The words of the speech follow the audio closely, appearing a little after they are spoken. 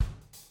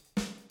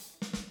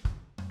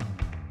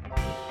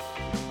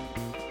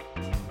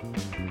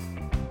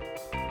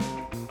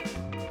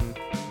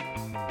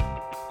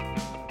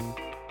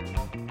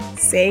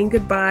saying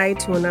goodbye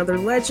to another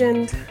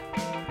legend.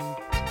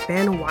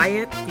 Ben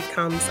Wyatt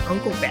becomes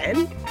Uncle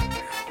Ben.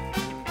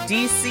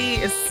 DC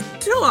is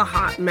still a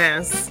hot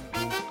mess.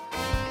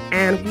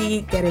 And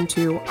we get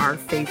into our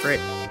favorite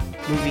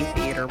movie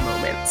theater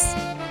moments.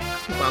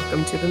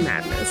 Welcome to the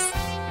madness.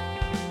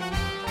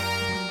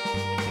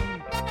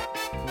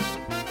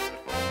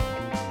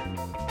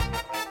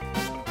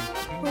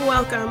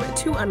 Welcome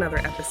to another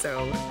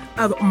episode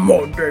of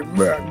Monday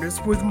Madness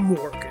with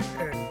Morgan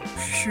and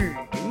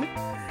Machine.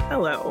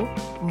 Hello,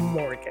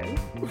 Morgan.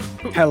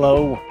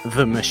 Hello,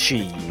 the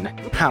machine.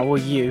 How are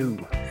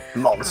you?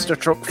 Monster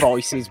Truck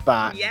Voice is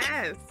back.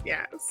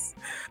 Yes.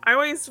 I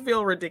always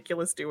feel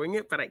ridiculous doing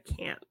it, but I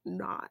can't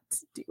not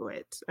do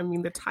it. I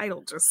mean, the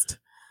title just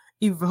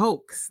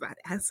evokes that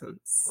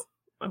essence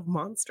of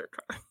Monster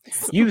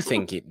Trucks. You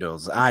think it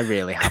does. I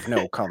really have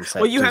no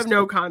concept. Well, you have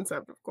no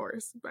concept, of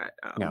course, but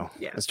no.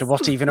 Yes. As to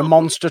what even a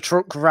Monster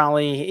Truck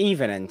rally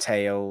even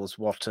entails,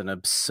 what an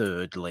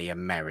absurdly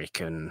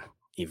American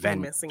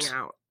event.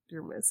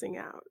 You're missing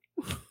out.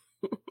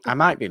 I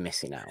might be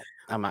missing out.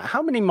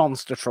 How many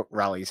Monster Truck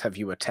rallies have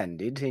you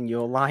attended in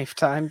your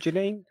lifetime,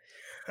 Janine?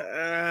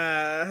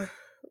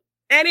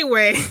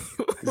 Anyway.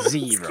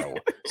 0.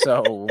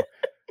 So,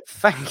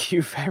 thank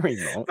you very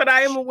much. But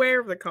I am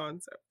aware of the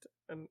concept.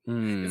 And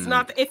it's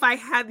not that if I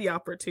had the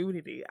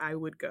opportunity, I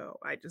would go.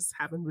 I just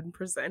haven't been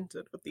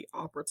presented with the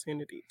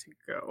opportunity to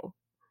go.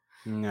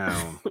 No.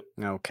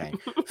 Okay.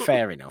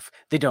 Fair enough.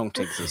 They don't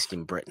exist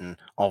in Britain,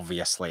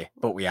 obviously,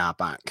 but we are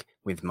back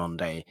with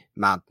Monday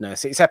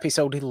Madness. It's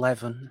episode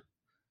 11.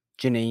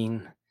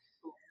 Janine,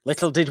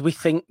 little did we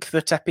think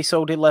that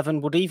episode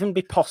 11 would even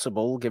be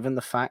possible, given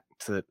the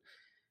fact that,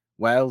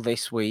 well,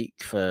 this week,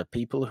 for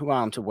people who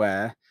aren't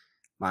aware,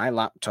 my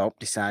laptop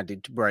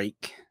decided to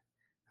break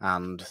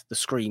and the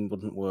screen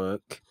wouldn't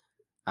work.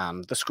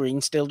 And the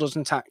screen still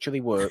doesn't actually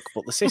work,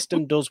 but the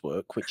system does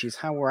work, which is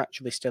how we're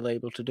actually still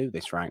able to do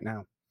this right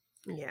now.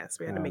 Yes,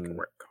 we had to make it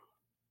work.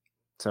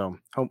 So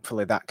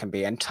hopefully that can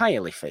be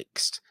entirely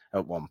fixed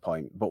at one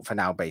point. But for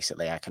now,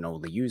 basically, I can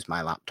only use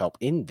my laptop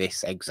in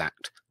this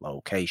exact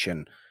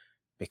location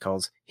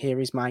because here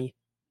is my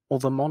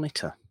other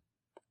monitor.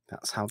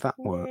 That's how that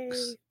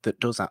works. That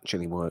does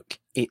actually work.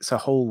 It's a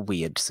whole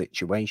weird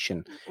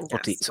situation,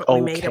 but it's okay.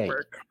 We made it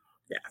work.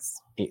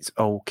 Yes. It's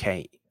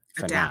okay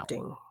for now.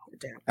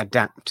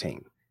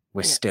 Adapting.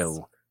 We're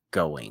still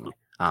going,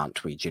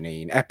 aren't we,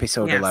 Janine?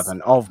 Episode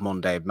 11 of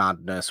Monday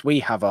Madness. We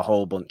have a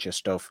whole bunch of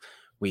stuff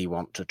we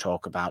want to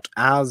talk about.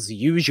 As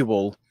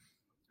usual,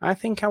 I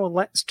think our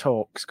Let's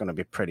Talk is going to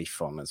be pretty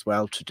fun as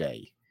well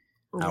today.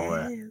 Yes.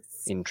 Our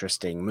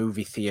interesting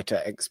movie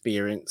theatre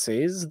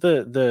experiences,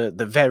 the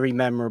very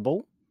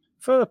memorable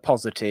for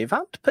positive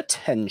and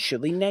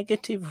potentially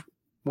negative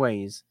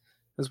ways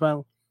as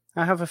well.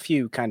 I have a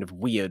few kind of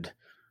weird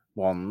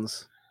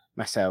ones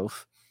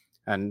myself,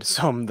 and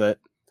some that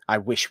I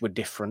wish were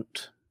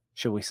different,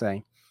 shall we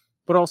say,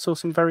 but also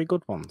some very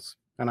good ones.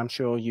 And I'm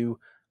sure you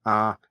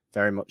are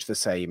very much the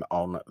same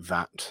on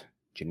that,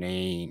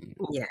 Janine.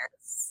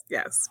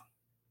 Yes.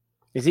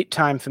 Is it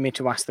time for me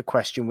to ask the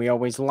question we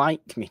always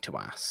like me to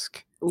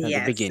ask at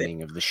the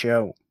beginning of the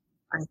show?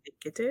 I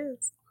think it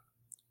is.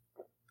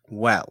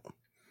 Well,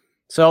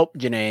 so,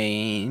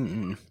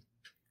 Janine...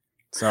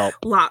 So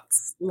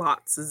lots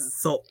of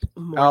soap.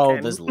 Morgan.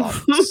 Oh, there's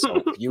lots of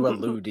soap. You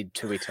alluded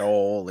to it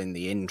all in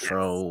the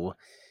intro. Yes.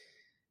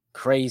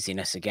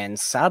 Craziness again,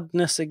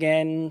 sadness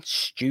again,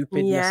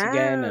 stupidness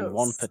again, and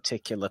one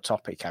particular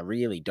topic I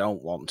really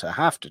don't want to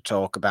have to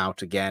talk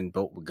about again,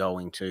 but we're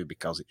going to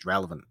because it's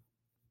relevant.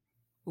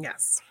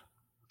 Yes.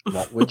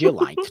 What would you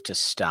like to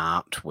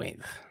start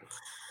with?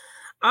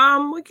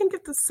 We can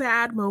get the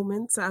sad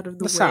moments out of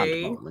the way.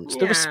 Sad moments,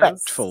 the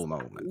respectful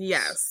moments.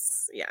 Yes.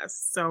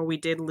 So we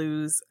did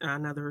lose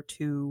another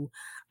 2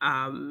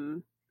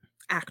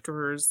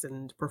 actors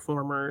and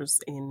performers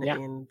in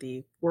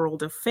the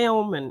world of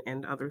film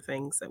and other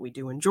things that we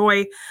do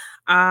enjoy.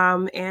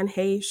 Anne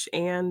Heche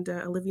and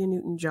Olivia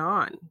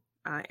Newton-John.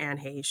 Anne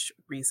Heche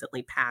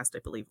recently passed, I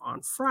believe,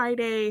 on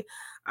Friday.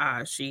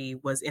 She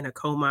was in a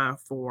coma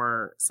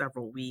for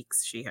several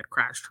weeks. She had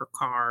crashed her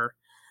car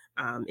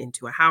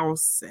into a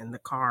house, and the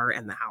car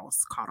and the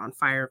house caught on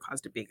fire,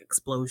 caused a big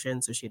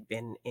explosion. So she had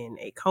been in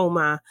a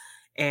coma,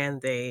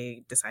 and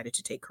they decided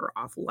to take her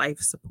off life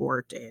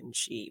support, and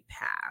she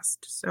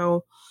passed.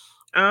 So,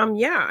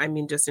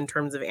 just in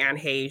terms of Anne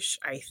Heche,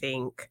 I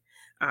think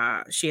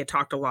she had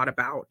talked a lot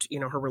about,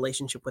 her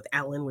relationship with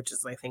Ellen, which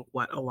is, I think,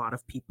 what a lot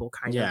of people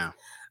kind of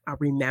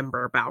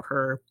remember about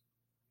her.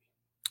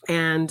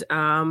 And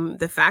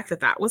the fact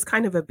that was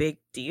kind of a big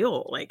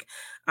deal. Like,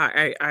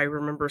 I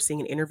remember seeing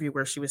an interview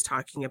where she was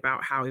talking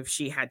about how if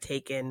she had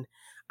taken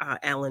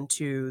Ellen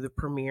to the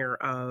premiere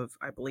of,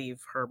 I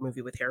believe, her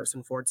movie with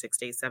Harrison Ford, 6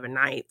 Days, 7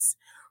 Nights,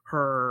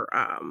 her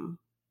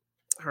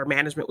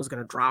management was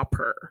going to drop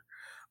her.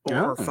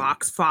 Or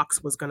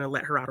Fox was going to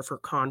let her out of her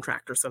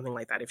contract or something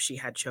like that if she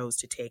had chose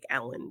to take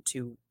Ellen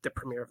to the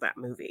premiere of that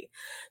movie.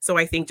 So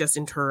I think just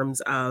in terms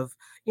of,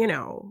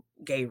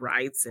 gay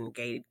rights and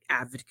gay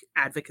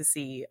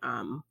advocacy,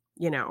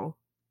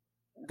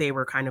 they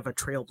were kind of a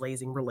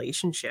trailblazing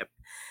relationship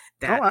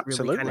Oh, that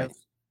really kind absolutely. of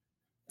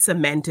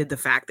cemented the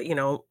fact that,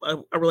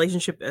 a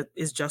relationship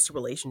is just a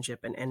relationship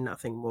and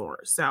nothing more.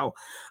 So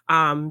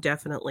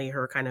definitely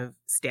her kind of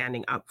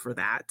standing up for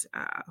that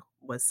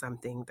was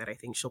something that I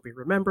think she'll be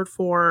remembered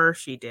for.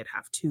 She did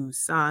have 2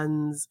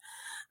 sons.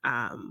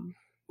 um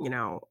you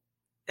know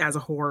as a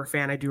horror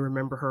fan, I do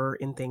remember her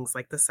in things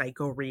like the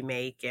Psycho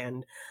remake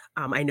and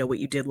I Know What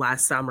You Did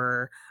Last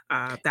Summer.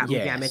 That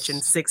movie I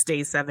mentioned, Yes. 6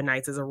 Days, 7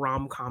 Nights, as a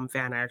rom-com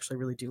fan. I actually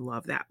really do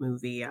love that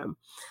movie.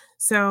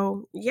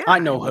 So yeah, I I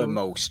know her mean,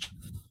 most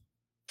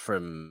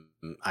from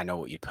I Know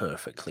What You're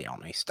Perfectly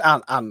Honest,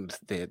 and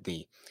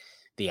the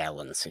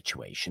Ellen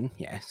situation,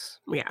 yes.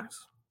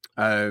 yes.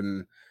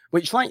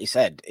 Which, like you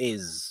said,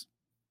 is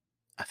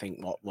I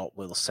think what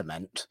will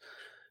cement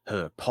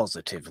her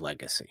positive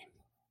legacy,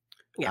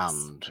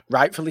 Yes. and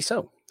rightfully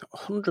so,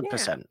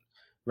 Yeah. 100%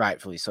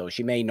 rightfully so.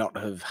 She may not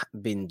have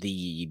been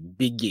the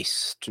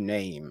biggest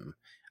name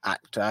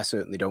actor. I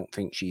certainly don't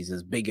think she's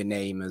as big a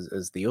name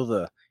as the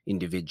other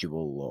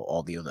individual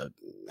or the other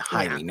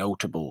Yeah. highly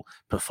notable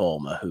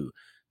performer who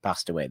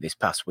passed away this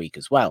past week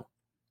as well.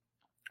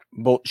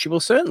 But she will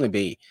certainly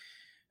be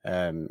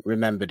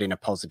remembered in a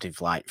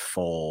positive light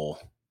for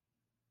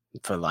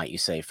like you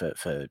say,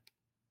 for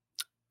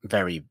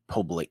very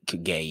public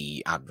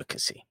gay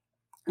advocacy,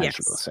 as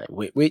you will Yes. say,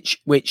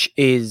 which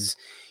is,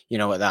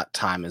 at that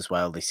time as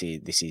well. Is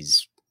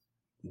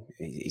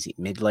it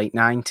mid late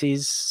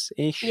 90s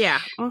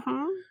Yeah. ish?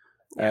 Mhm.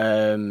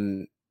 Yeah.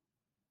 Um,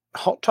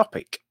 hot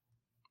topic,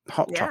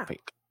 hot Yeah.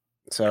 topic.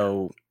 Yeah.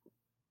 So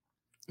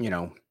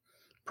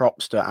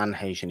props to Anne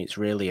Heche. It's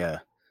really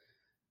a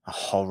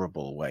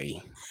horrible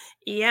way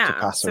to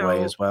Yeah. pass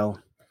away So as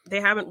well.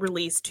 they haven't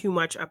released too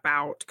much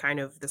about kind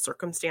of the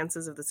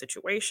circumstances of the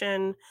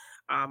situation.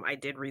 I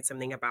did read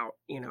something about,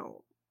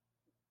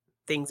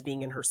 things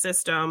being in her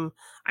system.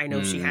 I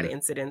know she had Mm,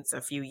 incidents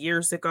a few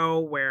years ago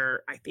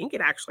where I think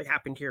it actually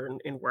happened here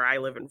in where I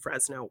live in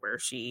Fresno, where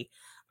she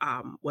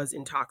was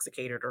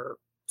intoxicated or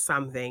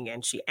something,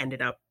 and she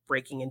ended up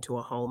breaking into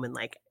a home and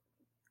like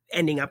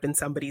ending up in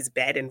somebody's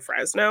bed in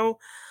Fresno.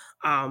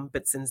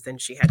 But since then,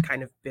 she had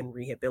kind of been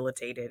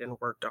rehabilitated and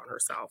worked on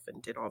herself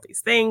and did all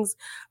these things.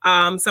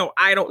 So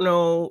I don't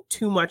know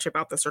too much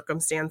about the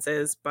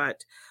circumstances,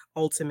 but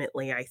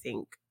ultimately, I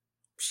think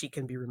she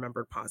can be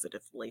remembered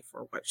positively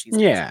for what she's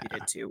yeah,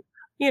 contributed to,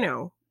 you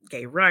know,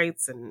 gay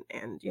rights and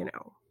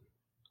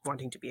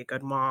wanting to be a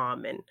good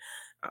mom and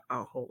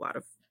a whole lot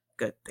of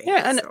good things.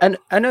 yeah, and So and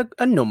and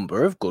a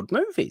number of good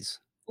movies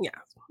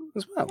yeah,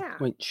 as well, yeah,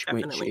 which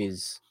definitely.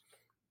 is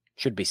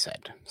should be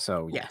said.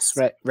 So yes,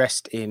 Yes,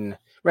 rest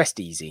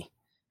easy,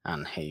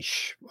 Anne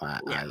Heche.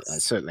 I yes.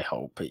 certainly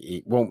hope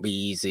it won't be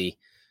easy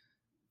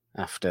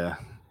after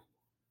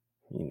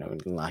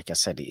like I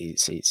said,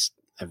 it's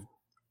an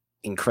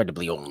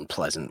incredibly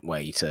unpleasant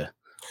way to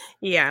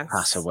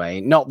pass Yes.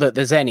 away. Not that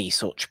there's any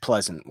such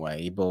pleasant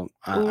way, but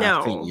I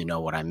think you No.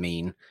 know what I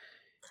mean.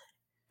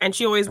 And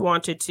she always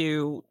wanted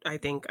to. I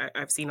think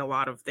I've seen a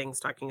lot of things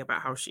talking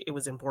about how it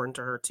was important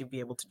to her to be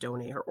able to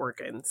donate her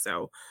organs.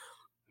 So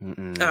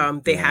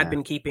they had Yeah,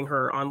 been keeping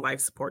her on life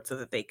support so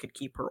that they could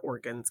keep her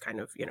organs kind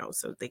of,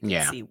 so they could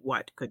yeah, see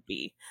what could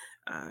be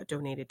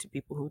donated to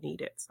people who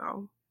need it.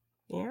 So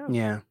yeah,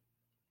 yeah.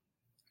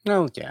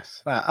 Oh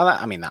yes,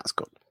 I mean that's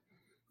good.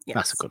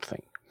 That's a yes, good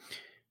thing.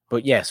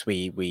 But yes,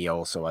 we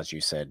also, as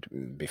you said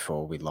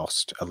before, we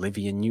lost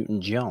Olivia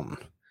Newton-John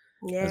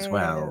as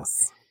well,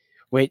 yes,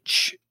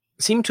 which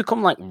seemed to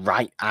come like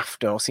right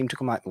after, or seemed to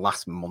come like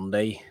last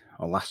Monday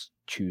or last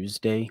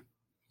Tuesday.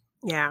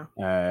 yeah.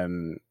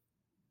 Um,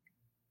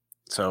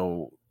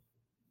 so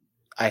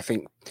I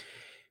think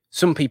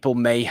some people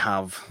may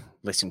have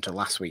listened to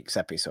last week's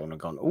episode and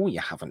gone, "Oh, you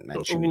haven't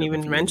We mentioned didn't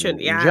even Olivia mention,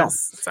 Newton-John,"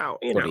 yes. So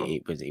but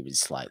it was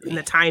in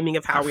the slightly timing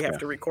of how we have after.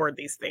 to record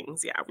these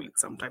things, yeah, we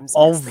sometimes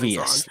miss things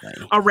on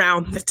Obviously,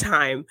 around the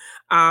time.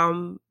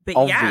 But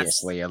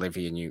yes, obviously,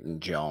 Olivia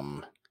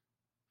Newton-John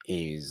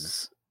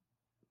is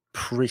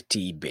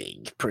pretty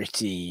big,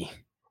 pretty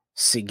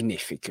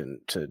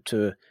significant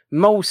to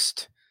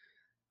most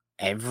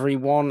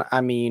everyone.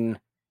 I mean,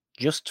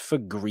 just for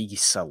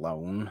Grease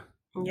alone,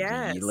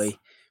 yes, really,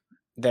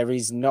 there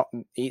is not.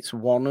 It's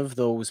one of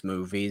those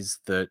movies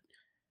that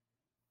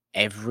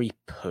every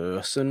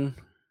person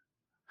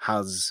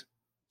has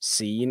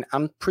seen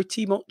and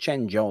pretty much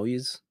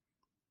enjoys.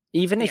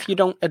 Even yeah. if you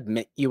don't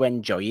admit you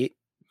enjoy it,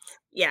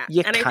 Yeah,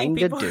 you and I think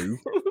kind of people do.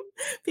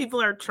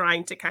 people are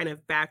trying to kind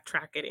of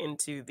backtrack it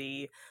into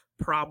the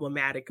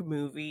problematic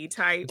movie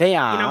type, They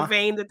are.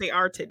 vein that they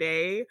are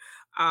today.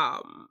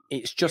 Um,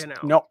 It's you just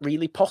know. not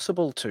really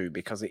possible to,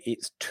 because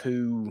it's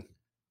too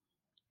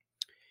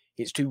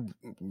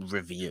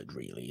revered,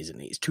 really,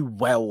 isn't it? It's too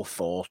well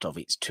thought of.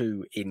 It's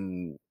too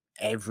in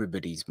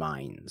everybody's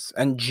minds,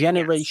 and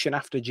Yes. generation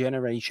after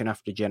generation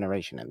after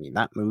generation. I mean,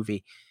 that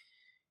movie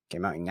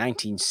came out in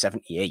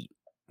 1978.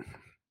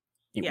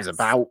 It was Yes.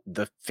 about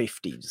the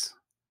 50s,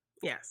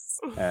 Yes.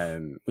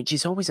 which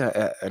is always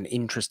an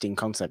interesting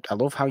concept. I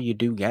love how you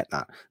do get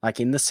that. Like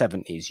in the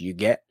 70s, you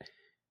get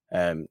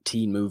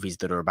teen movies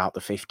that are about the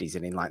 50s,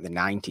 and in like the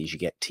 90s you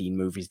get teen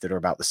movies that are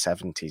about the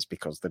 70s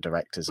because the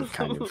directors have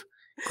kind of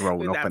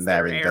grown up and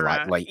they're in the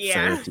like late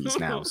 30s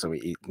now, so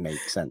it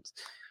makes sense.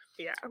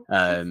 Yeah.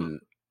 And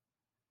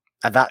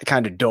that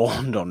kind of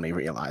dawned on me,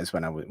 realized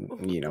when I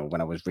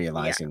was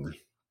realizing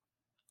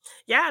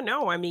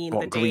no, I mean,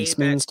 what Grease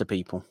means to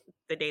people.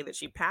 The day that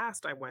she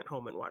passed, I went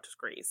home and watched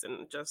Grease,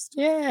 and just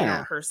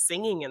her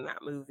singing in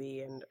that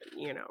movie, and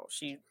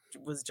she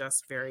was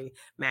just very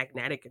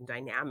magnetic and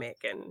dynamic,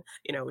 and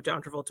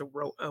John Travolta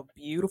wrote a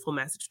beautiful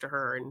message to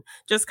her, and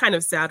just kind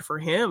of sad for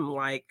him,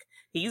 like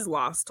he's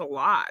lost a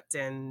lot,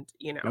 and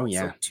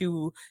so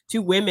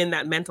two women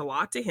that meant a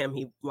lot to him,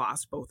 he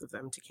lost both of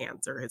them to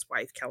cancer, his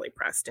wife Kelly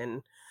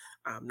Preston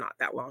not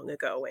that long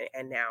ago,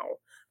 and now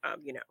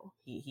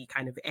he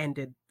kind of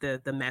ended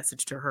the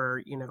message to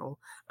her,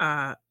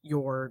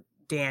 you're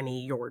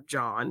Danny, you're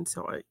John.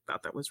 So I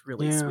thought that was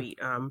really sweet.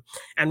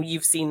 And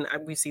we've seen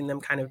them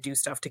kind of do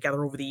stuff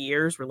together over the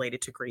years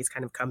related to Grease,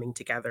 kind of coming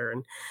together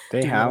and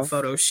doing little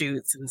photo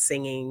shoots and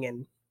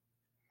singing,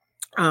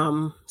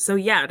 and so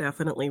yeah,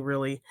 definitely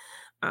really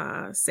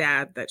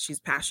sad that she's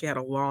passed. She had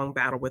a long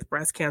battle with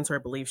breast cancer. I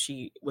believe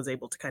she was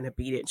able to kind of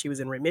beat it. She was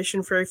in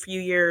remission for a few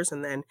years,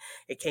 and then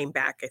it came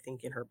back, I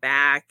think, in her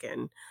back.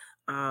 And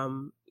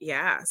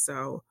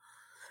so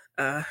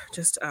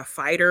just a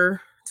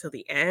fighter till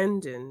the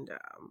end, and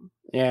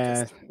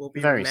will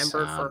be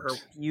remembered for her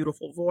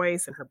beautiful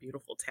voice and her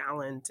beautiful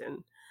talent.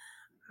 And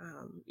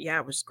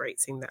it was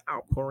great seeing the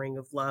outpouring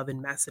of love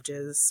and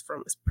messages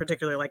from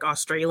particularly like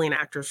Australian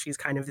actors. She's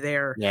kind of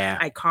their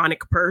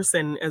iconic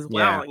person as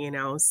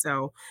well,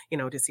 so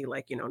to see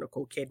like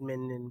Nicole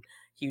Kidman and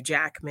Hugh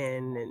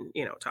Jackman, and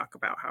talk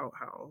about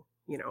how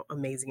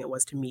amazing it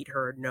was to meet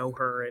her, know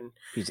her, and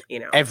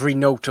every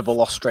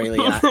notable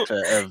Australian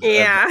actor of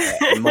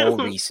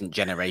more recent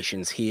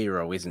generations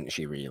hero, isn't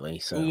she really?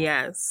 So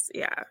yes,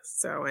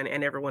 so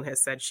and everyone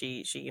has said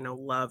she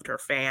loved her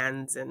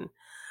fans, and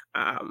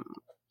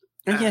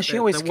she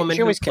always came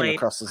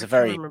across as a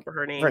very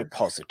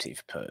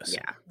positive person.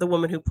 Yeah, the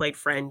woman who played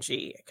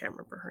Frenchie, I can't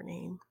remember her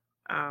name.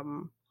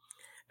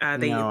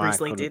 They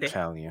recently did it.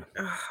 Tell you.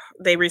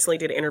 They recently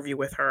did an interview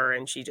with her,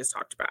 and she just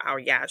talked about how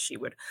she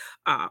would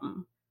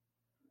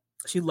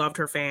she loved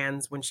her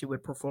fans when she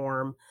would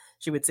perform.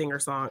 She would sing her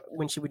song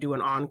when she would do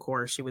an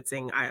encore. She would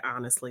sing "I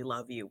Honestly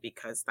Love You"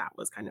 because that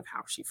was kind of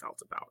how she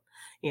felt about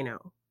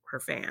her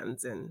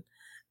fans, and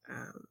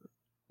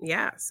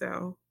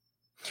so.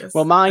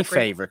 Well, my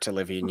favorite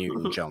Olivia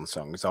Newton-John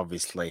song is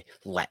obviously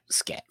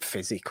 "Let's Get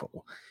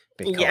Physical."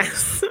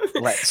 Yes,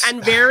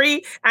 and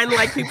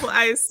like people,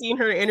 I've seen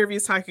her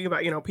interviews talking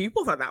about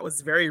people thought that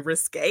was very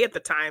risque at the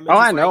time. And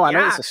I know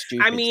it's a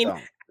stupid song.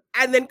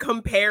 And then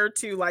compared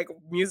to like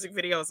music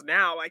videos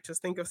now, like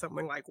just think of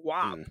something like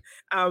WAP.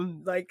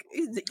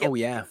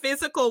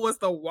 Physical was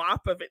the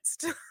WAP of its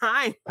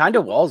time. Kind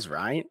of was,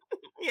 right?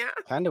 Yeah,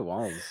 kind of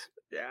was.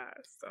 Yeah,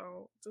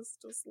 so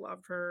just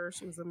loved her.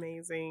 She was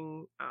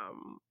amazing.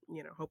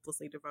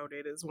 Hopelessly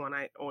Devoted is one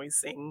I always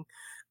sing.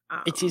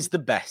 It is the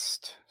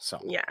best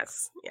song.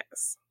 Yes.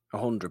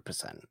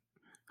 100%.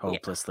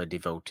 Hopelessly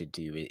Devoted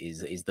to You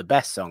is the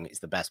best song. It's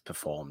the best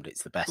performed.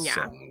 It's the best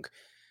song.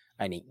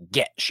 And it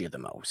gets you the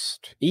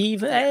most.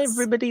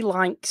 Everybody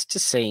likes to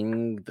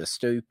sing the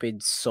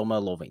stupid summer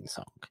loving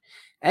song.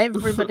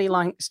 Everybody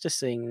likes to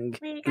sing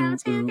We Go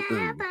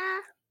Together.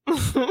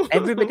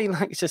 Everybody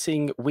likes to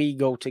sing "We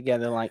Go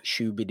Together" like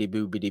shoobity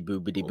boobity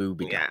boobity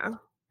boobity. Yeah,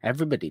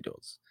 everybody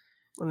does.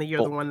 And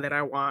you're the one that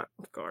I want,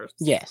 of course.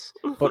 Yes,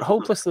 but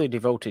 "Hopelessly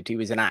Devoted to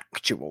You" is an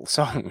actual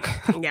song.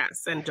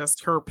 Yes, and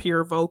just her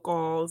pure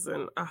vocals,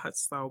 and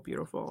it's so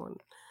beautiful. And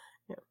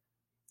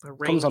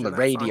it comes on the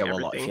radio a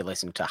lot if you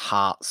listen to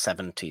Heart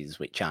 70s,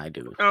 which I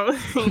do. Oh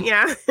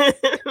yeah,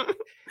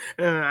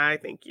 I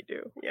think you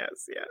do.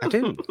 Yes, I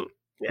do.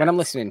 When I'm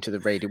listening to the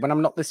radio, when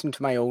I'm not listening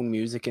to my own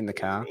music in the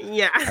car,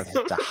 I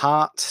listen to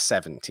Heart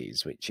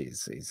 70s, which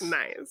is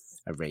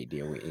nice. A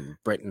radio in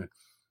Britain,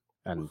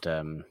 and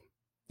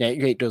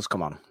it does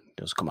come on. It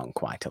does come on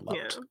quite a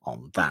lot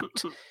on that.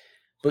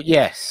 But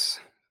yes,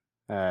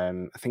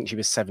 I think she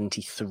was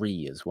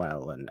 73 as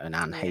well, and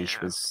Anne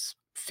Heche was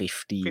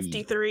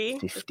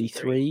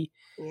 53.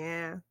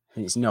 Yeah,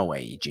 it's no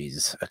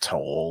ages at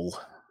all.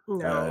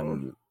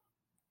 No.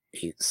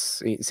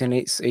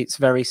 It's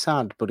very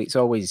sad, but it's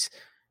always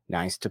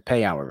nice to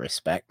pay our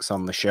respects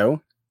on the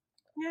show.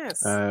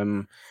 Yes.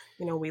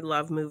 We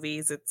love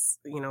movies. It's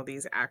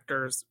these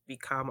actors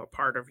become a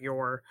part of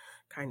your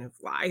kind of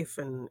life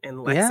and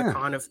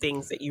lexicon of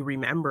things that you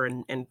remember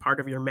and part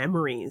of your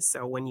memories.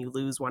 So when you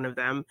lose one of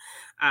them,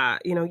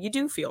 you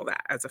do feel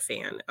that as a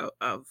fan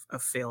of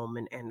film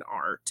and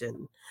art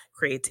and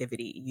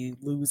creativity. You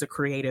lose a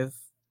creative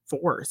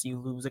force, you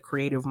lose a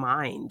creative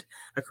mind,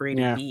 a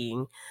creative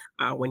being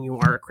when you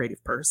are a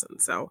creative person.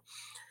 So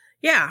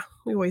we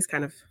always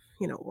kind of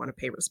want to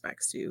pay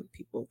respects to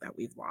people that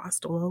we've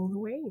lost along the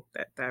way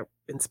that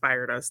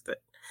inspired us,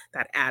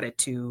 that added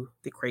to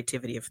the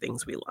creativity of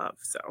things we love.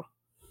 So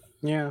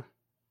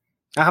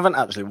I haven't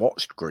actually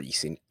watched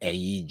Grease in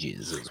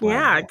ages as well.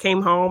 Yeah, I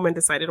came home and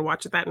decided to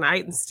watch it that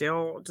night, and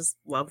still just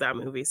love that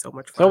movie. So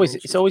much It's fun.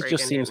 always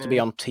just seems to be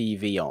on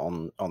TV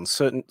on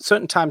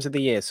certain times of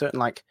the year, certain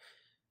like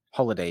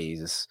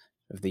holidays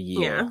of the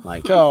year. Yeah.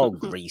 Like, oh,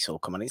 Grease will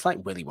come on. It's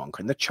like Willy Wonka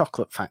and the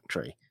Chocolate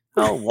Factory.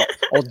 Oh, what?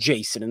 Or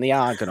Jason and the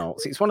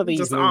Argonauts. It's one of these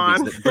Just movies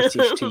on. that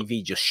British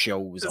TV just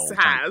shows all Just the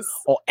time. has.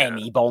 Or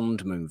any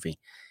Bond movie.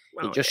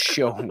 Oh, It just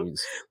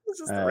shows. It's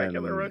just a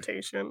regular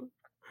rotation.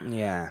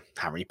 Yeah,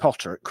 Harry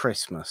Potter at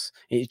Christmas.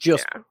 It's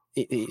just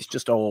it's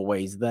just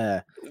always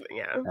there.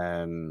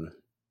 Yeah.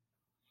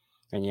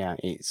 And yeah,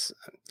 it's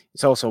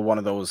also one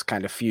of those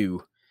kind of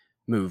few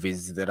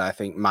movies that I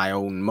think my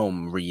own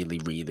mum really,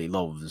 really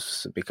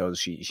loves, because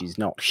she's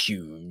not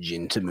huge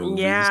into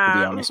movies, to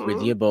be honest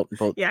with you, but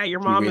yeah,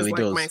 your mom really is like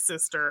does. my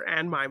sister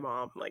and my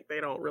mom. Like, they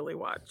don't really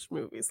watch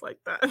movies like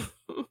that.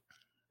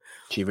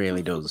 She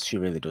really does. She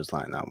really does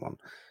like that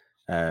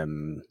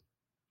one.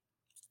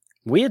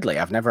 Weirdly,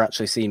 I've never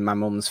actually seen my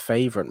mum's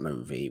favourite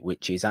movie,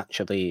 which is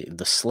actually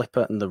The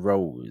Slipper and the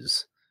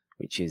Rose,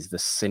 which is the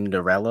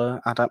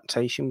Cinderella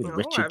adaptation with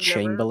Richard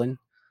Chamberlain.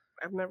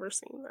 I've never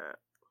seen that.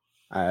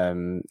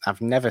 I've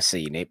never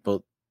seen it,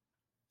 but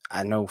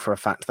I know for a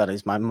fact that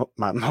is my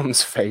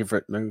mum's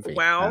favourite movie.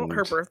 Well,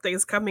 her birthday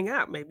is coming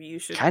up. Maybe you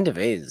should kind of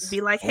is be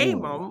like, hey,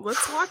 Mom,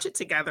 let's watch it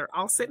together.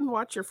 I'll sit and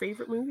watch your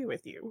favorite movie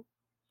with you.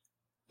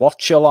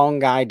 Watch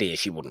along idea.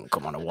 She wouldn't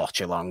come on a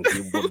watch along.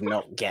 You would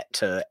not get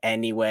to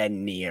anywhere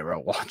near a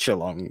watch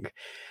along.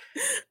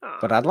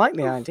 But I'd like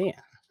the idea.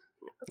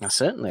 I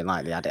certainly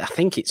like the idea. I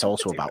think it's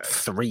also about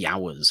 3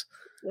 hours.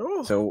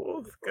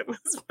 Oh, goodness,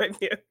 might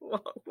be a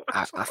long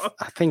watch.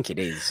 I think it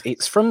is.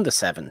 It's from the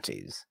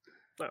 70s.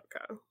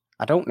 Okay.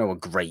 I don't know a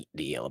great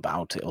deal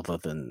about it other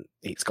than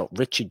it's got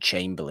Richard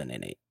Chamberlain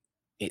in it.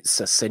 It's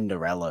a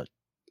Cinderella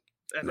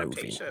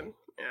adaptation. Movie.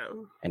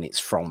 Yeah. And it's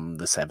from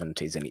the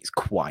 70s and it's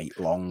quite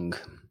long.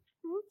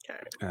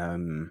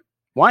 Okay.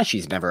 Why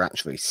she's never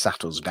actually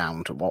sat us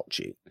down to watch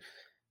it,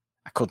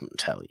 I couldn't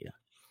tell you.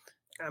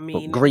 I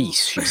mean, but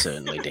Grease, she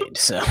certainly did.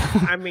 So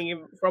I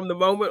mean, from the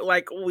moment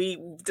like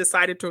we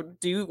decided to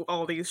do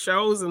all these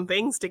shows and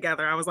things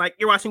together, I was like,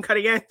 "You're watching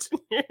Cutting Edge.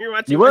 You're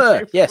watching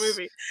my favorite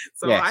movie."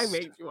 So yes. I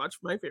made you watch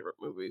my favorite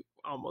movie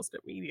almost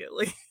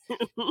immediately.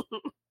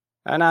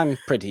 And I'm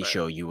pretty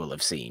sure you will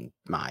have seen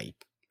my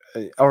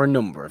or a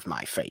number of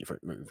my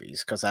favorite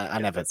movies, because I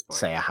never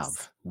say I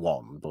have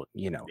one, but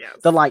you know,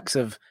 the likes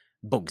of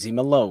Bugsy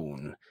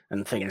Malone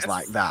and things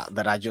like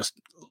that I just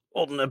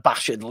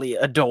unabashedly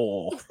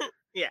adore.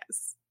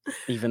 Yes.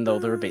 Even though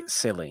they're a bit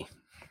silly.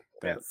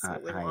 Yes,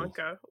 Willy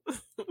Wonka.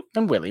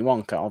 And Willy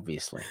Wonka,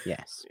 obviously,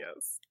 yes.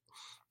 Yes.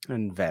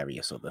 And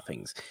various other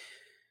things.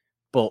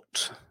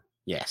 But,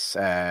 yes,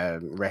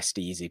 rest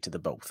easy to the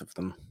both of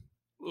them.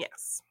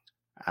 Yes.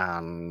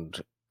 And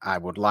I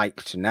would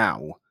like to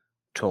now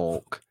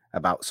talk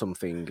about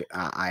something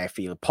I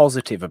feel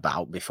positive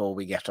about before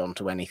we get on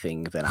to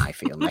anything that I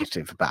feel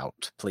negative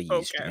about. Please,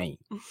 Janine.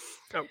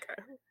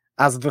 Okay.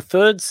 As the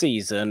 3rd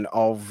season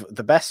of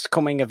the best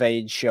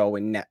coming-of-age show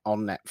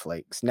on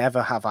Netflix,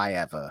 Never Have I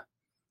Ever,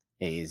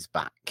 is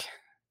back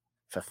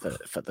for the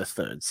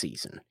 3rd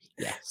season.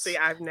 Yes. See,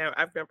 I've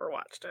never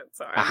watched it,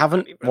 so I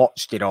haven't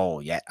watched it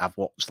all yet. I've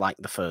watched like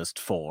the first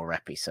 4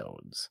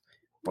 episodes,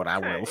 but I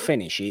will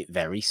finish it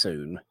very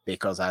soon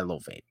because I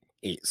love it.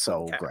 It's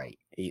so great.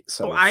 It's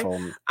so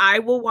fun. I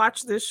will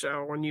watch this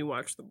show when you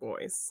watch The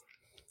Boys.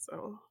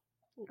 So.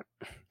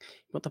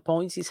 But The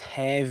Boys is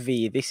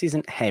heavy. This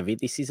isn't heavy.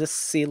 This is a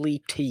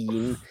silly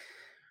teen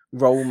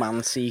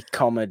romancy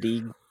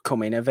comedy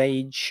coming of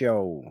age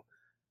show.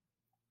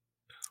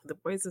 The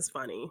Boys is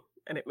funny,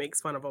 and it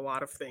makes fun of a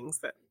lot of things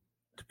that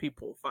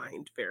people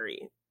find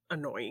very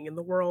annoying in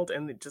the world,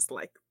 and it just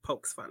like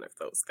pokes fun of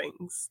those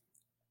things.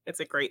 It's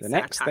a great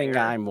satire. Next thing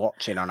I'm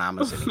watching on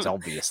Amazon is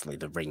obviously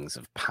The Rings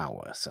of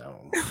Power.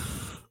 So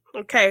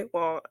okay,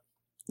 well,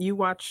 you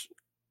watch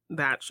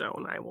that show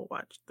and I will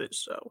watch this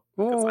show.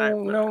 Oh,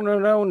 no.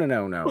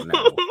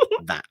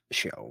 That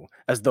show.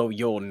 As though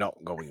you're not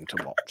going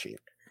to watch it.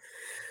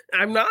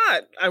 I'm not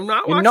You're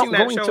watching not that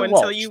going show to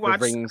until watch you watch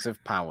The Rings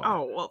of Power.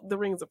 Oh, well, The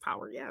Rings of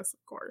Power, yes,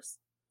 of course.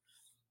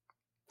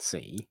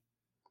 See?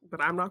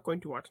 But I'm not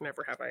going to watch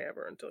Never Have I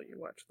Ever until you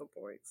watch The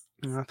Boys.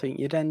 I think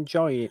you'd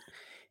enjoy it.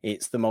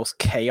 It's the most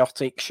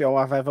chaotic show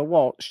I've ever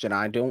watched, and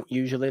I don't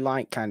usually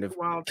like kind of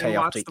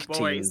chaotic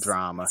teen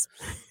drama.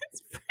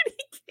 It's pretty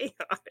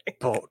chaotic.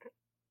 But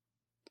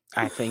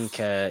I think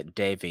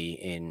Davy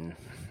in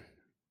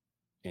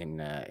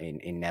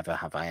Never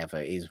Have I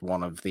Ever is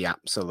one of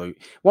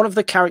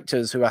the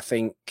characters who I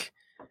think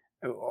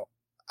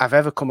I've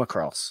ever come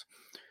across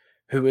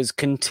who has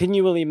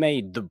continually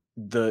made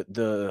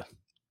the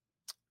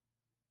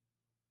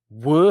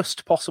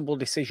worst possible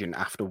decision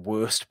after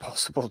worst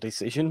possible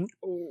decision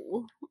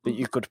that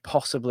you could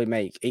possibly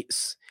make.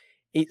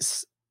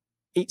 It's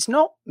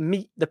not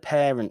Meet the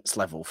Parents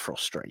level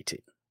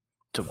frustrating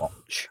to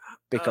watch,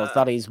 because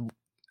that is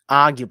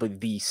arguably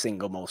the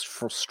single most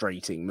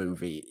frustrating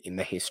movie in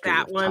the history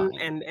That of one,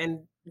 time. and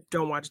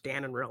don't watch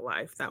Dan in real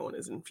life. That one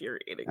is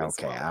infuriating as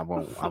Okay,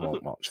 well. I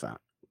won't watch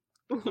that.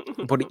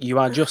 But you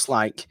are just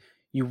like,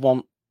 you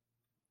want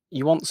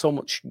so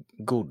much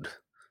good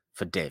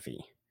for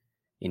Devi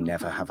in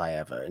Never Have I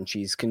Ever, and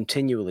she's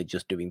continually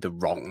just doing the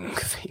wrong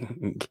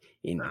thing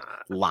in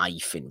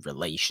life, in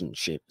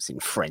relationships, in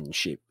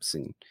friendships,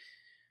 and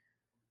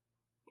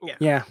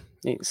yeah,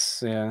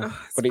 it's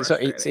but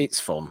it's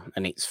fun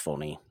and it's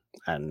funny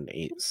and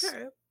it's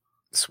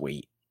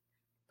sweet,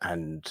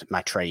 and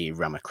Maitreyi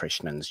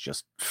Ramakrishnan's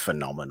just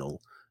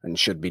phenomenal and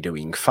should be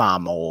doing far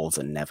more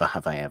than Never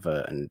Have I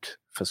Ever, and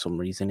for some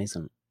reason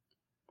isn't.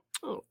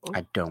 Oh.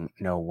 I don't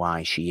know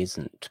why she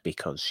isn't,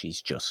 because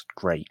she's just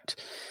great,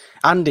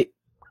 and it,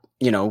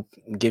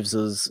 gives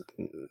us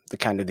the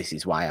kind of, this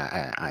is why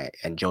I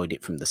enjoyed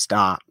it from the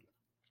start,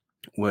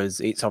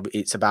 was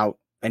it's about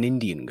an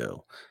Indian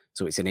girl.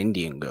 So it's an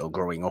Indian girl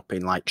growing up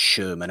in like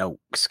Sherman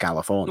Oaks,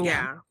 California.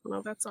 Yeah,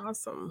 well, that's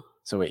awesome.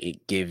 So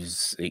it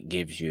gives you,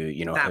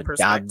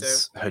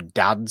 that her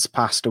dad's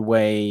passed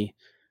away.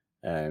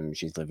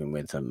 She's living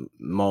with her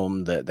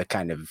mum. The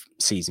kind of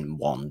season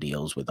 1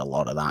 deals with a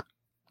lot of that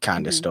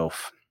kind of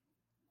stuff.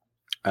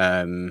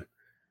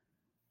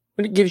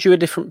 But it gives you a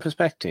different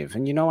perspective.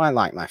 And I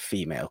like my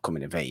female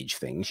coming of age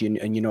things.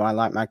 And I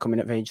like my coming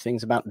of age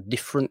things about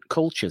different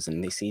cultures.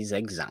 And this is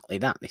exactly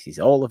that. This is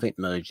all of it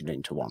merged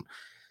into one.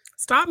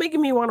 Stop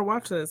making me want to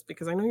watch this,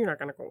 because I know you're not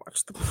going to go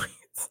watch The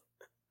Boys.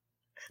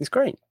 It's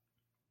great.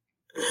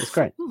 It's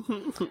great.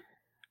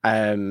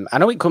 I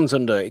know it comes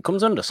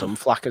under some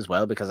flack as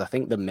well, because I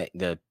think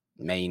the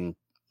main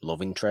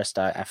love interest,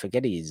 I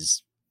forget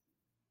his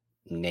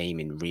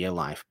name in real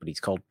life, but he's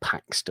called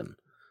Paxton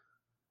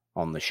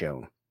on the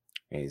show,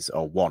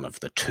 or one of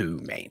the two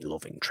main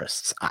love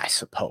interests, I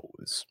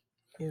suppose.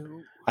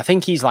 Ew. I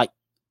think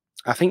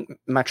Maitreyi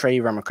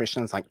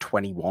Ramakrishnan's like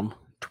 21,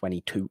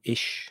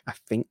 22-ish, I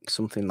think,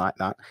 something like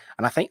that.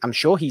 And I'm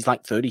sure he's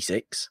like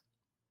 36.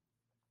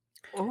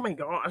 Oh my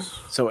gosh.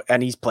 So,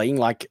 and he's playing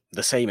like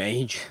the same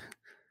age.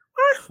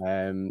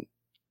 But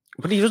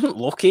he doesn't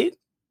look it.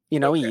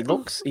 Okay.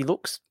 He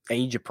looks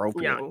age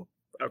appropriate. Young.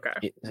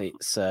 Okay.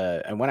 It's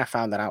and when I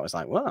found that out, I was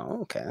like, well,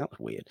 okay, that was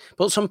weird.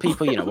 But some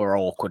people, are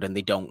awkward and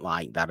they don't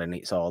like that, and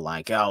it's all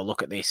like, oh,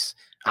 look at this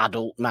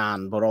adult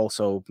man, but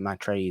also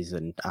Maitreyi's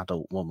an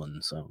adult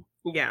woman, so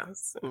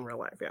yes, in real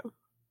life, yeah.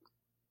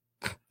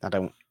 I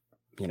don't,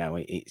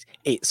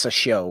 it's a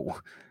show.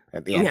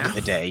 At the end of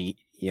the day,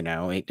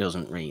 it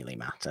doesn't really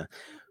matter.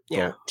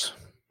 Yeah. But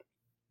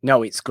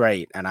no, it's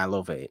great, and I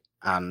love it.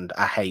 And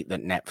I hate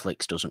that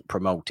Netflix doesn't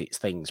promote its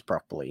things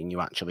properly, and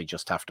you actually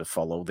just have to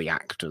follow the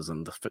actors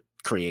and the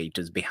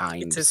creators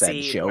behind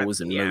said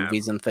shows and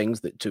movies and things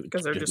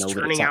because they're just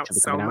turning out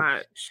so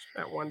much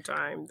at one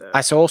time. I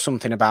saw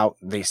something about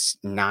this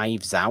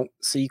Knives Out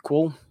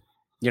sequel,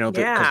 because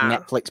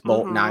Netflix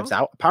bought Knives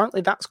Out. Apparently,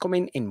 that's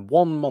coming in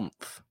 1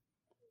 month.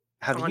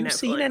 Have you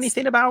seen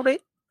anything about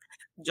it?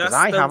 Just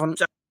I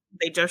haven't.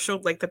 They just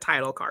showed like the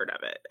title card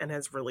of it and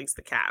has released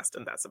the cast,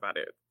 and that's about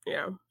it.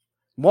 Yeah.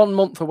 1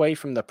 month away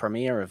from the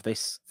premiere of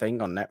this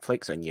thing on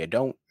Netflix, and you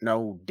don't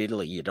know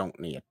diddly. You don't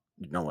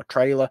know a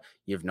trailer.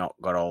 You've not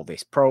got all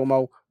this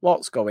promo.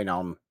 What's going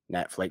on,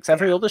 Netflix?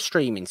 Every other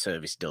streaming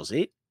service does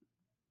it.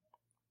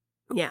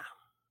 Yeah.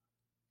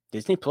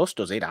 Disney Plus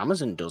does it.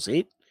 Amazon does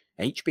it.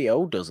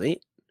 HBO does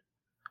it.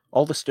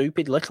 All the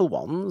stupid little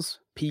ones,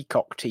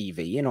 Peacock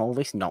TV and all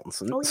this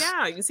nonsense. Oh,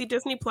 yeah. You see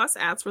Disney Plus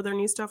ads for their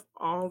new stuff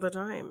all the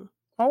time.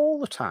 All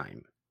the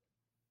time.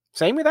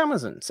 Same with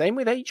Amazon, same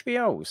with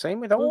HBO, same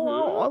with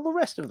all the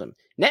rest of them.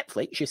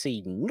 Netflix, you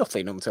see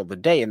nothing until the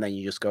day, and then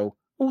you just go,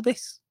 oh,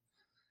 this.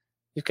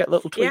 You get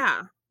little tweets.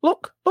 Yeah.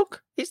 Look,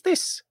 it's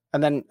this.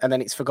 And then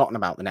it's forgotten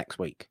about the next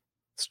week.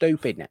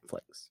 Stupid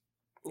Netflix.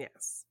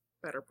 Yes.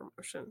 Better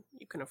promotion.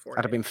 You can afford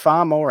I'd have been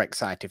far more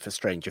excited for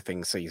Stranger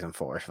Things Season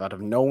 4 if I'd have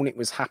known it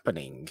was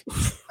happening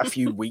a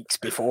few weeks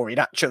before it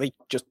actually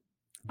just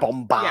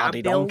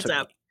bombarded onto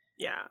me.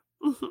 Yeah.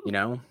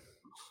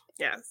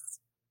 Yes.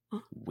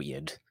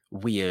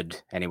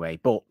 Weird anyway,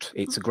 but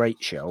it's a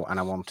great show, and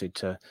I wanted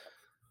to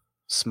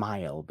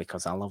smile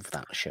because I love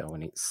that show,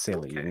 and it's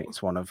silly, and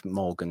it's one of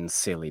Morgan's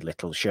silly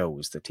little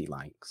shows that he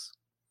likes.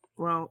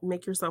 Well,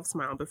 make yourself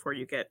smile before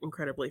you get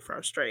incredibly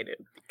frustrated.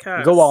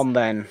 Because go on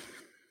then.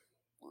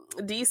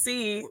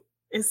 DC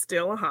is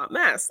still a hot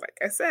mess, like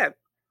I said.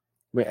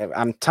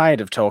 I'm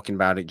tired of talking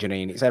about it,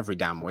 Janine. It's every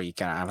damn week,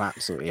 and I've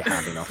absolutely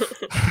had enough.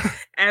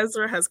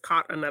 Ezra has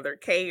caught another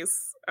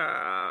case.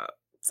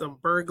 Some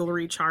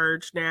burglary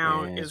charge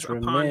now is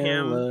upon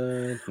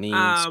him.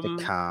 Needs to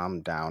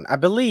calm down. I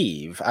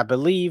believe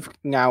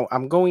now,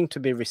 I'm going to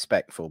be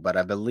respectful, but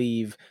I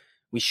believe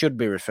we should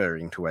be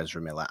referring to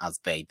Ezra Miller as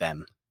they,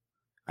 them.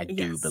 I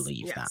do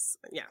believe that.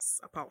 Yes,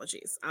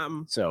 apologies.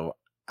 So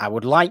I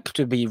would like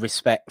to be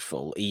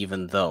respectful,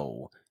 even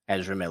though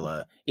Ezra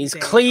Miller is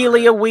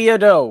clearly a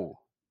weirdo.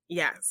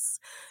 Yes.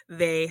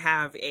 They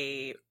have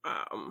a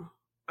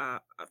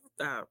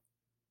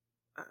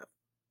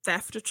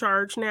theft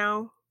charge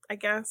now I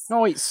guess.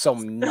 No, it's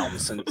some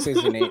nonsense,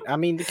 isn't it? I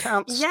mean, they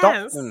can't stop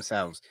Yes.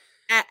 themselves.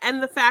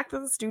 And the fact that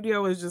the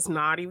studio is just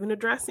not even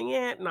addressing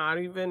it, not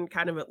even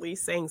kind of at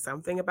least saying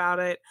something about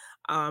it.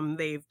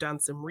 They've done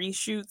some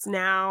reshoots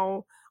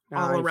now,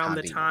 all I've around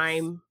the had enough.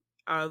 time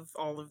of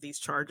all of these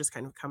charges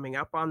kind of coming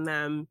up on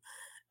them.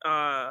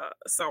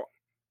 So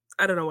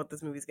I don't know what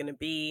this movie's gonna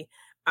be.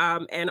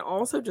 And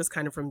also just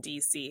kind of from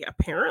DC,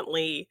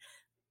 apparently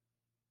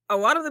a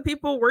lot of the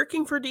people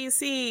working for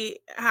DC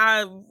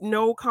have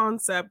no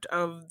concept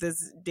of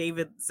this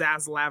David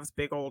Zaslav's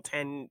big old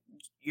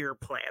 10-year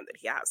plan that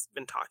he has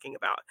been talking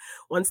about.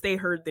 Once they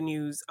heard the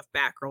news of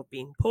Batgirl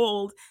being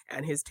pulled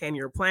and his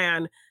 10-year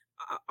plan,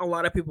 a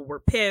lot of people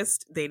were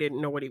pissed. They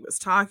didn't know what he was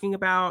talking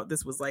about.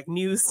 This was like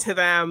news to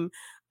them.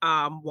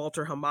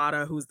 Walter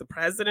Hamada, who's the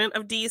president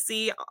of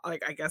DC,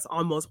 like I guess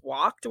almost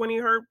walked when he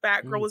heard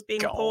Batgirl was being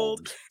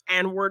pulled. God.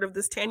 And word of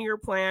this 10-year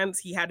plan,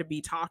 he had to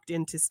be talked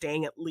into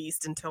staying at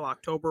least until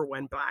October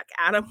when Black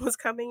Adam was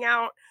coming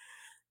out.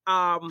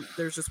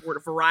 There's just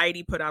word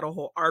Variety put out a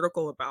whole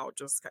article about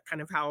just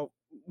kind of how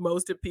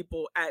most of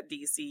people at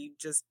DC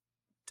just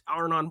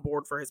aren't on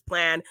board for his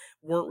plan,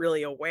 weren't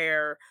really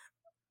aware.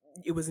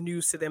 It was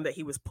news to them that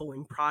he was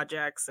pulling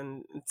projects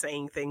and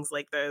saying things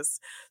like this.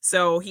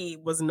 So he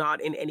was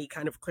not in any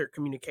kind of clear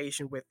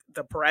communication with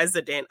the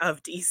president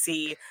of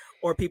DC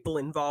or people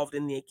involved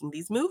in making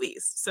these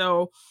movies.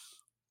 So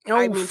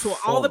I mean, to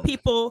all the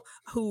people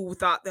who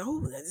thought that,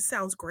 oh, this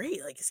sounds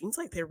great. Like, it seems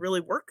like they're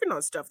really working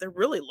on stuff. They're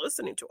really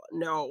listening to it.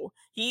 No,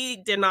 he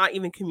did not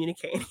even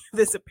communicate any of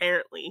this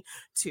apparently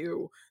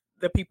to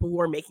the people who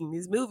are making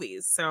these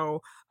movies.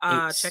 So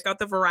check out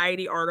the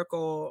Variety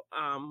article.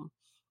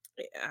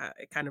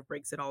 It kind of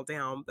breaks it all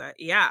down. But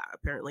yeah,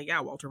 apparently,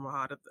 yeah, Walter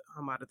Hamada,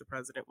 the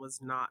president, was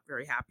not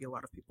very happy. A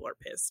lot of people are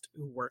pissed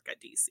who work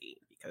at DC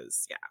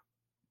because, yeah,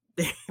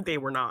 they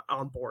were not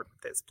on board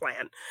with this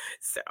plan.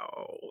 So,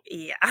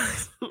 yeah.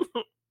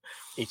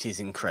 It is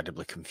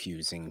incredibly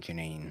confusing,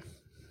 Janine.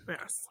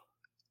 Yes.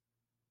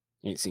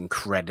 It's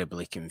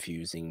incredibly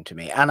confusing to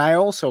me. And I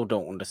also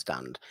don't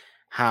understand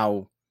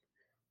how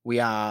we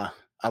are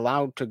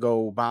allowed to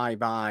go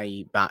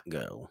bye-bye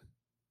Batgirl,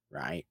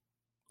 right?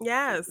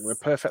 Yes. We're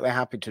perfectly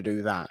happy to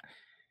do that.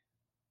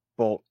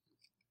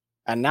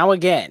 And now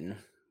again,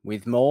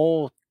 with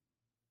more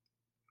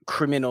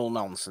criminal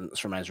nonsense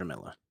from Ezra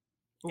Miller.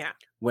 Yeah.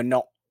 We're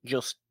not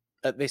just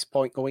at this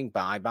point going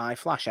bye-bye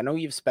Flash. I know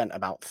you've spent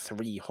about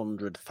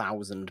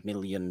 300,000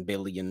 million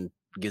billion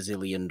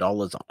gazillion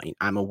dollars on it.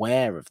 I'm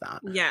aware of that.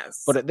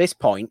 Yes. But at this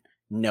point,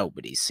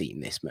 nobody's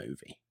seen this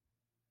movie.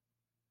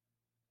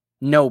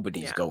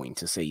 Nobody's going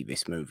to see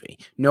this movie.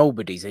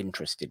 Nobody's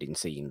interested in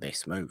seeing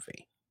this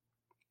movie.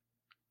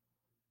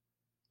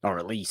 Or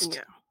at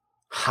least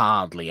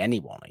hardly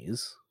anyone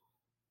is.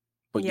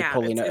 But you're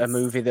pulling a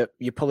movie that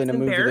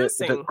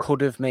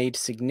could have made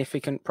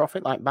significant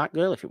profit, like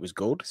Batgirl, if it was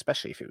good,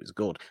 especially if it was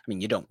good. I mean,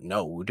 you don't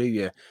know, do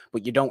you?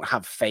 But you don't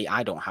have faith.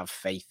 I don't have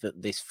faith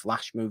that this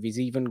Flash movie is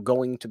even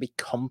going to be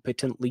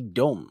competently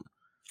done.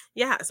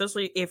 Yeah,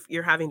 especially if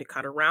you're having to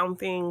cut around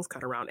things,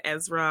 cut around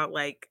Ezra.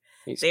 Like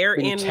they're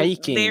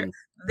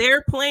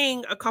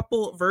playing a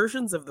couple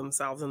versions of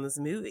themselves in this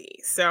movie.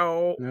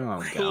 So,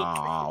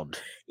 God,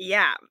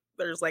 yeah.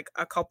 There's like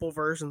a couple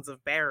versions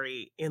of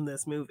Barry in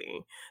this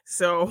movie.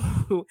 So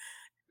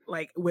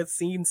like with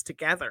scenes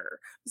together.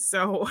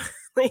 So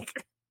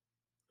like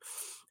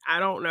I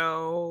don't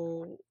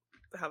know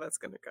how that's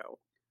gonna go.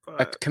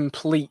 But... A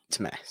complete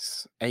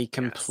mess. A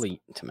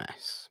complete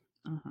mess.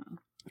 Mm-hmm.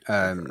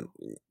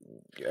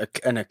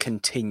 And a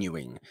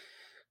continuing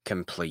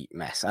complete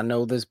mess. I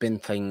know there's been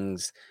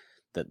things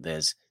that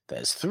there's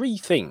 3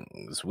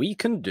 things we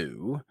can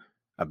do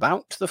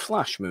about the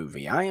Flash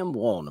movie. I am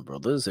Warner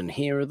Brothers, and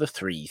here are the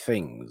 3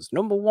 things.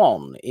 Number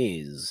 1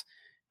 is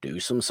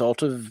do some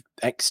sort of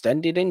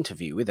extended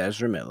interview with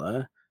Ezra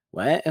Miller,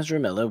 where Ezra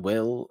Miller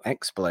will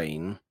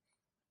explain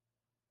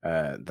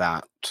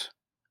that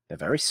they're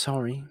very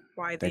sorry.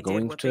 Why they're they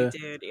going did what to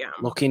they did,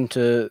 look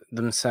into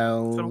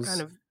themselves, some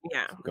kind of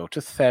go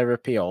to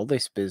therapy, all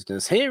this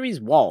business. Here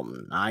is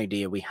one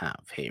idea we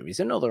have. Here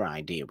is another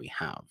idea we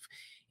have.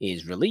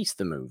 Is release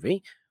the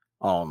movie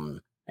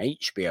on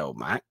HBO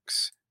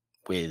Max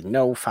with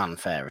no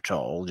fanfare at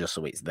all, just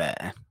so it's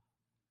there,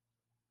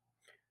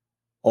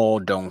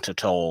 or don't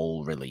at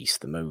all release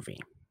the movie.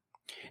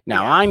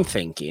 Now, I'm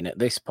thinking at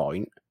this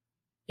point,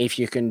 if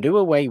you can do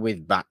away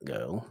with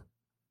Batgirl,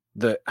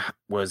 that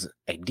was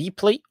a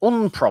deeply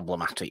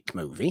unproblematic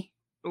movie,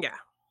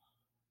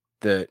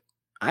 that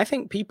I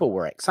think people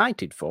were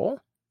excited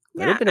for, a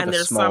little bit of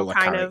a smaller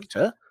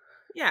character.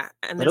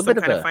 And there's some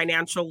kind of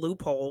financial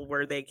loophole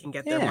where they can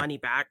get their money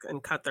back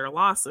and cut their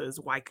losses.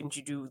 Why couldn't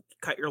you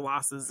cut your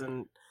losses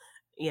and,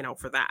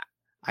 for that?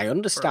 I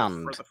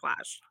understand for the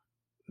Flash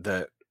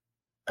that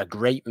a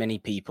great many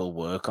people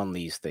work on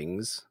these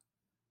things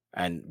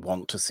and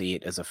want to see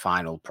it as a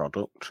final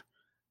product.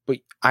 But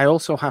I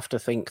also have to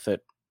think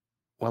that,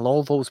 well,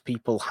 all those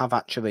people have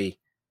actually,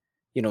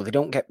 they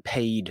don't get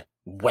paid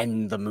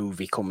when the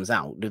movie comes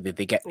out, do they?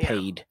 They get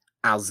paid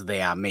as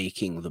they are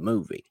making the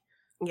movie.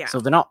 Yeah. So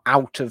they're not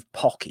out of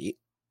pocket,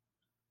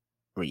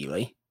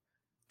 really.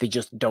 They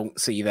just don't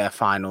see their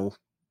final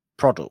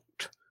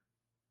product.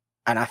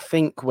 And I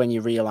think when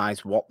you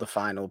realise what the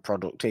final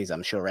product is,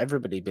 I'm sure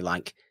everybody'd be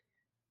like,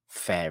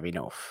 fair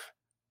enough.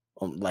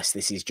 Unless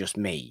this is just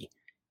me.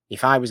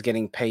 If I was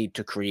getting paid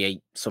to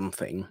create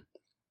something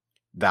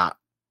that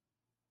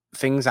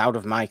things out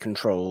of my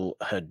control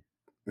had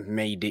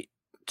made it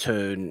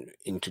turn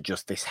into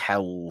just this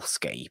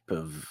hellscape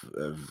of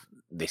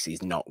this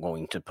is not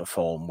going to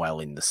perform well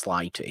in the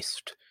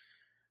slightest.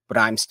 But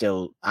I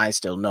still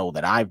know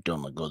that I've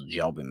done a good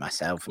job in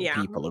myself and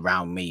people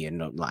around me,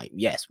 and like,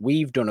 yes,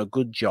 we've done a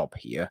good job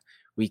here.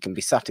 We can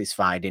be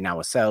satisfied in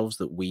ourselves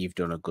that we've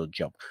done a good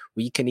job.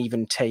 We can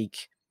even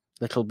take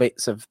little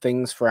bits of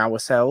things for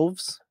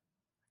ourselves.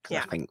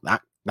 Because I think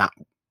that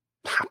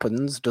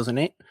happens, doesn't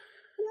it?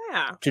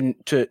 Yeah.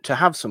 To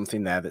have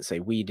something there that say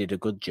we did a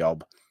good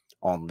job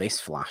on this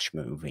Flash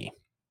movie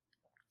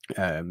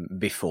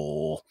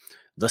before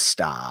the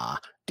star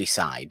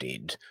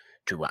decided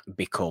to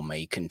become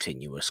a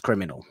continuous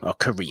criminal or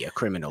career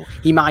criminal.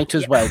 He might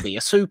as well be a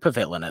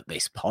supervillain at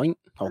this point,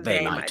 or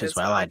they might as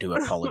well. I do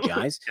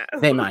apologize.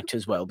 They might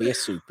as well be a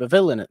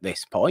supervillain at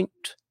this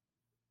point.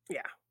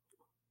 Yeah.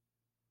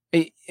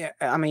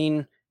 I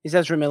mean, is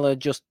Ezra Miller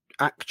just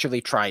actually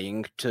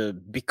trying to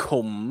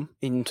become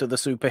into the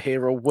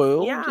superhero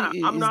world? Yeah,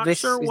 I'm not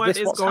sure what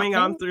is going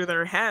on through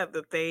their head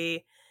that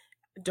they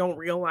don't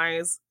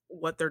realize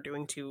what they're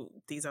doing to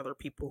these other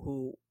people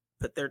who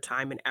put their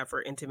time and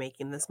effort into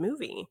making this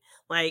movie.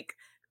 Like,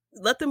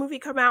 let the movie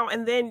come out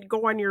and then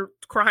go on your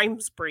crime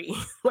spree.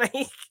 Like,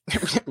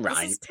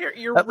 right?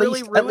 You're at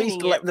really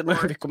least let the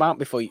movie come out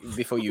before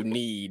you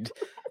need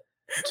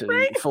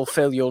to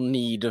fulfill your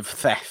need of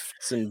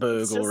thefts and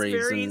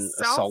burglaries and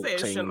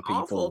assaulting and people.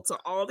 Awful to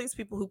all these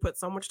people who put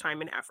so much time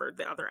and effort,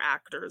 the other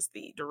actors,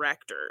 the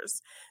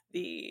directors,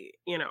 the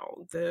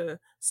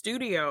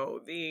studio,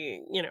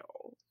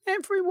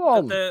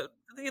 everyone, the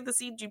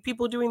CG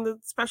people doing the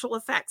special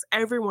effects,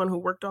 everyone who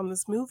worked on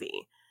this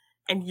movie,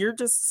 and you're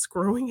just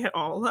screwing it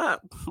all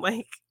up.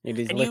 Like, it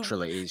is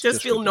literally, you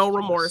just feel ridiculous. No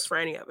remorse for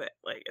any of it.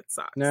 Like, it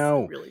sucks.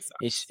 No, it really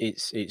sucks.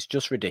 It's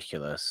just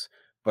ridiculous.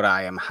 But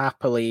I am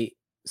happily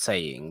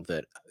saying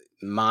that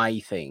my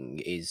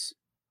thing is,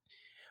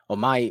 or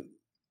my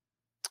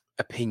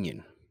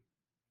opinion,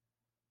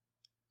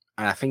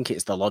 and I think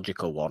it's the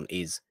logical one,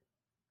 is,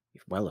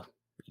 well,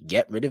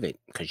 get rid of it,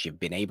 because you've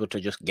been able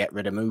to just get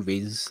rid of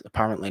movies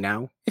apparently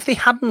now. If they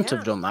hadn't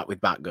have done that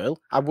with Batgirl,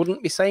 I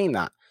wouldn't be saying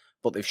that.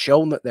 But they've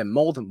shown that they're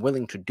more than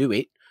willing to do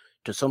it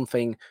to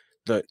something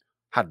that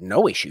had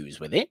no issues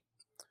with it.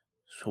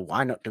 So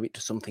why not do it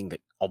to something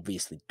that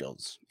obviously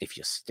does? If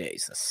you stay,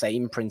 it's the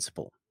same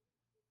principle.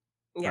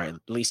 Yeah. Or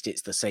at least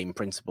it's the same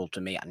principle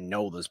to me. I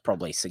know there's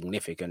probably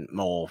significant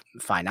more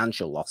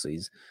financial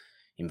losses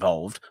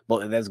involved,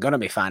 but there's going to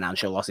be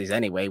financial losses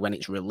anyway when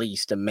it's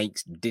released and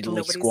makes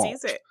diddly squat. Nobody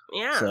sees it.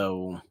 Yeah.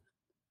 So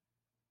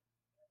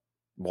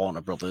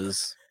Warner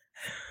Brothers,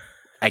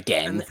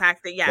 again, and the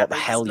fact that what the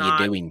hell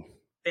are you doing?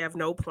 They have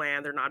no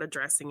plan. They're not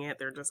addressing it.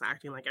 They're just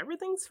acting like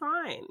everything's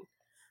fine.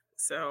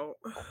 So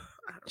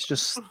it's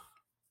just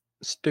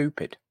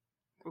stupid.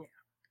 Yeah.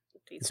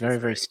 It's very,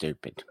 very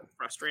stupid.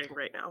 Frustrating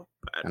right now.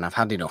 But and I've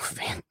had enough of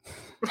it.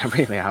 I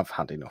really have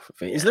had enough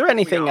of it. Is there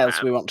anything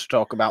else we want to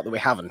talk about that we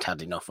haven't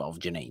had enough of,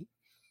 Janine?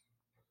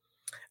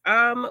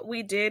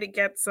 We did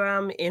get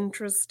some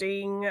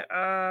interesting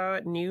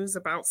news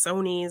about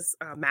Sony's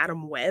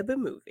Madam Web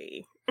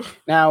movie.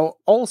 Now,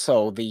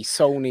 also the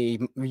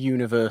Sony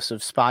universe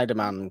of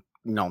Spider-Man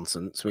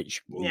nonsense,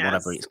 which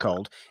whatever it's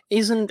called,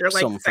 isn't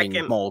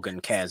something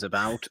Morgan cares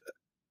about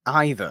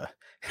either.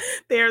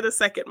 They are the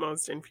second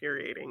most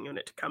infuriating when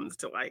it comes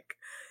to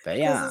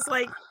because it's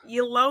like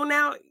you loan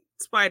out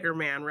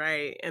Spider-Man,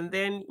 right? And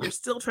then you're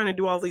still trying to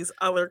do all these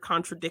other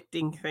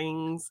contradicting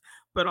things,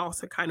 but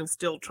also kind of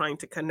still trying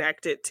to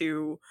connect it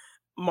to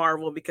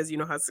Marvel because you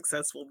know how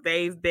successful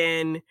they've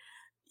been.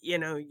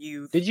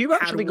 Did you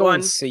actually go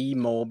and see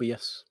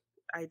Morbius?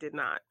 I did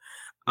not.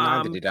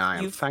 Neither did I.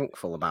 I'm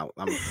thankful about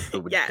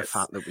the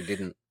fact that we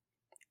didn't.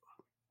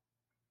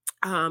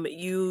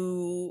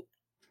 You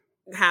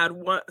had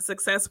one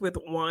success with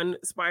one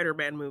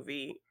Spider-Man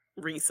movie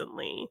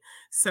recently,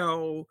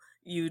 so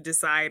you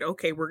decide,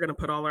 okay, we're going to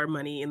put all our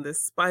money in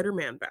this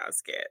Spider-Man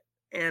basket,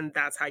 and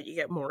that's how you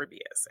get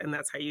Morbius, and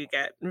that's how you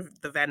get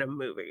the Venom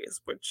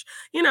movies, which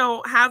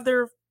have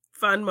their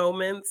fun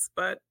moments,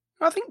 but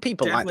I think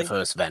people like the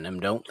first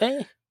Venom, don't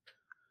they?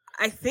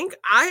 I think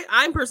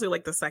I personally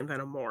like the second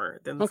Venom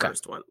more than the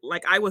first one.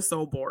 Like, I was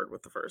so bored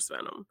with the first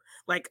Venom.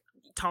 Like,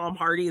 Tom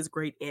Hardy is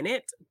great in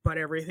it, but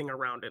everything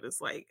around it is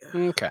like,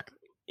 okay.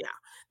 Yeah,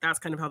 that's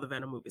kind of how the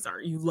Venom movies are.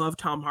 You love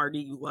Tom Hardy,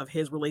 you love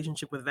his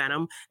relationship with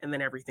Venom, and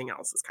then everything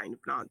else is kind of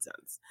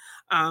nonsense.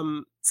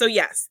 So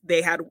yes,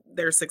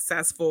 they're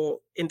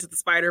successful Into the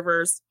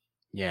Spider-Verse.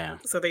 Yeah.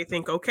 So they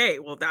think, okay,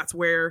 well, that's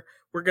where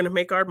we're going to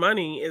make our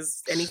money,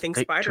 is anything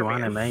Stick Spider-Man.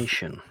 to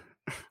animation.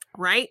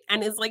 Right?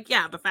 And it's like,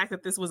 yeah, the fact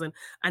that this was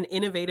an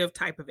innovative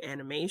type of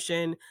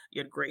animation, you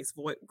had great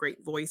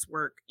voice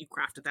work, you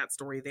crafted that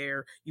story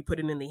there, you put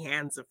it in the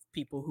hands of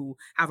people who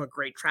have a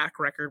great track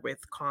record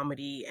with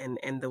comedy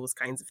and those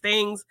kinds of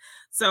things.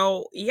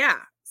 So yeah,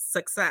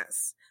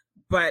 success.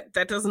 But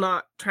that does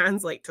not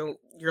translate to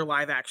your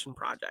live action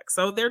project.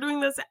 So they're doing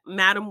this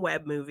Madam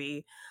Web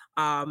movie,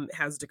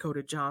 has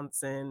Dakota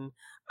Johnson,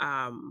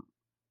 um,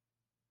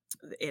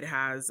 it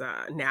has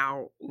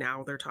now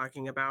they're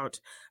talking about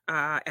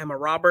Emma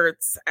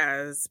Roberts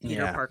as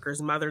Peter Yeah.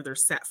 Parker's mother.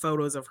 There's set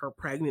photos of her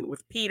pregnant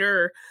with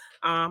Peter,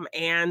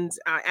 and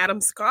Adam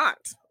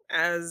Scott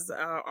as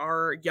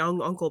our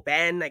young Uncle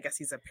Ben. I guess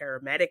he's a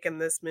paramedic in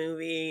this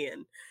movie,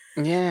 and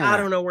I Yeah.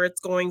 don't know where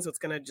it's going, so it's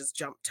gonna just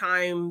jump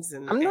times,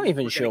 and I'm not even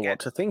we're gonna sure get what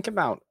to think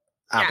about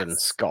Adam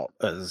yes, Scott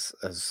as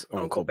Uncle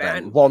Uncle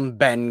Ben. Ben. One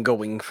Ben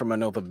going from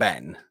another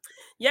Ben.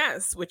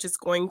 Yes, which is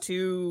going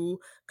to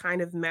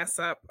kind of mess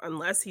up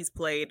unless he's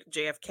played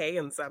JFK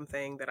in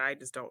something that I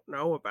just don't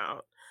know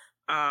about.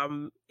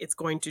 It's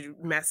going to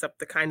mess up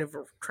the kind of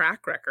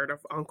track record of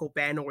Uncle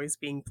Ben always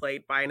being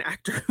played by an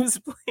actor who's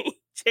playing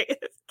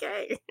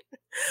JFK.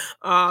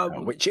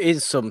 Um, Which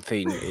is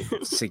something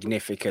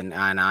significant,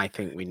 and I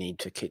think we need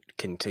to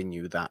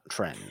continue that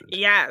trend.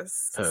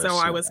 yes, so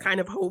I was Personally, kind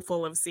of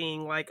hopeful of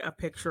seeing like a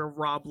picture of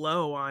Rob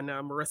Lowe on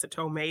Marissa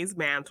Tomei's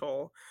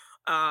mantle,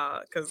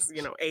 because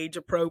age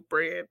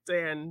appropriate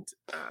and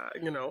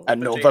the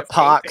another JFK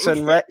Parks thing.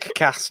 and Rec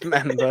cast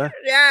member.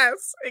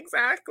 Yes,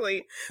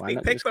 exactly. Why They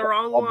not picked just the get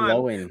wrong Bob one,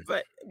 Lowe in?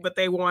 but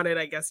they wanted,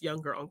 I guess,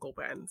 younger Uncle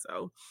Ben.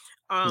 So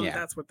Yeah.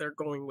 that's what they're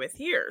going with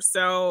here.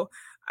 So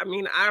I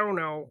mean, I don't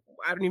know.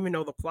 I don't even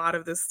know the plot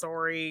of this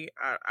story.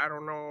 I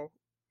don't know.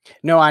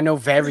 No, I know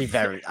very.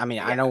 I mean,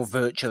 I know Yes.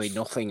 virtually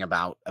nothing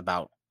about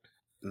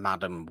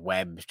Madam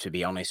Web. To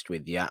be honest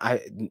with you,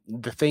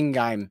 the thing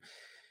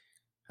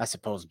I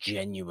suppose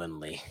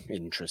genuinely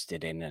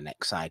interested in and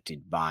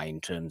excited by in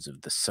terms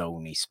of the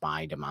Sony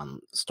Spider-Man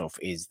stuff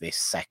is this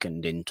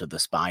second Into the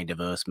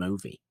Spider-Verse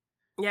movie,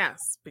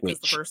 Yes, because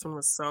the which first one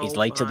was is so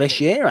later fun this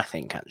and year, I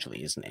think,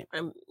 actually, isn't it?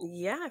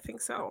 yeah, I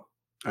think so.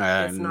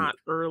 If Um, not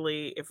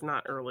early, if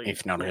not early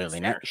if not early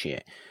next year.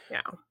 next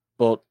year. Yeah.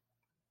 But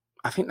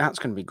I think that's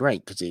going to be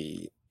great because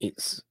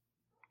it's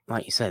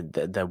like you said,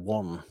 they're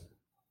one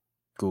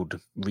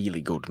good,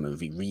 really good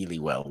movie, really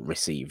well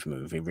received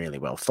movie, really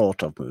well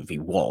thought of movie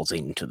was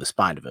Into the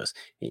Spider-Verse.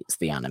 It's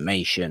the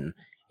animation,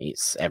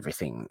 it's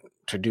everything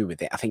to do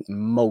with it. I think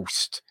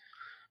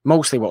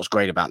mostly what's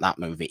great about that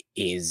movie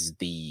is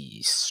the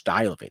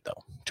style of it,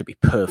 though, to be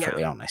Yeah.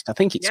 perfectly honest. I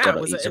think Yeah,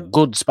 it's a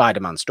good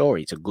Spider-Man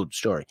story, it's a good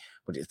story,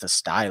 but it's the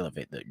style of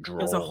it that it was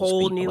draws a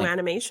whole people new in.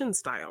 animation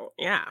style.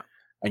 Yeah.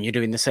 And you're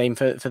doing the same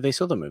for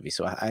this other movie,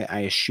 so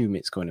I assume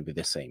it's going to be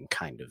the same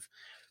kind of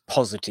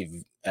positive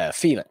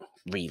feeling,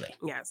 really.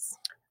 Yes.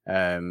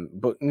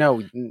 But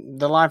no,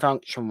 the live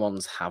action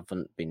ones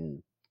haven't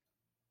been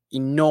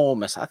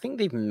enormous. I think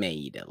they've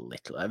made a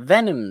little.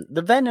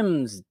 The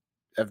Venoms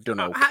have done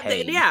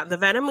okay. The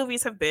Venom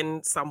movies have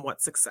been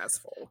somewhat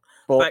successful,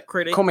 but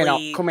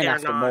critically, coming they're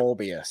after not.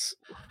 Morbius,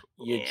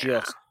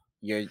 Yeah.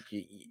 you're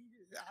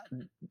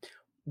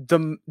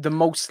the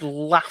most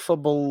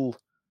laughable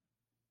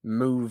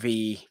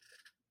movie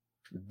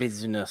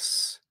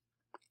business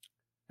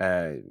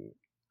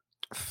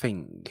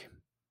thing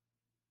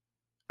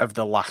of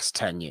the last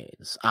 10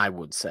 years, I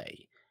would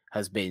say,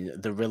 has been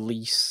the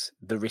release,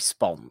 the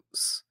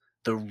response,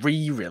 the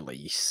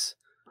re-release,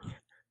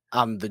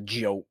 and the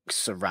jokes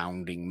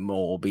surrounding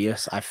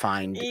Morbius. I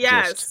find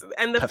Yes,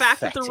 and the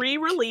fact that the pathetic.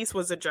 re-release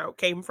was a joke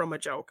came from a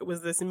joke. It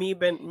was this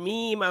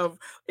meme of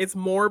it's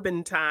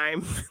Morbin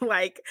time,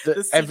 like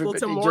the sequel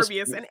to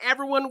Morbius, and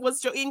everyone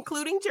was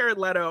including Jared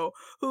Leto,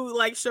 who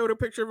like showed a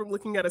picture of him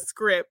looking at a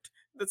script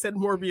that said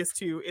Morbius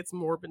 2, it's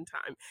Morbin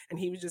time, and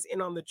he was just in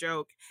on the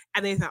joke,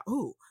 and they thought,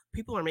 "Ooh,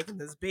 people are making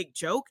this big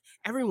joke.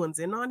 Everyone's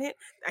in on it.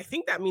 I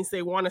think that means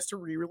they want us to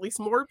re-release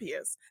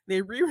Morbius."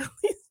 They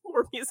re-released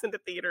Morbius into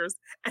theaters,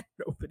 and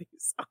nobody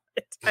saw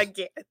it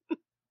again.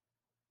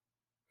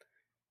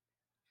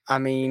 I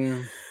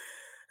mean,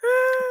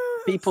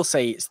 people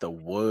say it's the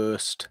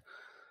worst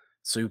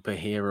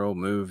superhero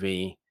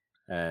movie.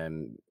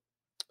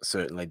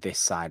 Certainly this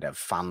side of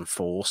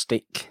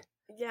Fan4stick.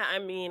 Yeah, I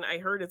mean, I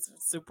heard it's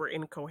super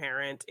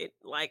incoherent. It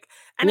like,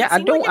 yeah, it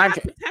seemed like it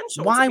had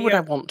potential. Why would I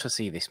want to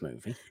see this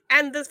movie?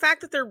 And the fact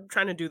that they're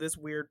trying to do this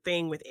weird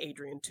thing with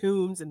Adrian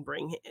Toomes and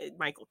bring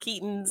Michael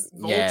Keaton's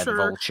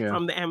Vulture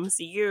from the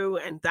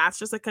MCU, and that's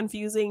just a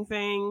confusing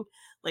thing.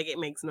 Like, it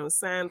makes no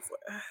sense.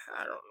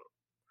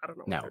 I don't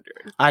know what they're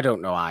doing. I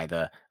don't know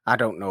either. I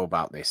don't know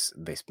about this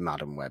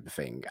Madam Web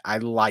thing. I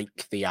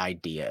like the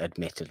idea,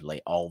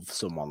 admittedly, of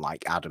someone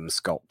like Adam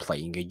Scott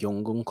playing a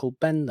young Uncle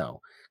Ben,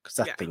 though, because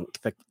I think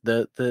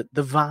the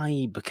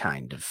vibe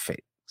kind of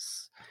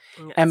fits.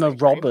 Yes, Emma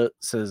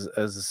Roberts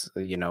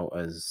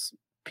as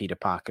Peter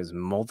Parker's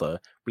mother.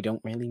 We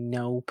don't really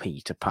know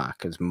Peter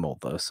Parker's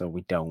mother, so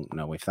we don't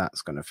know if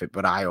that's going to fit.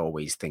 But I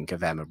always think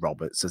of Emma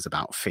Roberts as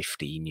about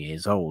 15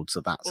 years old,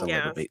 so that's a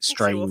little bit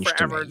strange she will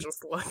forever to me.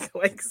 just look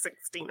like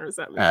 16 or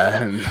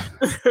 17.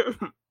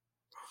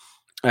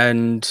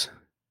 And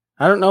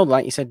I don't know,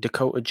 like you said,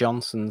 Dakota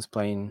Johnson's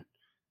playing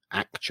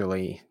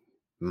actually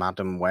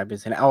Madam Web,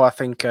 isn't it? Oh, I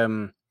think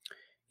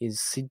is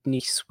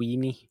Sydney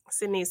Sweeney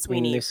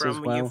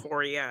from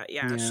Euphoria.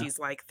 Yeah, she's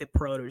like the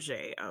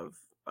protege of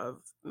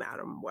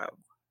Madam Web.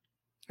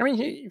 I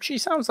mean, she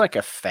sounds like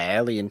a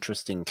fairly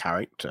interesting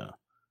character.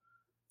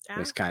 Yeah.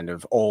 This kind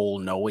of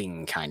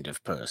all-knowing kind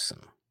of person.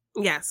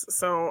 Yes,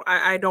 so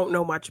I don't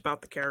know much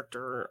about the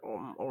character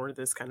or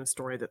this kind of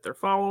story that they're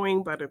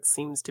following, but it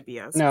seems to be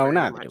a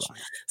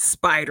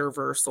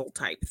Spider-Versal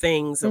type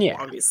thing. So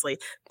obviously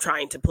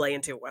trying to play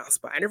into, well,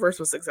 Spider-Verse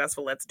was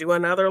successful, let's do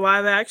another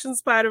live-action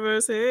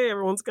Spider-Verse. Hey,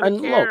 everyone's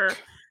gonna care.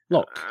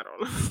 Look, I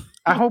don't know.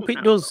 I hope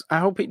it does. I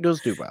hope it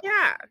does do well.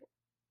 Yeah,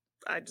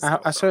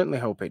 I certainly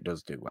hope it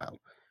does do well.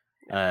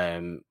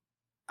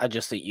 I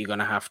just think you're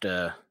gonna have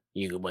to.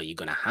 You're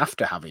gonna have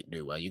to have it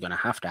do well. You're gonna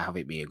have to have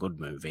it be a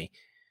good movie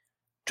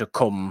to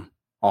come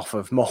off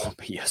of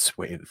Morbius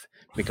with,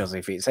 because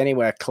if it's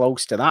anywhere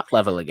close to that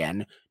level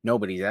again,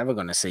 nobody's ever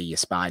going to see your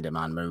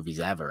Spider-Man movies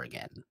ever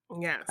again.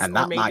 Yes, and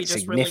that might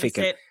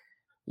significant.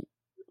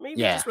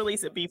 Just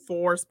release it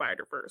before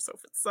Spider-Verse. So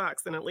if it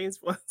sucks, then at least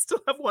we'll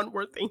still have one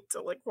more thing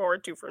to look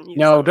forward to from you.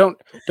 No, don't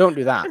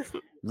do that.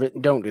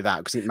 Don't do that,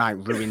 because it might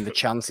ruin the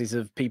chances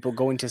of people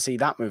going to see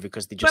that movie,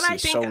 because they just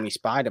see Sony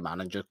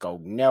Spider-Man and just go,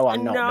 no,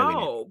 I'm not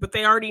doing it. But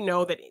they already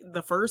know that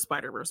the first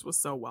Spider-Verse was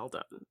so well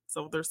done.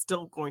 So they're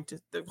still going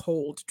to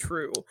hold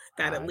true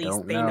that at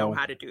least they know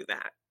how to do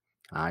that.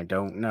 I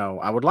don't know.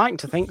 I would like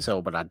to think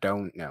so, but I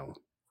don't know.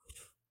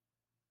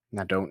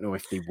 I don't know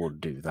if they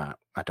would do that.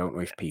 I don't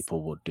know if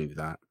people would do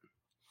that.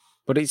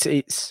 But it's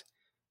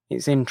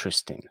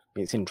interesting.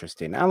 It's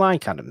interesting. I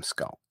like Adam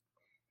Scott.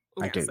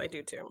 I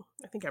do too.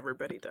 I think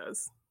everybody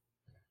does.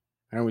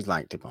 I always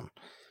liked him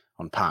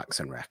on Parks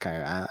and Rec.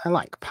 I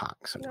like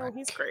Parks and Rec.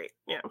 He's great.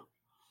 Yeah.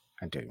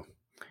 I do.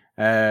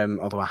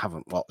 Although I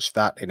haven't watched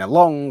that in a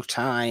long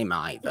time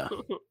either.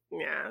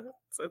 Yeah.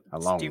 A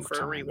long due for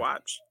time. A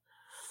rewatch.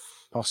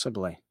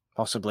 Possibly.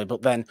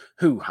 But then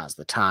who has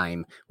the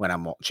time when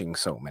I'm watching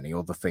so many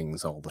other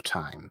things all the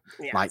time?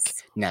 Yes. Like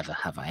Never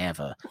Have I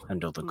Ever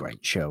and other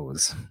great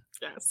shows.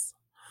 Yes.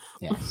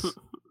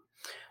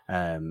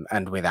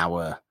 And with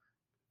our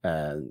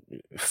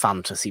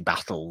fantasy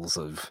battles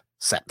of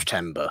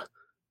September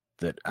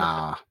that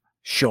are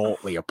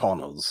shortly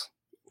upon us.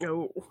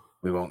 Oh.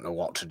 We won't know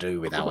what to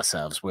do with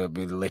ourselves. I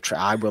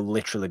will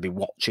literally be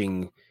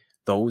watching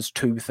those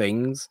two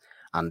things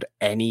and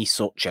any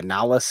such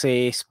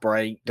analysis,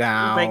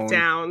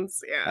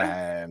 breakdowns,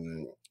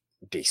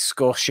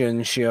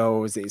 discussion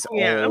shows. It's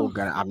all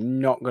gonna. I'm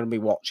not gonna be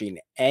watching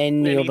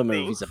any other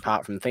movies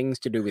apart from things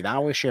to do with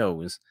our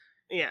shows.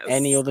 Yes.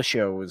 Any other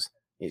shows?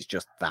 It's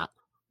just that,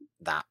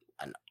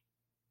 and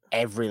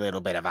every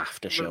little bit of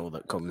after show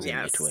that comes in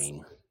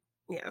between.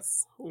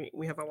 Yes,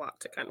 we have a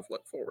lot to kind of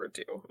look forward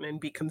to and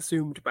be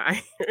consumed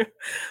by.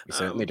 We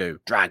certainly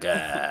do.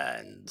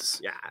 Dragons.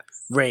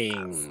 Yes.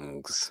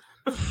 Rings.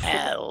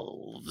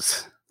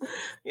 Elves.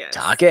 Yes.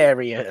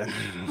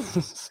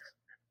 Targaryens.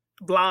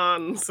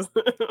 Blondes.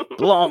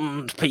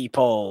 Blonde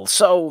people.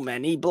 So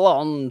many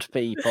blonde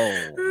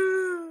people.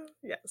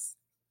 Yes.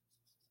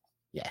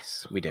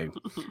 Yes, we do.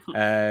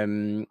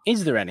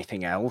 Is there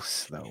anything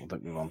else, though,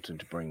 that we wanted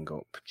to bring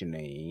up,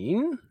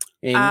 Janine,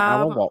 in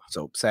our What's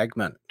Up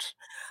segment?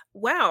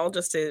 Well,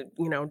 just to,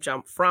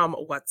 jump from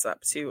What's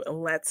Up to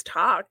Let's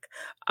Talk.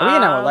 Are we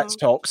in our Let's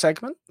Talk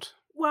segment?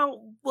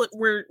 Well, look,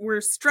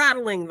 we're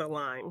straddling the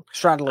line.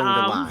 Straddling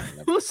the line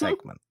of the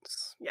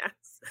segments. Yes.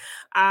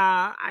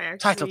 I actually...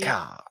 Title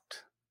card.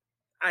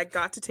 I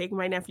got to take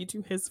my nephew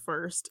to his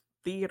first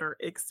theater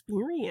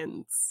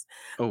experience.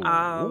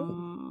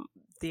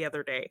 The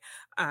other day.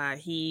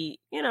 He,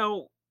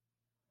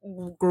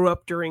 grew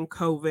up during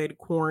COVID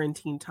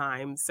quarantine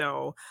time.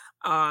 So,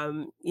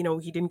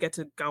 he didn't get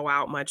to go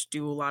out much,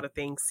 do a lot of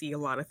things, see a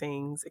lot of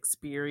things,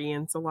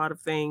 experience a lot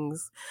of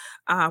things,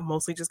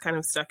 mostly just kind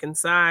of stuck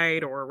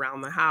inside or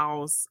around the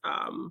house.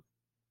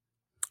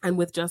 And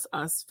with just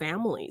us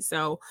family.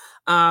 So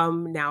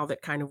now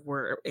that kind of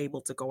we're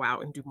able to go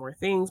out and do more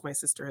things, my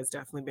sister has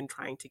definitely been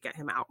trying to get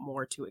him out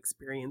more to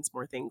experience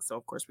more things. So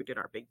of course we did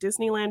our big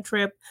Disneyland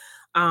trip.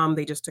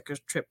 They just took a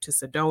trip to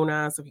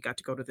Sedona. So he got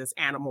to go to this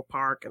animal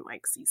park and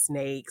see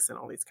snakes and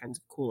all these kinds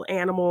of cool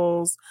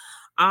animals.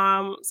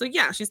 So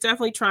yeah, she's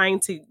definitely trying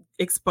to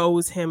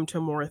expose him to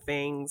more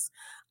things.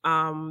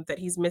 that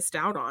he's missed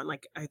out on.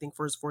 Like, I think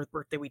for his 4th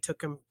birthday, we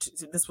took him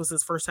this was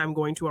his first time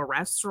going to a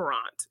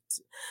restaurant.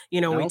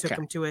 We took Okay.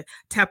 him to a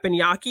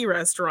teppanyaki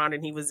restaurant,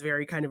 and he was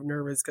very kind of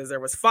nervous because there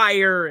was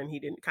fire and he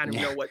didn't kind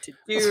of know what to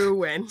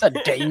do. And it's a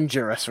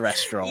dangerous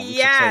restaurant to take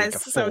a 4-year-old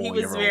so he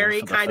was very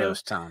for the kind of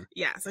first time.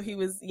 so he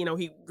was,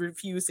 he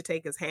refused to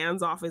take his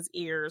hands off his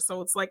ears.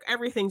 So it's like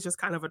everything's just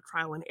kind of a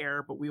trial and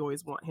error, but we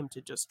always want him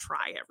to just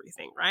try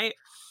everything, right?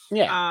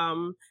 Yeah.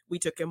 We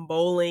took him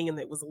bowling, and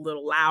it was a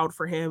little loud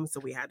for him, so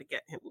we had to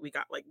get him. We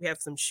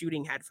have some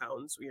shooting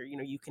headphones where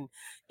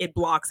it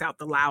blocks out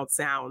the loud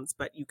sounds,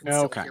 but you can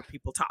still hear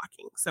people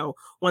talking. So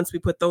once we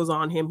put those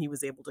on him, he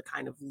was able to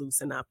kind of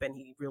loosen up, and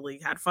he really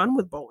had fun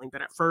with bowling.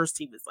 But at first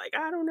he was like,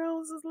 I don't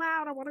know, this is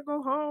loud, I want to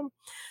go home.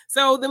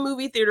 So the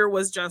movie theater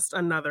was just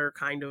another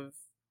kind of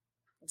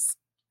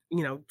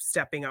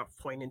stepping up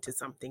point into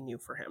something new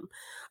for him.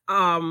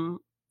 And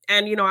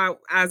I,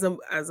 as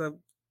a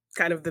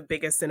kind of the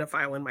biggest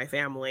cinephile in my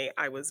family,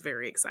 I was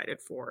very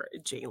excited for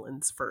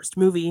Jalen's first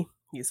movie.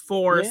 He's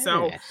 4,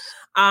 so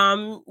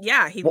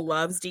he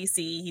loves DC.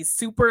 He's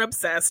super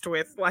obsessed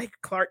with like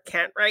Clark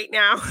Kent right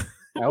now.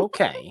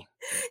 Okay.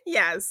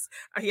 Yes,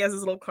 he has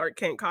his little Clark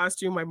Kent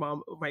costume.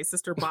 My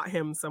sister bought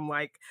him some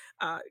like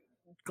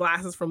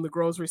glasses from the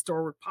grocery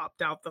store with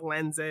popped out the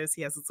lenses.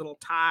 He has this little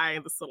tie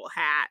and this little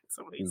hat.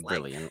 So he's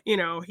brilliant.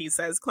 Like, he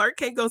says Clark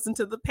Kent goes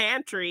into the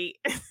pantry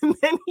and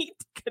then he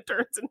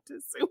turns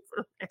into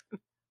Superman.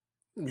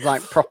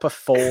 Like proper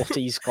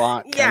 40s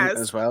Clark Kent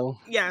as well.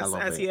 Yes,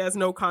 as he has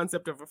no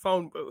concept of a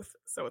phone booth.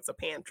 So it's a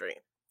pantry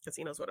because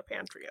he knows what a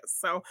pantry is.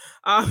 So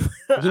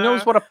he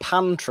knows what a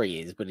pantry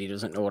is, but he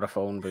doesn't know what a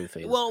phone booth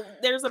is. Well,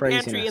 there's a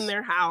pantry in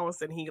their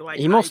house, and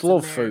he must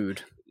love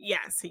food.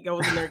 Yes, he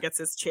goes in there, gets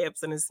his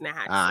chips and his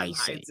snacks, and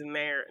hides in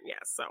there. And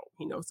so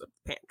he knows what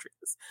the pantry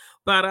is.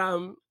 But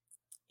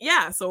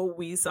so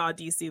we saw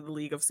DC the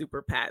League of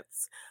Super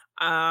Pets.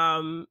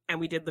 And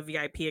we did the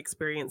VIP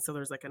experience, so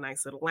there's like a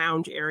nice little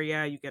lounge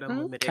area. You get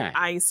unlimited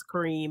ice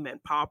cream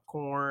and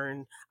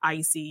popcorn,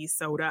 icy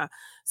soda.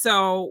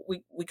 So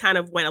we kind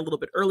of went a little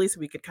bit early so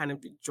we could kind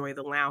of enjoy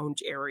the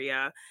lounge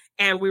area.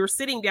 And we were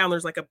sitting down,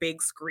 there's like a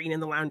big screen in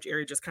the lounge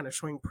area just kind of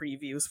showing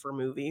previews for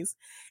movies.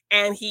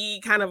 And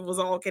he kind of was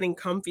all getting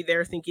comfy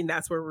there, thinking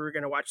that's where we were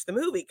going to watch the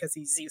movie because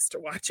he's used to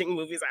watching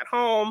movies at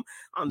home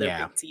on their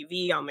big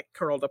TV,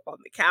 curled up on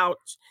the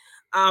couch.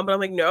 But I'm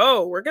like,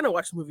 no, we're gonna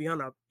watch the movie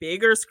on a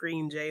bigger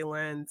screen,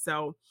 Jalen.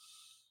 So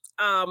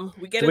we get into the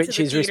theater. Which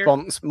his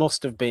response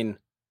must have been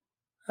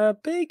a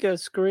bigger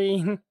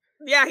screen.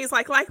 Yeah, he's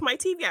like my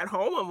TV at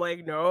home. I'm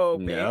like, no,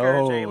 bigger,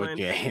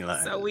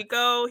 Jalen. So we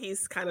go,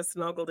 he's kind of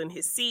snuggled in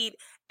his seat.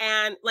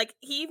 And like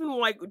he even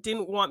like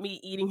didn't want me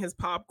eating his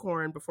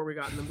popcorn before we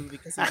got in the movie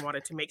because he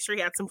wanted to make sure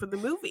he had some for the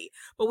movie.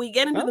 But we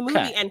get into the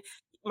movie and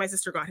my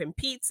sister got him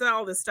pizza,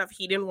 all this stuff.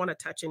 He didn't want to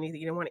touch anything.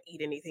 He didn't want to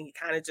eat anything. He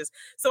kind of just,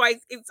 so I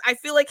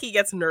feel like he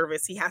gets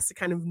nervous. He has to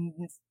kind of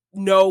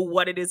know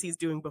what it is he's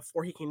doing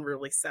before he can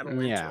really settle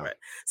into it.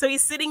 So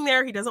he's sitting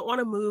there. He doesn't want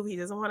to move. He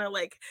doesn't want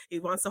to he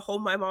wants to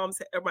hold my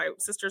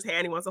sister's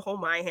hand. He wants to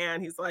hold my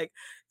hand. He's like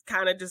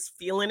kind of just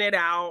feeling it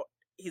out.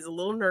 He's a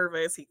little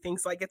nervous. He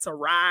thinks like it's a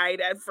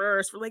ride at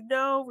first. We're like,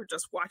 no, we're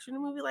just watching a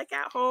movie like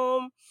at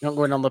home. Not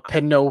going on the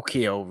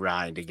Pinocchio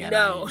ride again.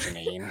 No,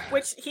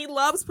 which he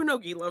loves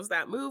Pinocchio. He loves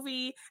that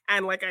movie.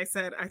 And like I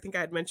said, I think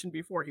I had mentioned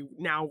before, he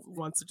now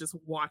wants to just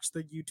watch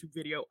the YouTube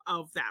video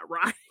of that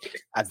ride.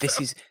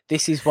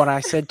 This is what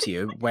I said to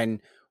you when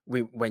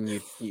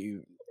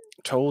you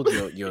told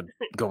you're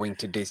going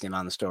to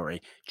Disneyland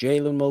Story.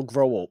 Jalen will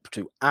grow up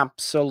to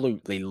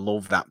absolutely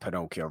love that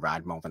Pinocchio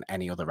ride more than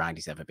any other ride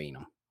he's ever been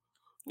on.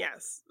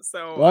 Yes,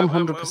 so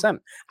 100%.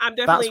 I'm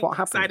definitely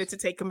excited to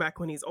take him back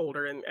when he's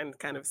older and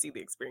kind of see the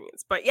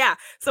experience. But yeah,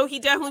 so he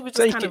definitely was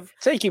just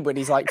take him when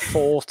he's like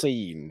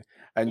 14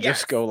 and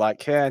just go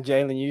like, yeah,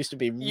 Jalen, you used to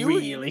be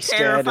really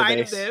scared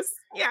of this.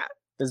 Yeah,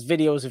 there's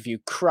videos of you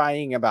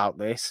crying about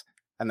this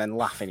and then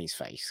laugh in his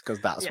face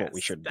because that's what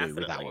we should do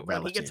with our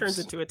relatives. When he turns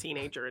into a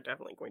teenager, we're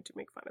definitely going to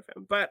make fun of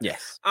him. But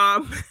yes,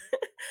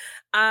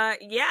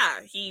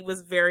 he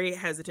was very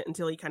hesitant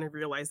until he kind of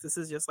realized this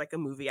is just like a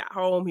movie at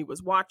home. He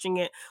was watching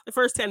it. The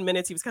first 10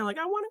 minutes, he was kind of like,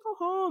 I want to go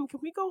home. Can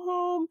we go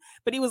home?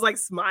 But he was like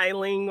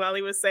smiling while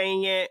he was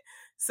saying it.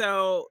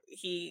 So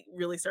he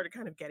really started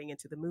kind of getting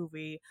into the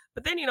movie.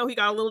 But then, he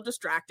got a little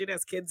distracted,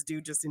 as kids do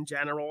just in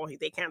general.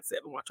 They can't sit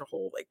and watch a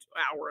whole like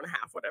hour and a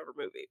half, whatever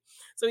movie.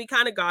 So he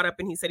kind of got up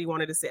and he said he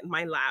wanted to sit in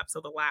my lap.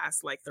 So the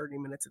last like 30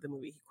 minutes of the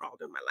movie, he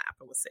crawled in my lap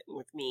and was sitting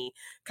with me,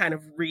 kind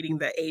of reading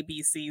the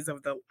ABCs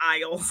of the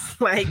aisles.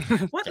 Like,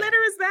 what letter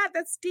is that?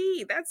 That's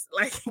D. That's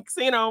like,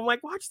 so, I'm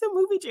like, watch the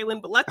movie,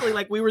 Jalen. But luckily,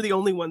 like, we were the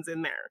only ones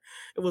in there.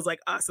 It was like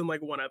us and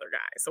like one other guy.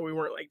 So we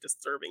weren't like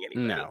disturbing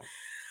anybody. No.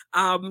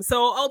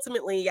 So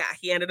ultimately,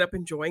 he ended up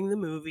enjoying the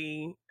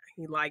movie.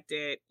 He liked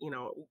it.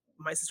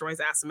 My sister always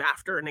asks him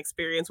after an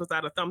experience, was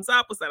that a thumbs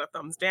up? Was that a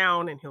thumbs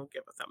down? And he'll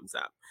give a thumbs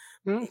up.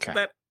 Okay.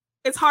 But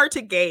it's hard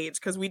to gauge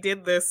because we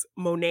did this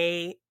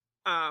Monet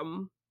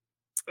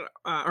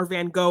or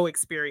Van Gogh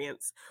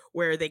experience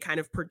where they kind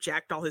of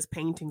project all his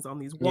paintings on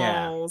these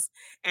Yeah. walls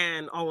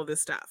and all of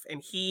this stuff.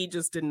 And he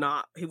just did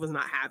not, he was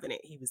not having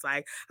it. He was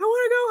like, I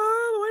want to go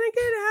home. I want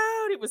to get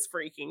out. He was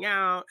freaking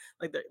out.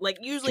 Like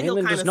usually he'll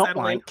Jalen kind does of not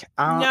settle in. like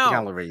art No,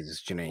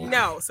 galleries, Janine.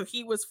 no. So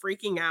he was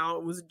freaking out.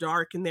 It was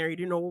dark in there. He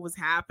didn't know what was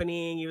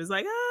happening. He was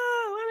like,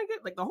 oh, I want to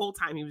get, like the whole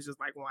time he was just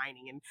like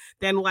whining. And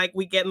then like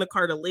we get in the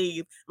car to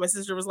leave. My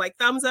sister was like,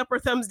 thumbs up or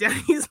thumbs down.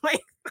 He's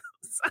like,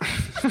 thumbs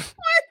up.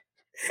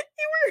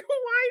 You were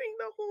whining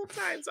the whole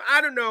time. So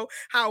I don't know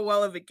how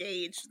well of a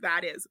gauge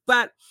that is.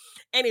 But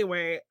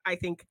anyway, I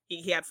think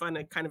he had fun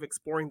and kind of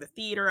exploring the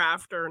theater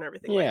after and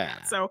everything like Yeah.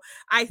 that. So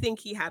I think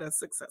he had a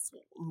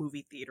successful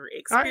movie theater It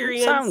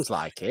experience. sounds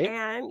like it.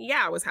 And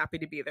yeah, I was happy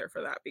to be there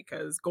for that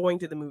because going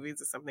to the movies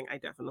is something I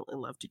definitely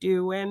love to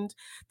do. And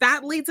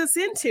that leads us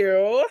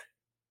into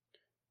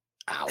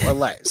Our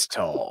Let's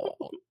Talk.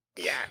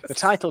 yes. The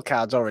title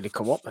card's already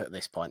come up at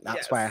this point.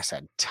 That's why I Yes.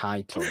 said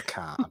title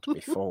card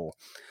before.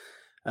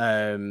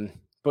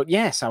 But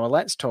yes, our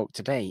Let's Talk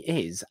today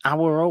is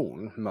our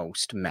own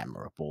most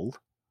memorable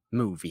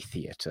movie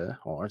theatre,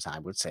 or as I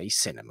would say,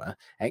 cinema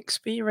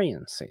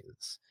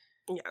experiences.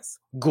 Yes.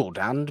 Good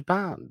and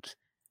bad.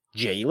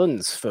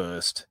 Jalen's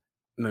first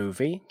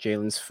movie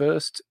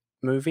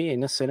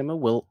in a cinema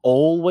will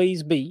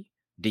always be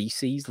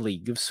DC's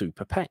League of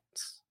Super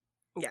Pets.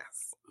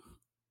 Yes.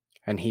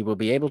 And he will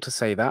be able to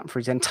say that for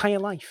his entire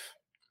life.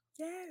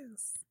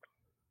 Yes.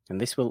 And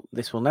this will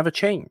never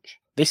change.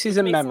 This is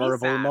a Makes me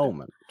memorable sad,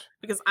 moment.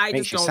 because I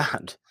Makes just you don't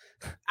sad.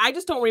 I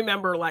just don't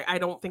remember, like, I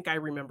don't think I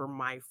remember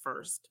my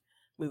first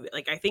movie.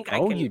 Like, I think I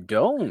Oh, can. you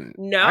don't?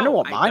 No, I know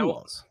what I mine don't.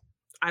 was.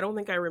 I don't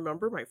think I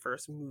remember my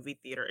first movie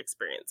theater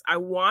experience. I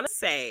want to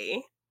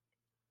say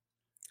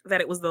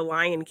that it was The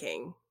Lion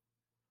King,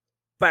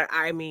 but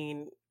I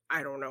mean,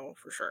 I don't know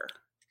for sure.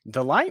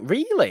 The Light,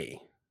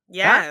 really?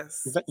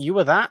 Yes. You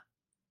were that?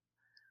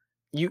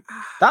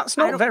 That's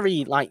I not don't-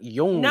 very like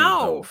young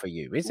though for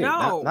you, is it?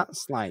 No.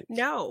 That's like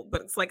No,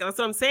 but it's like, that's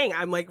what I'm saying.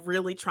 I'm like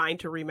really trying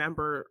to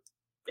remember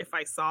if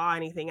I saw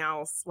anything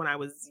else when I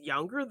was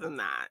younger than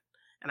that,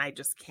 and I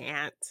just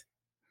can't.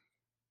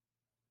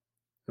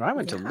 I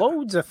went to Yeah.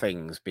 loads of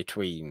things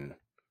between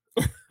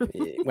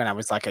when I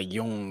was like a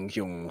young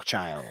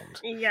child.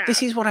 Yeah.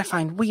 This is what I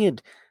find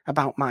weird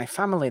about my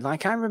family.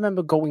 Like, I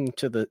remember going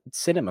to the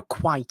cinema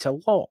quite a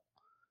lot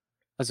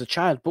as a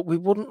child, but we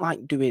wouldn't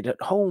like do it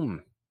at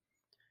home.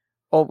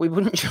 Or we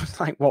wouldn't just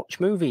like watch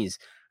movies.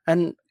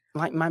 And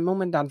like my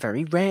mum and dad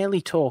very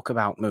rarely talk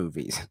about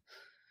movies,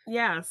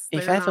 Yes.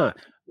 if they're ever. not-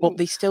 But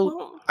they still,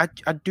 Well,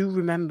 I do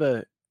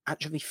remember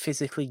actually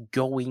physically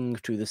going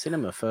to the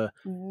cinema for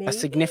maybe a it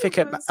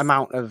significant was-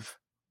 amount of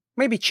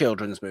maybe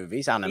children's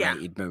movies,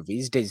 animated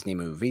movies, Disney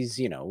movies,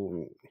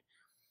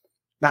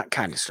 that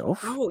kind of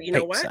stuff. Oh, you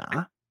know what?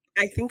 Pixar.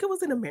 I think it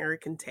was an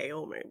American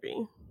Tail,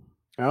 maybe.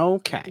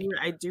 Okay.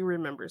 I do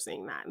remember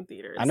seeing that in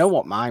theaters. I know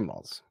what mine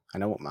was.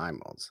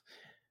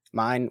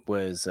 Mine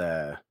was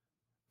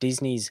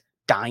Disney's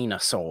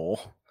Dinosaur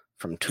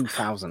from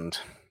 2000.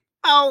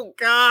 Oh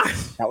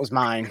gosh. That was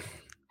mine.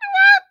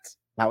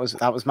 What?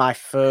 That was my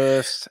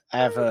first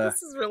ever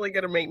This is really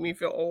gonna make me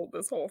feel old,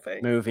 this whole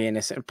thing. movie in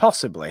a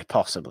possibly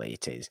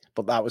it is,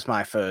 but that was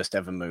my first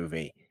ever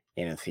movie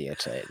in a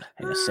theater,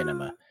 in a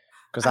cinema,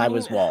 because I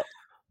was what,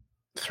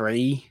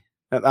 3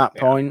 at that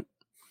point.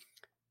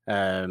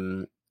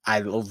 I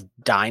loved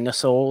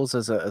dinosaurs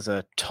as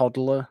a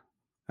toddler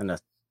and a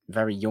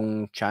very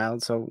young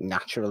child, so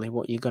naturally,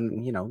 what you're gonna,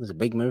 there's a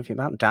big movie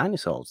about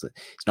dinosaurs.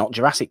 It's not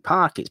Jurassic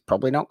Park. It's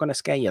probably not going to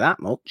scare you that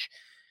much.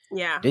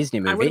 Yeah. Disney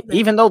I movie, would've been-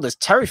 even though there's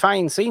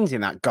terrifying scenes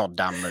in that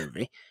goddamn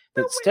movie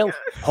that my still gosh.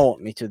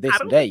 haunt me to this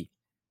don't- day.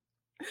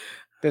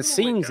 There's Oh my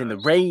scenes in the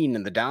gosh. rain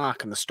and the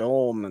dark and the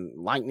storm and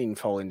lightning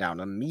falling down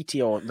and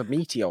the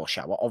meteor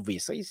shower.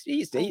 Obviously,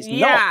 it's not.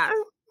 Yeah.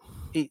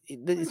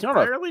 It's I not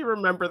a barely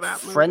remember that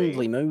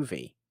friendly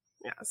movie.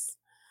 Yes.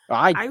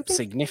 I think-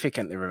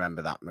 significantly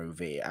remember that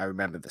movie. I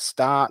remember the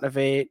start of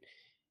it.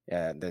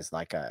 There's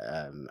like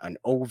an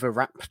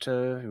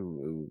oviraptor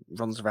who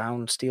runs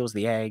around, steals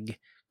the egg.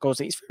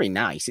 It's very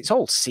nice. It's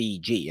all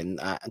CG, and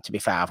to be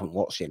fair, I haven't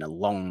watched it in a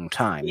long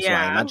time, so I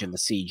Yeah. imagine the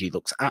CG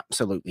looks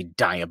absolutely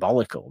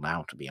diabolical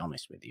now, to be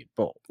honest with you.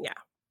 But Yeah.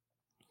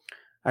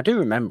 I do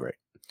remember it.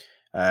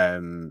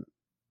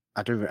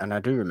 I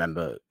do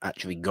remember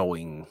actually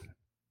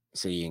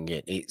seeing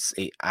it.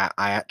 I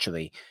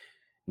actually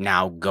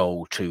now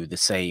go to the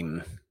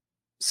same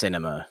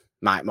cinema.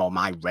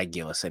 My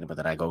regular cinema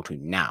that I go to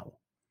now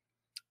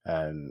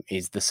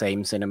is the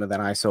same cinema that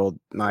I saw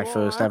my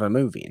first Aw. ever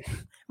movie in.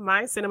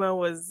 My cinema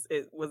was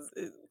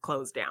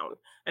closed down,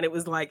 and it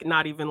was like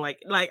not even like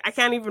I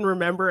can't even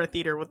remember a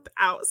theater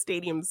without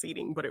stadium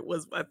seating, but it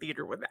was a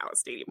theater without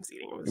stadium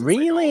seating. It was just, like, all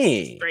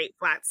Really? straight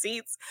flat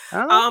seats.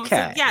 Okay.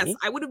 So yes,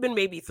 I would have been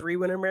maybe 3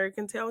 when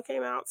American Tail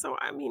came out. So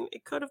I mean,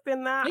 it could have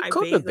been that. It I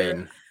could have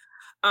vaguely-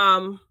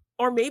 been.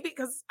 Or maybe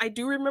because I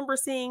do remember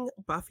seeing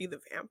Buffy the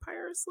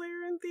Vampire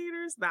Slayer in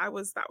theaters. That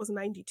was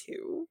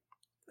 92.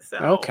 So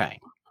Okay.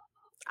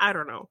 I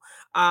don't know.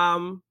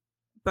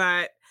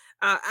 But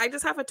I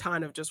just have a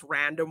ton of just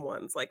random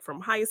ones, like from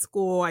high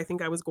school. I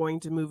think I was going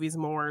to movies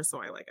more,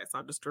 so I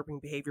saw Disturbing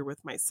Behavior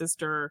with my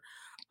sister.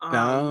 Um,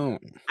 Oh,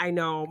 I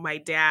know my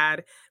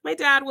dad. My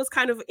dad was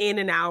kind of in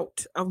and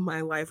out of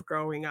my life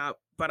growing up,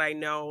 but I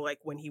know like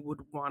when he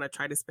would want to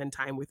try to spend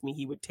time with me,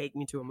 he would take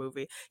me to a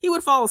movie. He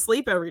would fall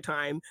asleep every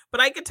time,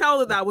 but I could tell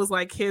that that was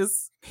like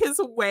his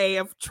way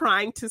of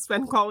trying to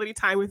spend quality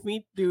time with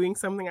me, doing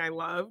something I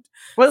loved.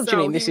 well, So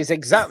Janine, this is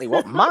exactly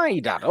what my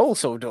dad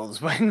also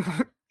does when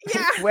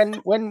yeah,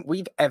 when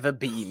we've ever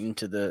been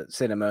to the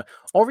cinema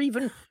or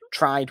even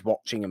tried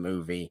watching a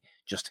movie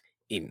just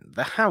in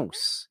the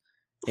house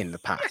in the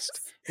past.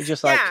 yes, It's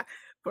just yeah. like,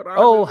 Put on a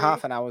oh, movie.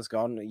 half an hour's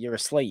gone, you're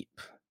asleep.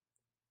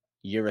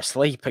 You're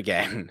asleep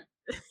again.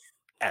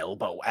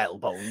 Elbow,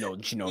 elbow,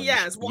 nudge, nudge.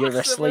 Yes, You're watch the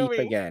asleep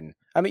movie. again.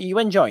 I mean, you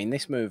enjoying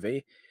this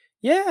movie?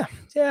 Yeah,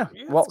 yeah.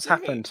 Yeah, it's What's great.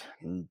 happened?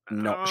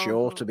 Not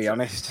sure, to be So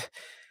honest.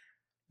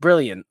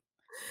 Brilliant.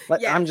 I'm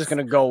just yes,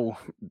 going to go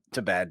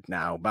to bed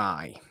now.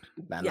 Bye.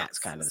 And that's yes.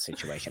 kind of the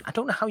situation. I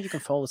don't know how you can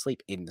fall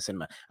asleep in the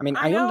cinema. I mean,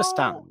 I I know.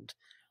 understand,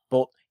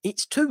 but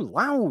it's too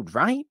loud,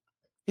 right?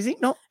 Is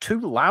it not too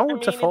I loud to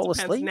mean, it fall depends.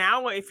 asleep?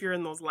 Now, if you're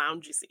in those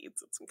loungy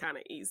seats, it's kind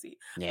of easy.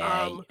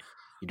 Yeah, Um,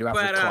 you do have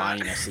but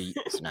recliner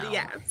seats now.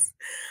 yes.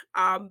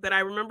 But I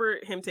remember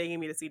him taking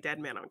me to see Dead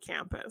Man on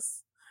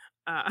Campus.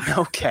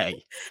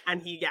 Okay.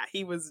 And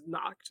he was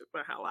knocked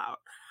the hell out.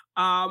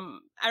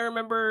 I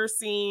remember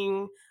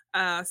seeing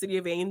City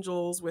of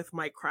Angels with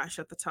my crush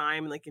at the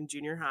time, like in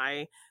junior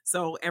high.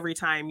 So every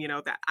time,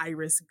 that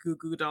Iris Goo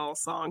Goo Doll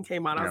song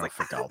came on, I was Oh, like,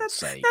 for God's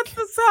sake. that's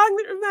the song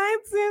that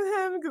reminds me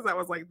of him, because that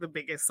was like the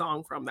biggest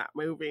song from that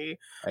movie.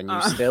 And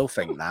you still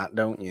think that,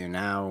 don't you,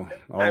 now?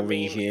 I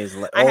These mean, years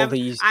I have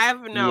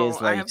no,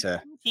 years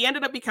later. he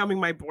ended up becoming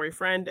my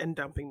boyfriend and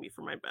dumping me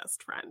for my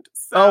best friend.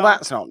 So Oh,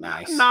 that's not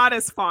nice. Not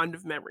as fond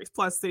of memories.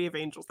 Plus, City of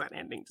Angels, that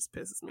ending just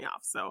pisses me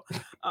off. So,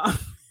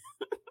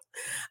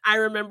 I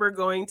remember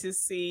going to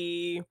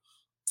see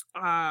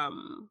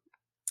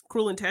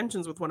Cruel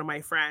Intentions with one of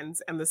my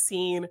friends, and the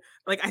scene,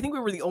 like, I think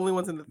we were the only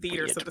ones in the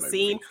theater. Weird so the movie.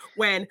 scene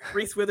when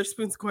Reese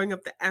Witherspoon's going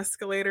up the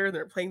escalator and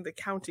they're playing the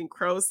Counting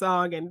Crow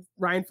song, and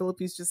Ryan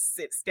Phillippe's just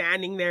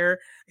standing there,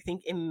 I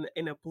think in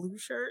a blue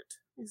shirt.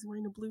 He's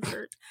wearing a blue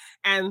shirt.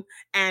 And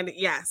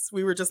yes,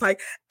 we were just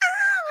like,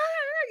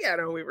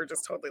 we were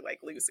just totally like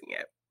losing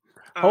it.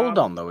 Hold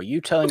on, though. Are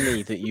you telling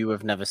me that you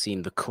have never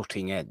seen The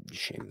Cutting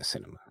Edge in the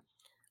cinema?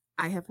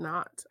 I have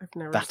not. I've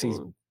never That seen. is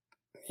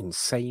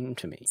insane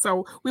to me.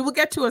 So we will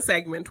get to a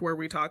segment where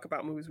we talk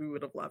about movies we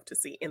would have loved to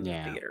see in the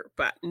theater,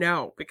 but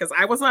no, because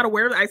I was not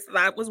aware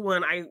that was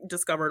one I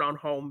discovered on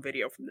home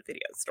video from the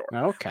video store.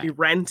 Okay. We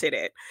rented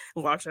it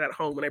and watched it at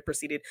home, and I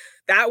proceeded.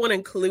 That one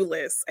and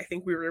Clueless, I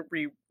think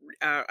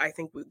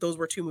those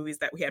were two movies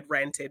that we had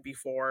rented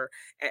before,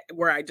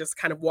 where I just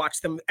kind of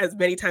watched them as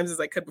many times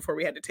as I could before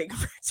we had to take them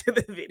back to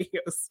the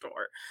video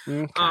store.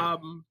 Okay.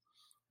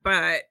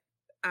 But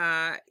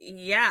another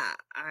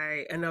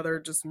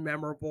just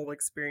memorable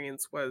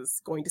experience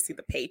was going to see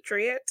The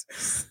Patriot.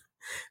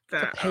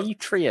 The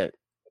Patriot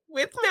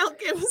with Mel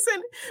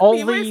Gibson. All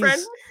me and these, my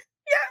friend.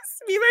 Yes,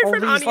 me and my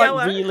friend these Aniela.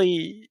 like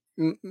really,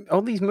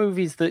 all these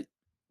movies that.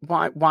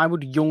 Why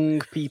would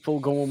young people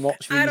go and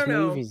watch these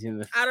movies in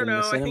the cinema?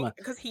 I think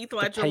because Heath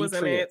Ledger was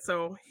in it,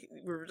 so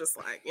we were just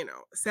like,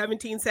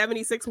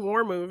 1776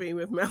 war movie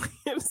with Mel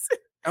Gibson.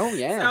 Oh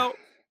yeah. So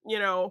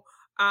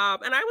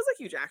and I was a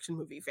huge action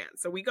movie fan.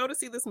 So we go to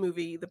see this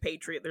movie, The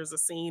Patriot. There's a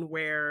scene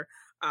where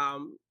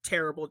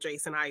terrible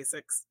Jason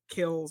Isaacs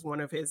kills one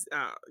of his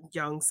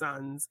young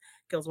sons,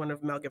 kills one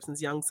of Mel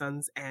Gibson's young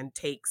sons, and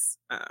takes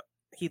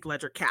Heath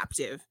Ledger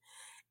captive.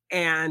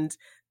 And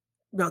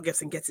Mel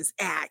Gibson gets his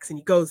axe and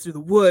he goes through the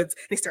woods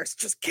and he starts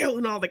just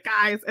killing all the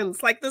guys. And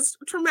it's like this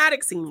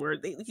traumatic scene where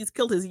he's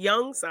killed his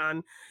young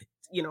son.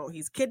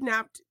 He's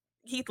kidnapped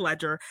Heath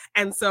Ledger,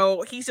 and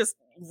so he's just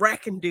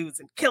wrecking dudes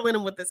and killing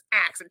him with this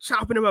axe and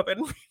chopping him up. And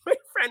my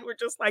friend were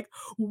just like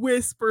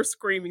whisper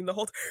screaming the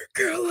whole time,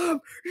 "Kill him!"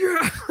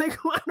 Yeah, like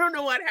I don't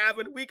know what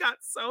happened. We got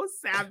so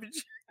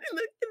savage in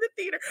the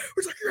theater.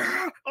 We're just like,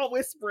 yeah, all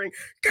whispering,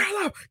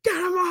 "Kill him! Get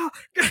him all!"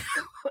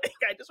 Like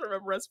I just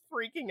remember us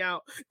freaking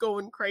out,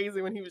 going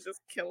crazy when he was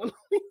just killing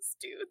all these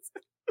dudes.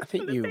 I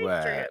think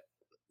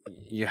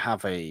you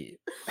have a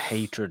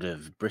hatred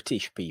of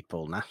British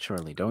people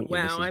naturally, don't you?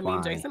 Well, I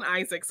mean, Jason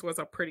Isaacs was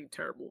a pretty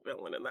terrible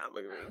villain in that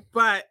movie.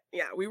 But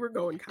yeah, we were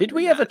going. Did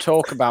we ever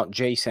talk about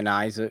Jason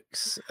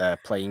Isaacs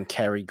playing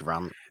Cary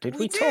Grant? Did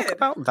we talk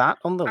about that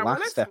on the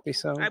last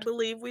episode? I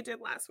believe we did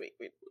last week.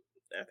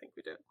 I think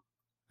we did.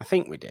 I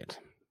think we did.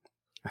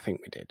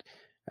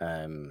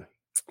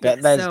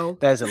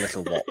 There's a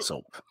little what's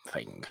up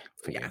thing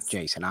for you.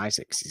 Jason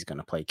Isaacs is going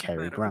to play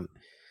Cary Grant.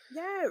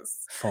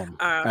 Yes. Fun.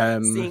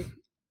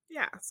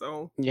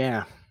 So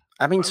yeah.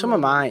 I mean, some of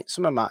my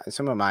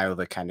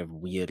other kind of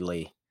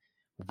weirdly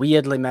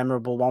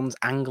memorable ones.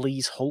 Ang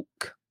Lee's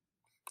Hulk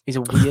is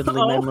a weirdly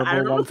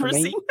memorable one for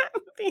me. Seeing that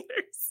in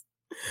theaters.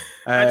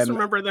 I just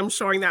remember them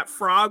showing that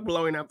frog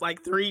blowing up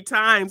like 3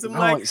 times. I'm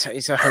like,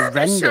 it's a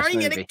horrendous showing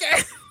movie. it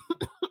again.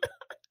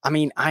 I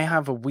mean, I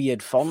have a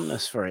weird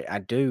fondness for it. I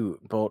do,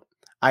 but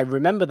I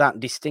remember that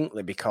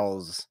distinctly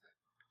because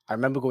I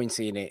remember going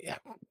seeing it.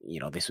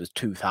 This was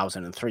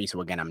 2003,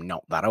 so again, I'm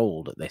not that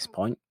old at this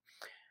point.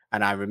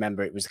 And I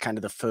remember it was kind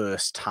of the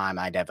first time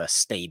I'd ever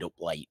stayed up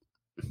late.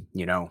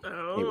 It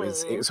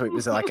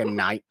was like a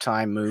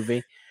nighttime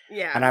movie.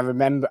 Yeah.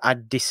 And I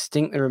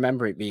distinctly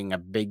remember it being a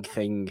big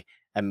thing,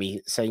 and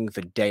me saying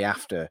the day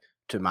after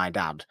to my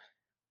dad,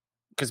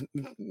 because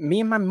me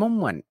and my mum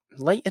went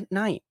late at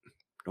night.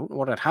 I don't know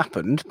what had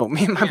happened, but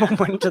me and my mum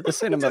went to the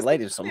cinema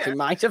late. Something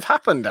might have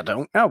happened. I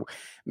don't know.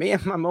 Me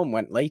and my mum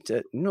went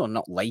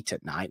not late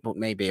at night, but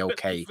maybe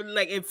okay. But,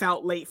 like, it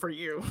felt late for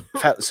you.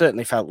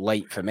 Certainly felt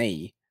late for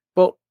me,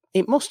 but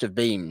it must have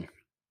been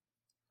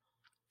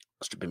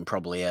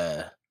probably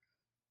a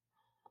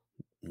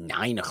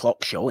 9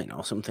 o'clock showing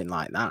or something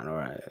like that,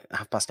 or a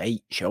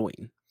 8:30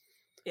 showing.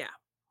 Yeah.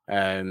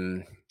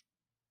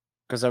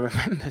 Because I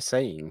remember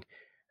saying,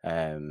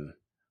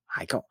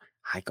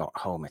 I got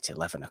home at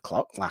 11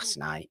 o'clock last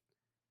night,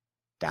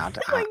 Dad.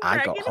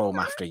 I got home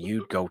after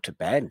you'd go to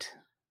bed.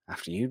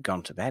 After you'd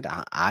gone to bed,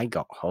 I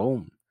got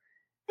home.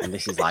 And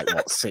this is like,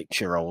 what,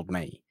 6-year-old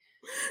me?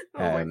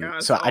 Oh my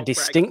God, so I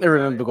distinctly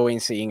remember going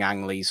and seeing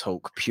Ang Lee's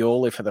Hulk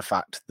purely for the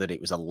fact that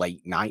it was a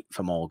late night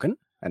for Morgan.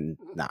 And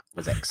that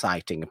was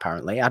exciting,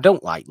 apparently. I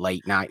don't like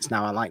late nights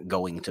now. I like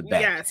going to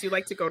bed. Yes, you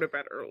like to go to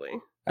bed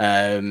early.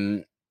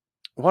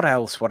 What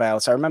else?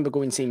 I remember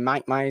going and seeing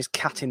Mike Myers'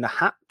 Cat in the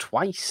Hat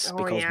twice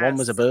because one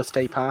was a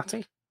birthday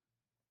party.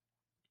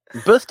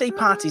 Birthday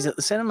parties at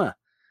the cinema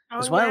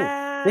as well.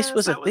 Yes,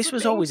 this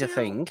was always a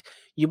thing.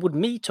 You would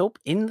meet up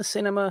in the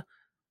cinema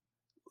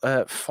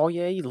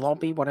foyer,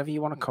 lobby, whatever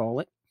you want to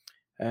call it.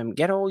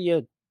 Get all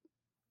your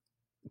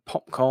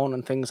popcorn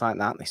and things like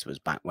that. This was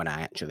back when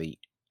I actually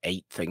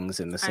ate things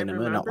in the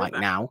cinema, not like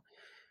now,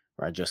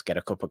 where I just get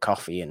a cup of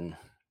coffee and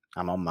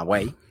I'm on my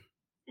way.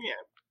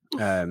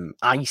 Yeah.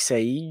 Ice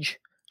Age,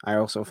 I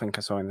also think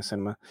I saw in the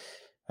cinema.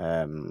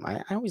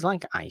 I always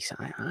like Ice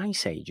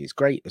Age is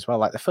great as well.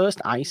 Like the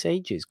first Ice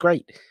Age is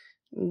great.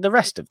 The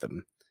rest of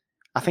them,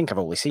 I think I've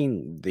only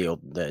seen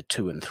the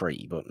 2 and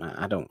 3, but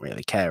I don't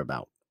really care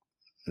about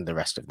the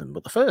rest of them.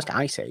 But the first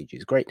Ice Age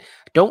is great.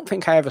 I don't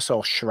think I ever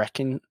saw Shrek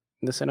in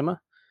the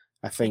cinema.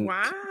 I think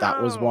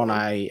that was one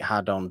I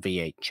had on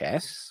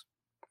VHS.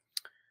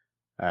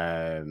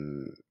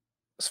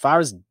 As far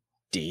as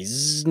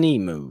Disney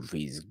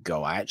movies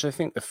go, I actually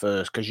think the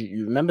first, because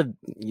you remember,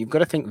 you've got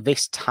to think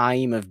this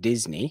time of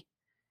Disney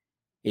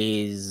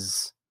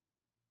is,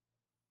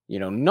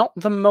 not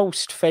the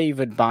most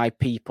favored by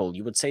people.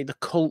 You would say the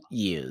cult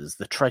years,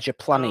 the Treasure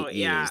Planet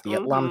years, the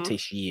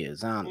Atlantis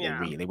years, aren't they,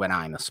 really, when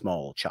I'm a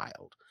small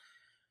child?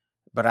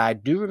 But I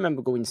do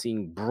remember going and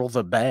seeing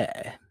Brother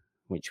Bear,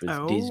 which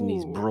was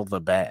Disney's Brother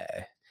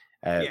Bear,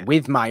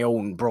 with my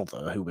own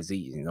brother, who was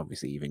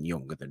obviously even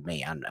younger than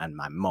me, and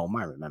my mum.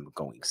 I remember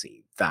going and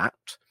seeing that.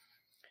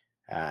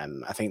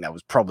 I think that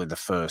was probably the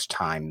first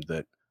time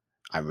that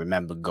I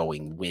remember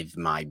going with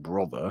my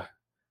brother.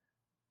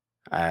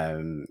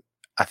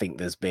 I think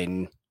there's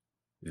been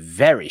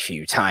very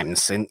few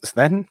times since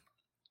then.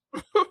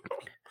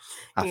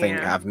 I think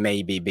I've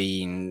maybe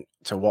been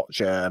to watch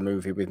a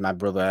movie with my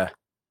brother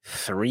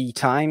 3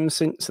 times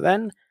since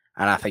then.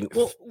 And I think,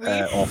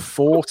 or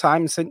 4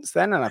 times since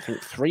then, and I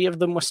think 3 of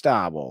them were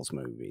Star Wars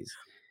movies.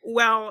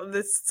 Well,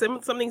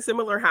 something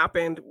similar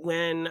happened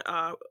when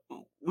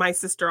my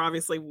sister,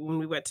 obviously, when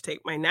we went to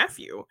take my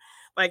nephew,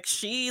 like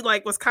she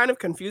was kind of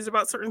confused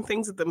about certain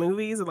things at the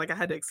movies, and I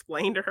had to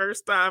explain to her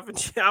stuff,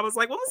 and I was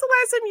like, "When was the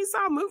last time you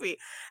saw a movie?"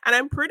 And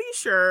I'm pretty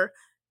sure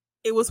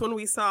it was when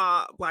we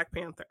saw Black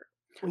Panther,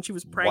 when she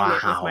was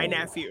pregnant with my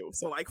nephew,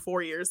 so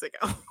 4 years ago.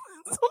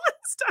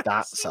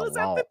 That's a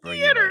lot, at the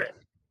theater. Really.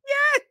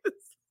 Yes.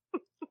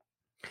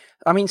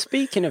 I mean,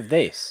 speaking of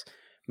this,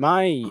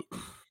 my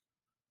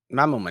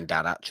mum and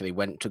dad actually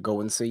went to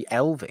go and see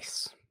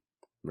Elvis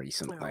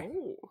recently.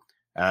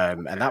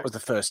 And that was the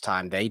first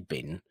time they'd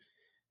been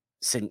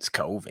since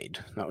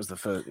COVID. That was the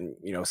first,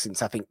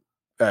 since I think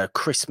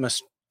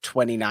Christmas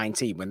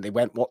 2019, when they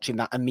went watching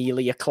that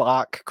Emilia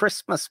Clarke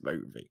Christmas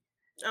movie.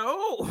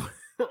 Oh,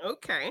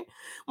 okay.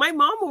 My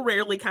mom will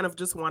rarely kind of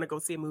just want to go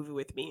see a movie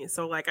with me.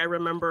 So I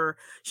remember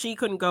she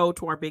couldn't go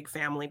to our big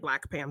family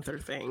Black Panther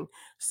thing.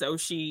 So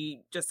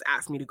she just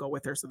asked me to go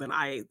with her. So then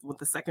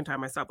the second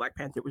time I saw Black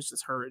Panther, it was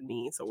just her and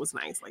me. So it was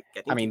nice,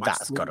 getting to watch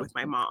this movie with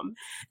my mom.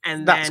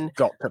 And that's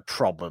got to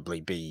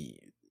probably be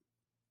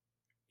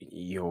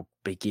your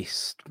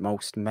biggest,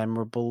 most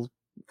memorable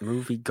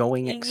movie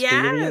going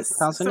experience,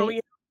 hasn't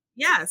it?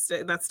 Yes,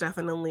 that's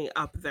definitely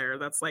up there.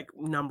 That's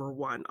number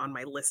 1 on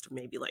my list of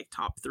maybe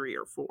top 3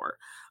 or 4.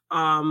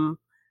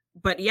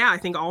 But yeah, I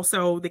think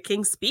also The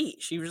King's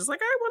Speech. She was just I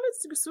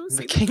wanted to see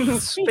The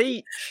King's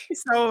Speech.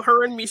 So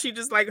her and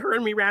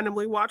me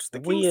randomly watched The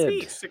King's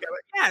Speech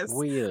together. Yes.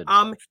 Weird.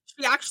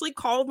 She actually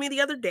called me the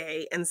other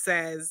day and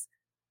says,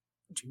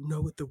 "Do you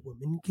know what the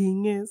Woman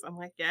King is?" I'm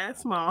like,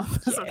 "Yes, Mom."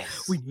 Yes. So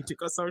we need to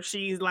go. So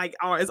she's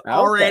is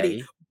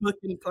already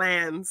booking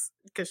plans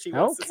because she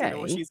wants to see,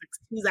 Okay. she's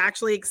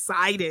actually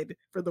excited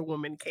for the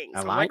Woman King.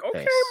 I So I'm like, like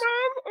okay, this.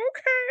 mom,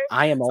 okay.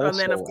 I am So and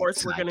then of also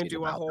course we're gonna excited do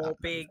a about that whole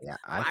big movie.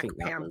 I Black think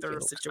that movie Panther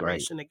looks great.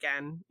 situation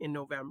again in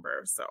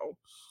November. So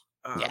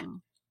Yeah.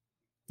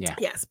 Yeah.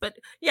 yes, but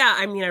yeah,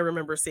 I mean, I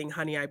remember seeing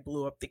Honey, I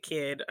Blew Up the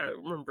Kid. I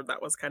remember that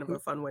was kind of a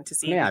fun one to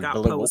see. Honey, We I got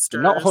blew up.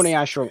 Not Honey,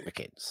 posters. I Shrunk the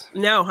Kids.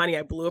 No, Honey,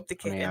 I Blew Up the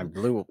Kid. Honey, I And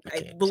blew up the I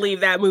kids.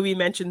 believe that movie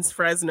mentions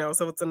Fresno,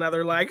 so it's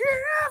another like,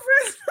 yeah,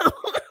 Fresno.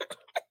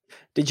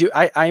 Did you?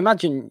 I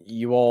imagine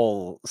you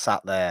all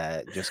sat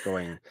there just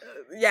going,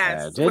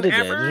 yes,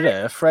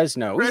 whenever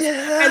Fresno.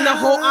 Yeah, and the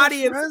whole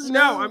audience. Fresno.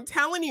 No, I'm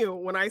telling you,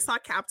 when I saw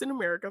Captain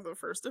America: The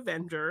First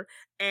Avenger,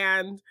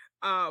 and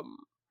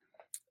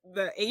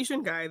the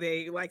Asian guy,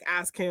 they like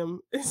ask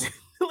him like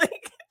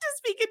to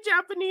speak in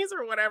Japanese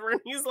or whatever,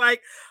 and he's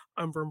like,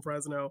 "I'm from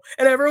Fresno,"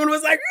 and everyone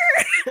was like,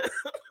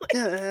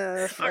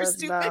 "Our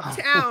stupid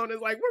town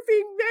is like we're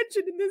being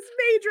mentioned in this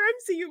major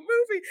MCU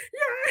movie."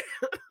 Yeah.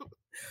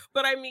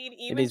 But I mean,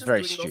 even it is just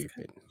very doing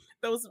stupid.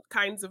 those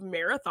kinds of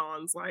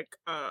marathons, like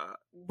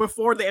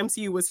before the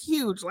MCU was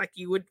huge, like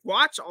you would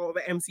watch all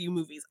the MCU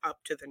movies up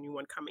to the new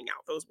one coming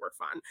out. Those were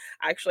fun.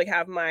 I actually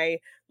have my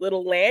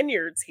little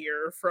lanyards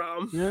here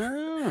from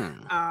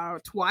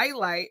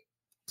Twilight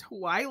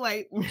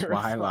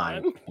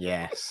Marathon.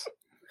 Yes.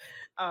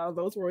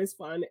 Those were always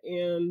fun.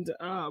 And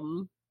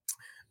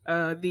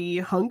the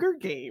Hunger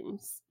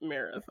Games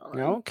marathon.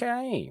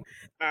 Okay.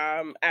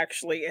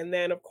 Actually, and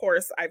then of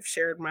course I've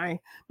shared my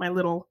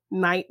little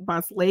night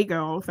bus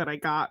Lego that I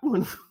got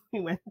when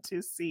we went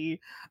to see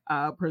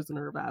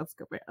Prisoner of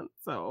Azkaban.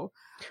 So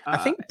I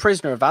think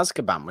Prisoner of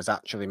Azkaban was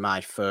actually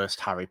my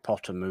first Harry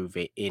Potter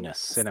movie in a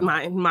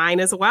cinema. Mine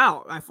as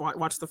well. I've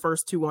watched the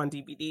first two on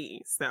DVD.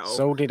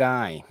 So did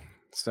I.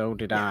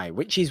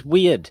 Which is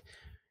weird.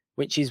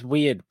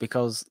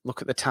 Because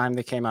look at the time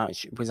they came out.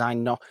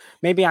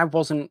 Maybe I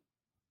wasn't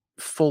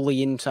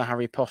fully into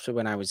Harry Potter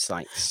when I was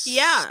like,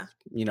 yeah,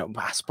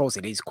 I suppose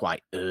it is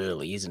quite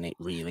early, isn't it?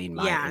 Really, in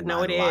my it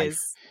life,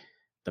 is.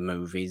 The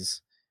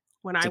movies.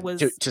 When I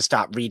was to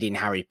start reading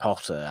Harry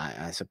Potter,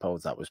 I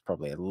suppose that was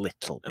probably a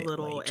little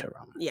later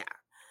on. Yeah.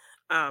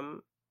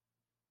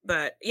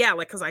 But yeah,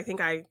 like, because I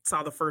think I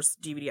saw the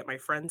first DVD at my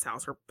friend's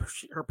house. Her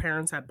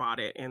parents had bought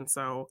it, and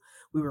so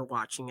we were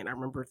watching it. I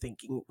remember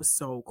thinking it was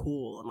so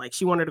cool, and like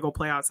she wanted to go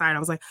play outside. I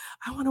was like,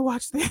 I want to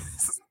watch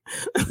this.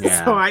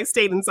 Yeah. So I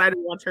stayed inside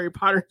and watched Harry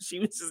Potter. She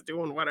was just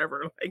doing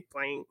whatever, like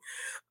playing.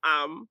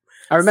 I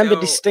remember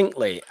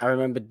distinctly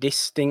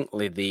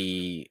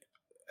the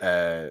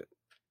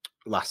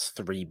last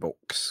 3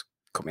 books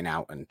coming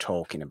out and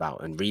talking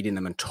about and reading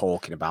them and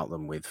talking about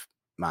them with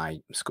my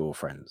school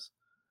friends.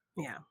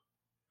 Yeah.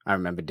 I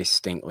remember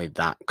distinctly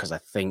that because I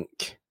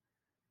think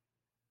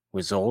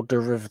was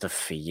Order of the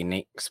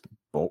Phoenix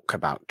book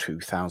about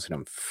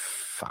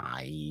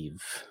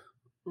 2005.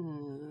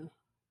 And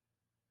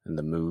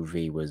the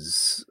movie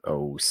was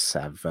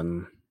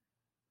 2007,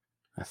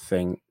 I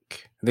think.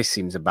 This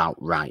seems about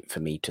right for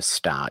me to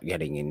start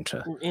getting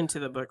into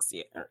the books.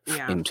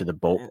 Yeah. Into the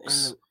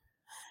books.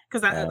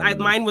 Because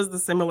mine was the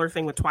similar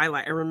thing with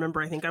Twilight. I remember,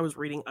 I think I was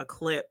reading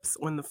Eclipse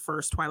when the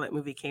first Twilight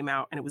movie came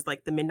out, and it was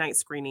like the midnight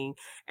screening,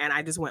 and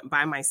I just went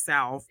by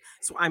myself.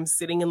 So I'm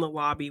sitting in the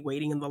lobby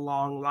waiting in the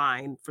long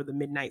line for the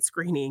midnight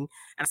screening, and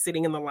I'm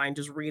sitting in the line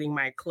just reading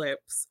my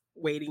Eclipse,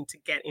 waiting to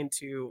get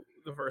into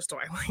the first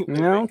Twilight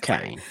movie.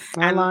 Okay.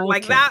 And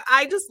like that,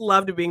 I just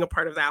loved being a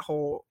part of that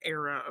whole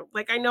era.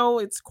 Like, I know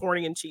it's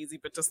corny and cheesy,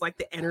 but just like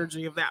the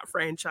energy of that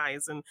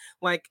franchise, and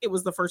like it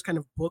was the first kind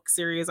of book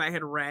series I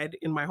had read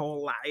in my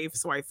whole life,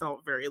 so I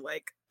felt very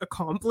like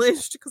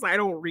accomplished because I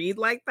don't read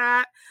like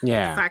that.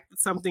 Yeah. The fact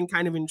that something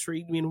kind of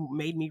intrigued me and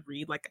made me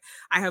read, like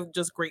I have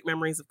just great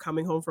memories of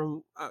coming home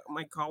from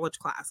my college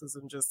classes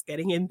and just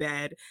getting in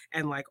bed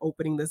and like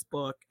opening this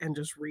book and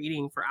just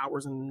reading for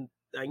hours and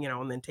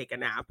and then take a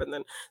nap. And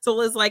then so it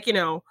was like,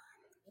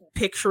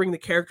 picturing the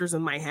characters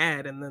in my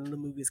head, and then the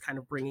movies kind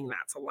of bringing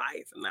that to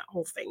life and that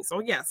whole thing.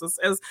 So yes,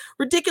 as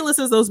ridiculous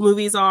as those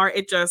movies are,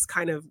 it just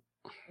kind of,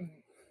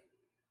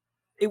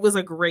 it was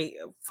a great,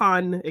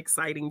 fun,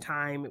 exciting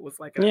time. It was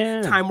like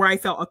a time where I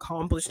felt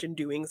accomplished in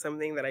doing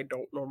something that I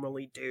don't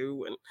normally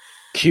do. And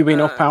queuing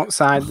up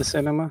outside the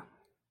cinema.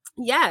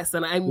 Yes,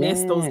 and I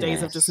miss those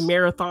days of just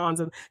marathons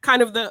and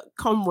kind of the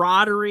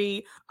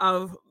camaraderie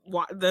of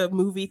the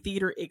movie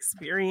theater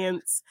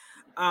experience.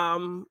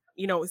 Same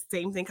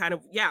thing kind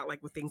of,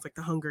 like with things like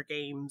the Hunger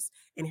Games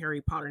and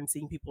Harry Potter and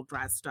seeing people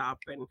dressed up.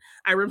 And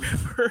I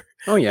remember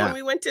when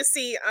we went to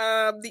see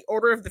the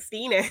Order of the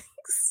Phoenix,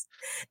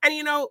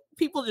 and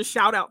people just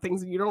shout out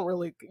things and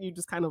you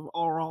just kind of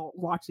are all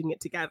watching it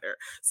together.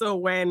 So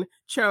when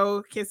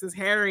Cho kisses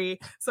Harry,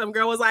 some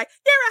girl was like,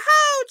 "You're a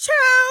hoe, Cho!"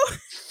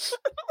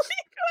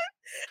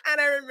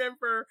 And I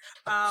remember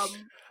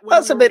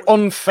that's a bit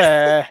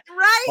unfair,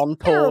 right? On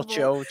poor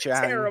Cho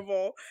Chang.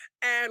 Terrible.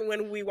 And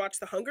when we watch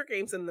the Hunger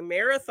Games in the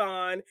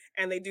marathon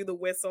and they do the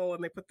whistle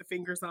and they put the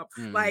fingers up,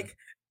 like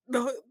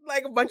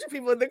like a bunch of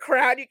people in the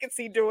crowd you can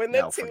see doing the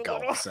No, for two little.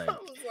 God's sake. I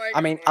was like,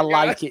 I mean, oh I my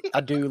God. like it.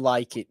 I do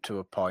like it to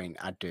a point.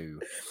 I do.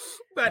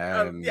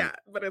 But yeah,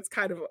 but it's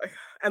kind of like,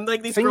 and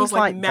like these Things girls like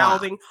like that.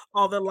 mouthing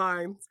all the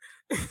lines.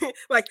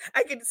 Like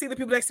I can see the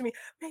people next to me.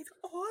 May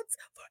the odds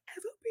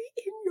forever be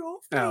in your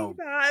Oh,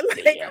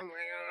 favor. Like, dear.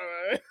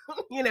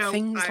 you know,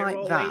 Things eye like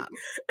rolling. that.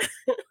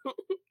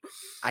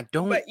 I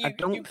But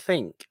don't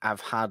think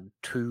I've had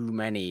too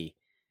many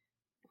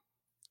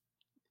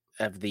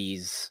of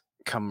these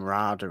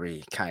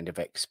camaraderie kind of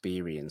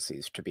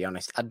experiences, to be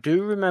honest. I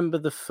do remember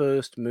the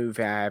first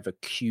movie I ever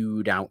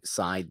queued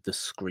outside the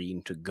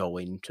screen to go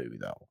into,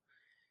 though,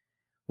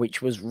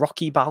 which was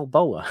Rocky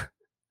Balboa.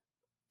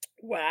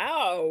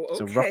 Wow.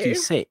 So Okay. Rocky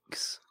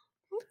 6.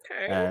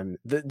 Okay.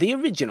 The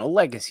original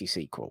Legacy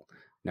sequel.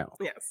 No,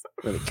 Yes.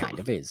 well, it kind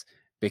of is,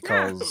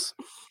 because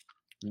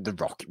the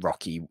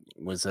Rocky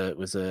was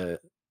a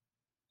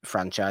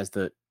franchise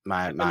that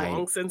I've been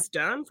long since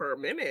done for a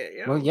minute.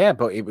 Yeah. well, yeah,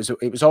 but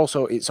it's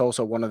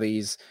also one of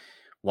these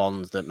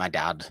ones that my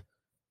dad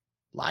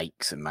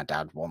likes, and my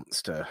dad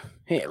wants to.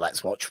 Here,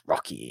 let's watch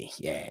Rocky.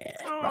 Yeah,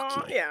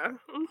 Rocky. Yeah.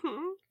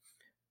 Mm-hmm.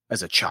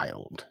 As a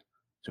child,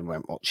 so we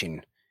went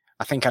watching.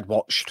 I think I'd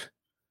watched.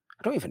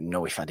 I don't even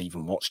know if I'd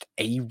even watched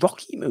a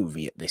Rocky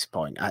movie at this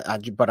point.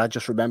 But I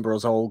just remember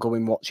us all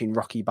going watching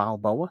Rocky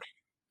Balboa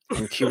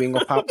and queuing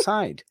up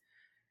outside,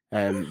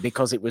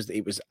 because it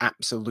was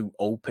absolute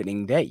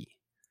opening day.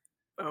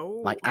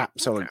 Oh, Like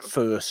absolute okay.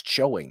 first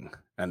showing,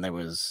 and there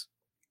was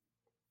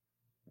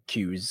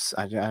queues,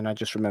 and I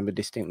just remember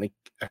distinctly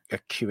a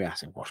queue. I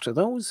said, "What are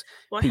those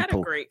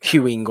people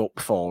queuing up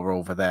for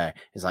over there?"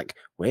 It's like,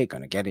 we're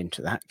gonna get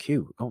into that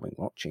queue, going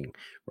watching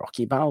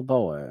Rocky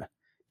Balboa.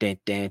 I'm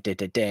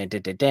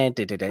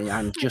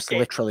just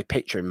literally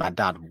picturing my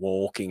dad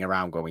walking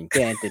around going,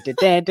 he's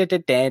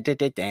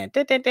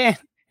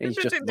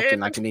just looking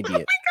like an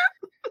idiot.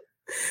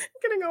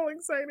 Getting all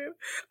excited.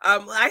 I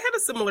had a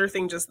similar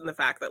thing, just in the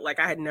fact that like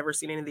I had never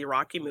seen any of the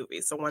Rocky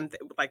movies. So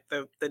like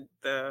the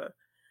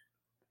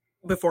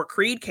before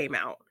Creed came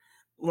out,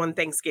 one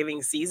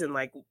Thanksgiving season,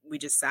 like we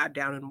just sat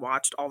down and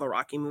watched all the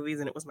Rocky movies,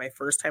 and it was my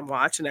first time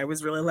watch, and I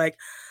was really like,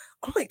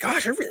 oh my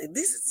gosh,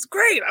 this is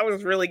great. I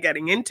was really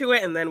getting into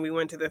it. And then we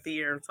went to the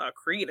theater and saw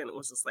Creed, and it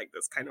was just like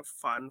this kind of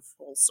fun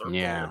full circle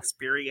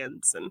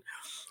experience. And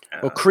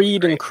well,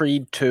 Creed and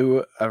Creed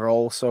 2 are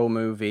also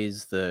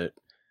movies that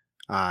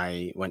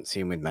I went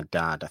seeing with my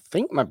dad. I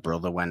think my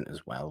brother went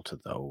as well to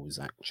those,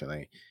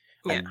 actually.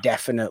 Yeah. And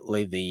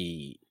definitely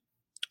the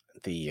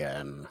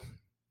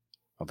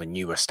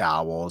newer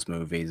Star Wars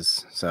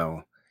movies.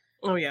 So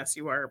oh yes,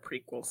 you are a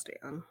prequel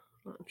stan.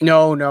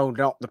 No,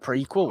 not the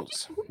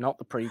prequels. Not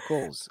the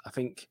prequels. I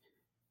think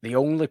the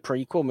only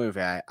prequel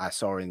movie I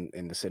saw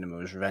in the cinema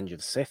was Revenge of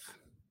the Sith.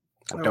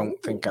 I don't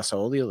think I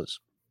saw the others.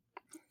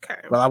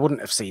 Okay. Well, I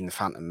wouldn't have seen The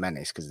Phantom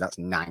Menace because that's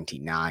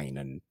 1999,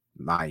 and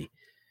my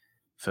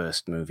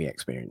first movie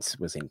experience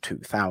was in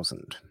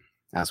 2000,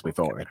 as we've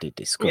already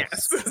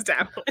discussed. Yes,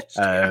 established.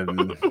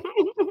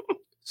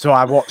 So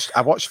I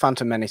watched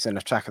Phantom Menace and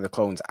Attack of the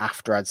Clones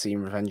after I'd seen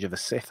Revenge of the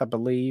Sith, I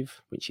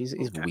believe, which is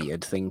a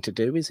weird thing to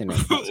do, isn't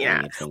it?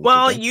 Yeah.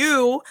 Well,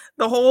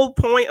 the whole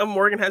point of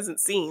Morgan Hasn't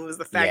Seen was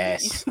the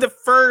fact that the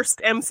first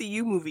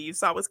MCU movie you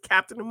saw was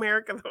Captain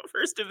America: The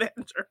First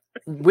Avenger,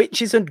 which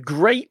is a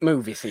great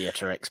movie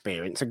theater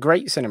experience, a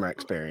great cinema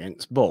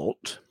experience,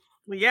 but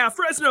yeah,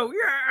 Fresno,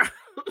 yeah.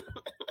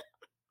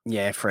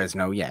 Yeah,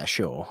 Fresno, yeah,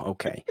 sure,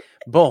 okay,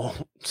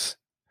 but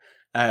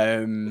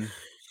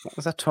what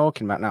was I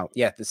talking about now?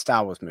 Yeah, the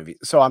Star Wars movie.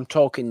 So I'm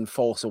talking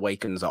Force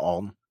Awakens are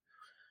on.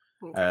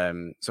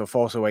 Okay. So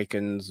Force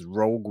Awakens,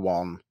 Rogue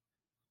One,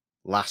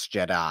 Last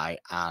Jedi,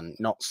 and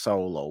not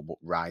Solo, but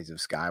Rise of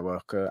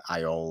Skywalker.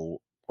 I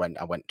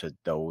went to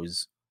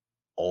those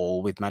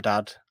all with my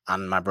dad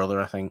and my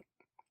brother, I think.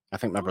 I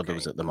think my brother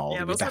was at them all.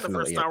 Yeah, those were the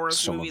first Star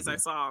Wars movies I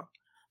saw.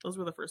 Those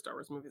were the first Star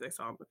Wars movies I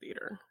saw in the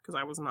theater, because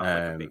I was not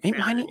like a big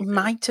fan. It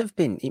might have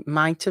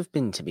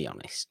been, to be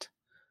honest.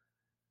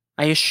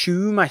 I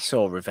assume I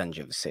saw Revenge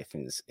of the Sith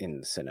in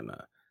the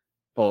cinema,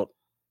 but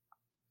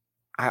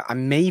I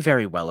may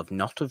very well have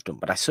not have done.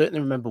 But I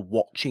certainly remember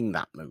watching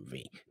that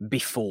movie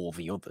before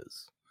the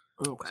others.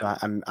 Okay. So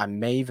I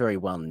may very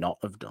well not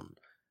have done.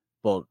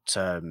 But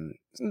there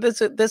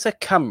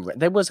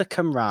was a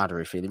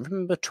camaraderie feeling.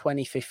 Remember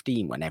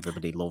 2015 when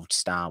everybody loved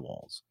Star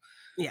Wars?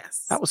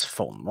 Yes. That was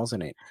fun,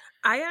 wasn't it?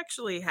 I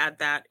actually had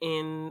that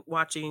in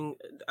watching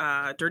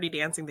Dirty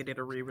Dancing. They did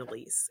a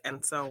re-release.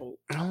 And so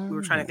we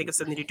were trying to think of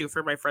something to do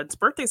for my friend's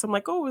birthday. So I'm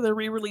like, oh, they're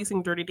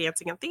re-releasing Dirty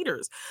Dancing in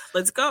theaters.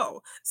 Let's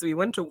go. So we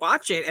went to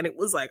watch it, and it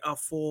was like a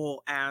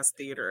full-ass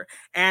theater.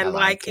 And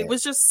it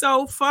was just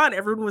so fun.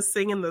 Everyone was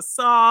singing the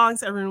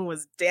songs. Everyone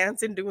was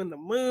dancing, doing the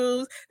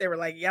moves. They were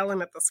like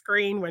yelling at the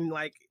screen when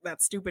like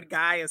that stupid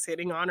guy is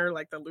hitting on her,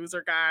 like the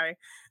loser guy.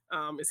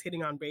 Is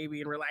hitting on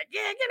Baby, and we're like,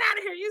 yeah, get out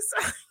of here, you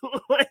suck.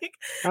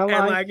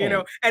 You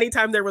know,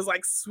 anytime there was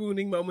like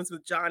swooning moments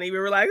with Johnny, we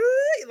were like,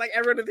 ooh! Like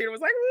everyone in the theater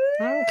was like,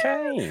 ooh!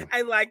 Okay.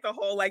 And like the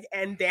whole like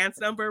end dance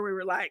number, we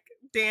were like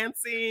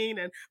dancing,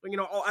 and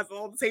all at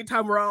the same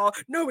time we're all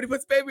nobody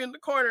puts baby in the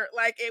corner.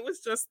 Like it was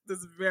just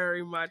this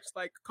very much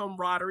like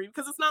camaraderie,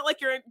 because it's not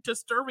like you're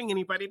disturbing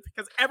anybody,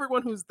 because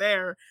everyone who's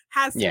there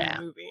has seen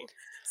the movie.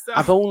 So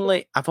I've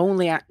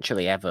only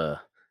actually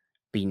ever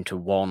been to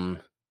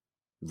one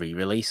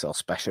re-release or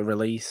special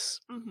release,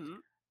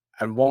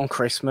 and one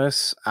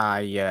Christmas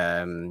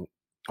I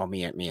or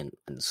me and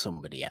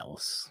somebody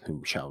else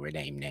who shall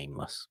remain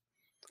nameless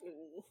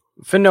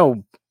for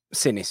no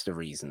sinister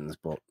reasons,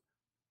 but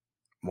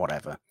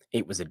whatever.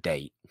 It was a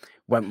date.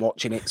 Went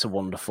watching It's a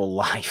Wonderful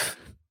Life.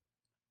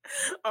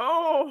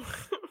 Oh.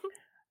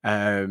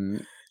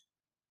 That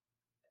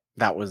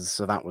was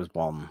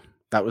one.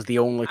 That was the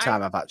only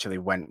time I've actually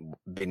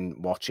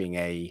been watching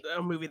a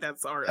movie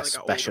that's already a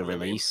special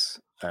release.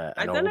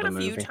 I've done it a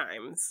few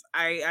times.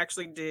 I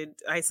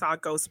saw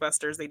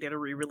Ghostbusters. They did a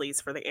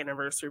re-release for the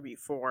anniversary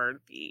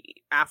before the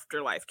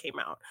Afterlife came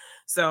out.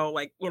 So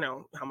like,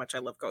 how much I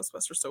love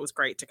Ghostbusters. So it was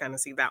great to kind of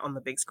see that on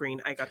the big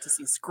screen. I got to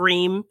see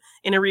Scream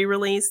in a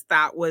re-release.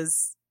 That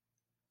was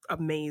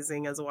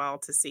amazing as well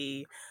to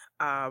see.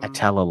 I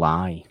Tell a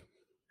Lie.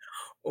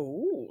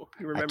 Oh,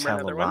 you remember I Tell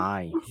another a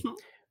Lie.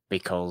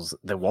 Because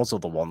there was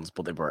other ones,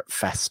 but they were at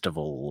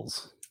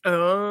festivals.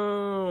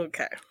 Oh,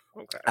 okay.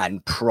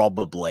 And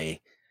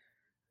probably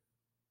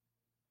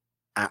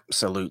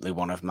absolutely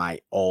one of my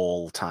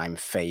all-time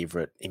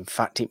favorite. In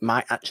fact, it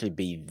might actually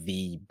be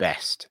the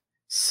best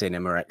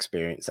cinema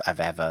experience I've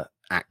ever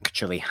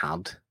actually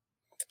had.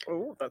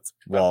 Oh, that's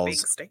a big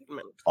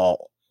statement.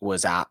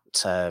 Was at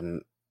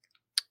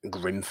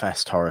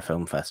Grimfest Horror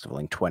Film Festival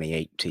in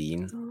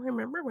 2018. I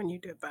remember when you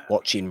did that.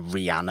 Watching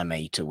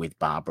Reanimator with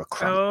Barbara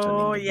Crampton.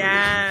 Oh,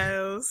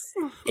 yes.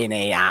 In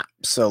a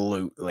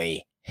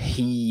absolutely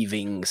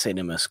heaving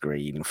cinema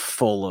screen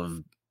full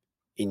of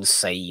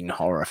insane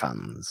horror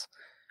fans.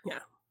 Yeah.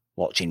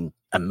 Watching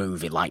a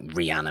movie like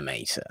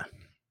Reanimator.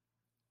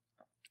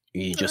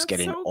 You're just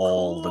getting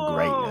all the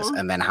greatness.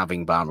 And then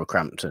having Barbara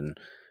Crampton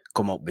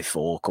come up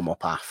before, come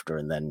up after,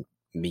 and then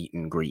meet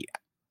and greet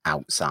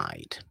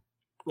outside.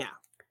 Yeah.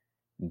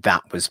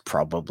 That was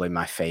probably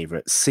my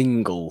favorite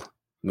single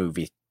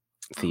movie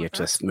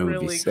theater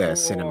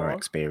cinema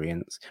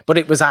experience. But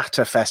it was at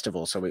a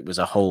festival, so it was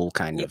a whole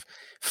kind of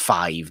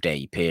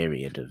 5-day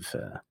period of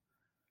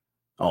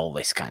all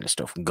this kind of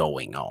stuff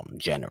going on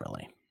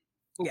generally.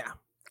 Yeah.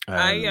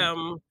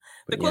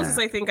 The closest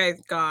I think I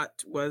got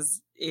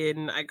was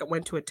I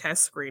went to a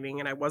test screening,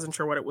 and I wasn't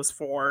sure what it was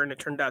for, and it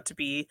turned out to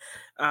be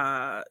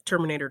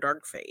Terminator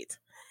Dark Fate.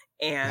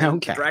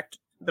 And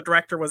the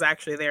director was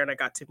actually there, and I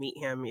got to meet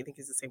him. I think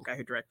he's the same guy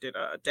who directed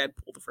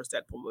Deadpool, the first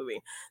Deadpool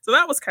movie. So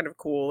that was kind of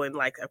cool. And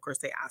like, of course,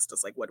 they asked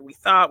us like what we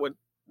thought.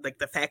 Like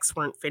the effects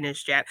weren't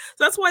finished yet.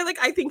 So that's why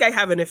I think I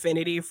have an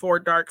affinity for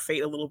Dark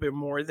Fate a little bit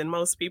more than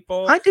most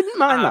people. I didn't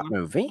mind that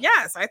movie.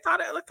 Yes, I thought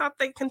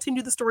they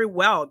continued the story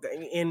well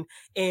in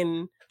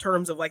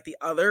terms of like the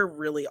other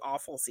really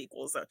awful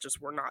sequels that just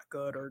were not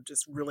good, or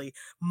just really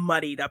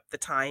muddied up the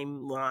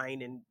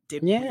timeline and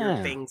did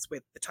weird things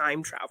with the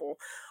time travel.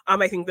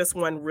 I think this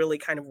one really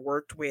kind of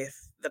worked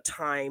with the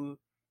time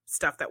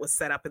stuff that was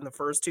set up in the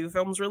first two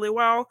films really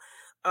well.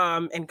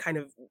 And kind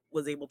of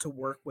was able to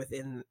work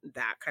within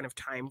that kind of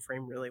time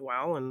frame really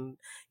well. And,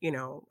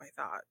 I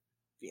thought,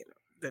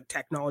 the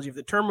technology of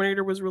the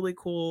Terminator was really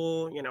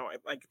cool. I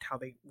liked how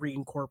they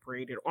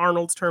reincorporated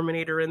Arnold's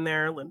Terminator in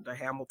there. Linda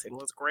Hamilton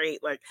was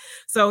great.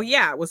 So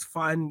it was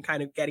fun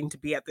kind of getting to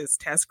be at this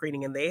test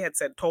screening, and they had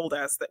told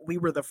us that we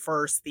were the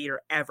first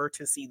theater ever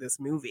to see this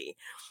movie.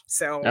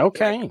 So,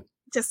 okay.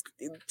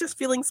 Just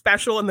feeling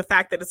special, and the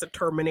fact that it's a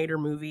Terminator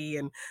movie,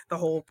 and the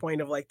whole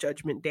point of like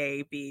Judgment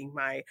Day being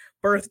my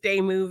birthday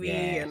movie,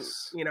 and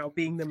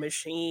being the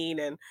machine,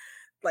 and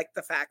like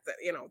the fact that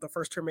the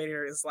first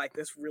Terminator is like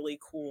this really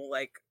cool,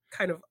 like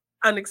kind of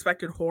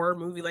unexpected horror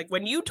movie. Like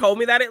when you told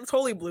me that, it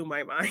totally blew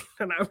my mind,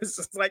 and I was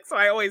just like, so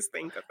I always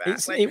think of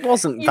that. It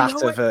wasn't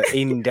that of an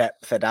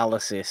in-depth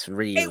analysis,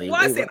 really. It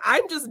wasn't.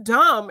 I'm just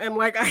dumb, and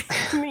like I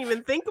didn't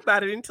even think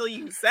about it until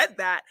you said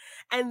that,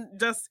 and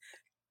just.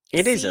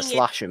 It is a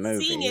slasher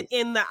movie. Seeing it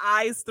in the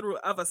eyes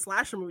of a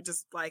slasher movie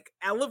just like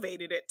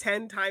elevated it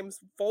 10 times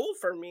fold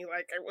for me.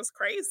 Like it was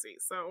crazy.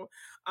 So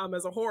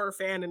as a horror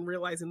fan, and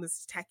realizing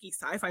this techie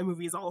sci-fi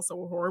movie is also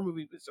a horror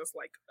movie was just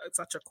like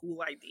such a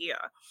cool idea.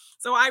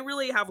 So I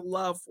really have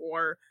love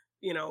for,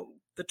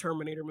 the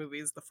Terminator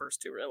movies, the first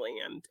two really.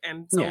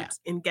 And so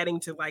in getting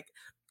to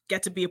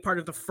get to be a part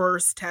of the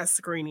first test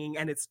screening,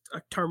 and it's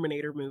a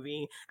Terminator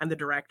movie, and the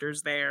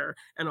director's there,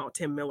 and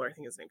Tim Miller, I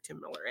think his name Tim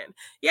Miller. And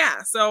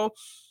so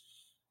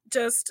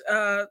just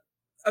a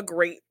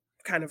great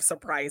kind of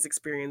surprise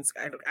experience,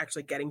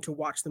 actually getting to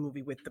watch the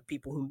movie with the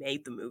people who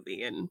made the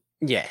movie. And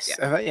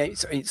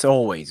it's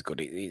always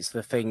good. It's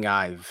the thing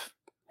I've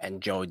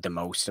enjoyed the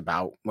most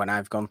about when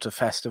I've gone to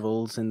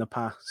festivals in the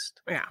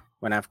past. Yeah,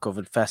 when I've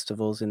covered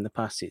festivals in the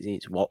past,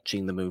 it's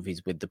watching the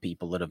movies with the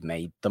people that have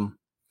made them,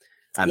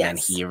 and then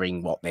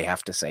hearing what they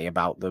have to say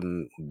about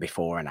them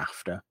before and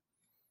after.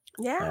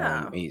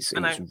 Yeah, it's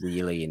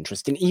really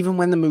interesting, even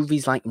when the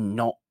movie's like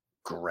not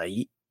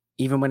great.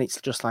 even when it's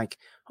just like,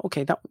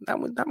 okay, that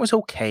was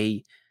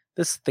okay.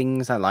 There's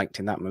things I liked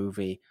in that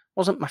movie.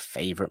 Wasn't my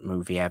favorite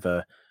movie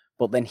ever,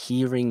 but then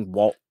hearing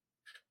what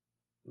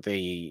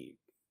the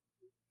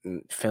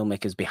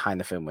filmmakers behind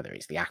the film, whether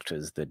it's the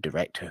actors, the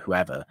director,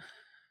 whoever,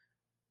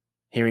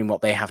 hearing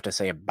what they have to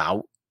say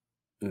about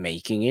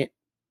making it,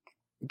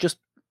 just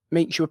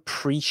makes you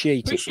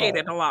appreciate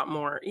it a lot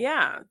more.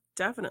 Yeah,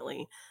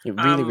 definitely. It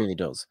really, really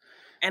does.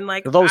 And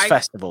like those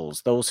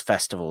festivals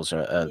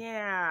are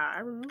yeah, I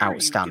remember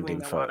outstanding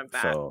you doing a lot of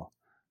that. for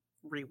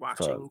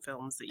Rewatching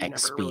films that you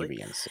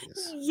experiences.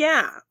 Never really...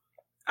 Yeah.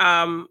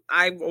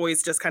 I've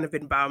always just kind of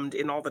been bummed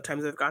in all the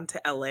times I've gone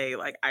to LA,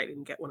 like I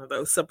didn't get one of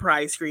those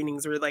surprise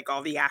screenings where like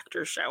all the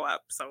actors show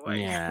up. So like,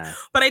 yeah.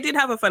 But I did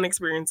have a fun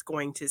experience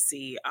going to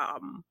see I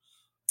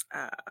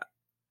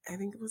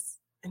think it was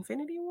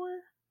Infinity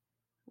War.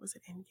 Was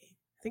it Endgame?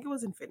 I think it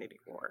was Infinity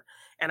War,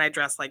 and I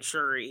dressed like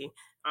Shuri.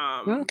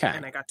 Okay.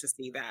 And I got to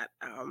see that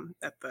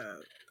at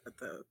the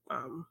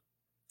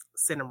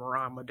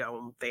Cinerama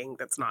Dome thing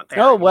that's not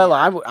there. Oh well,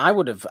 I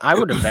would have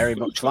very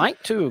much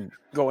liked to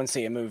go and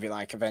see a movie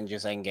like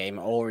Avengers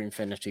Endgame or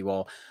Infinity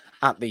War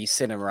at the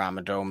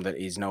Cinerama Dome that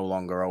is no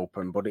longer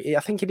open, but I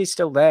think it is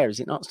still there. Is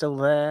it not still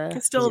there?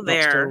 It's still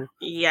there.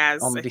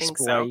 Yes, on I display. Think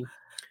so.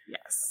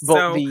 Yes, but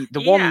so,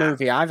 the one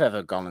movie I've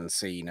ever gone and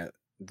seen at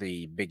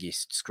the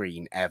biggest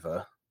screen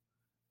ever,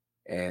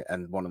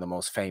 and one of the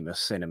most famous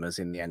cinemas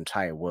in the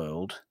entire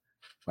world,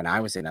 when I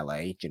was in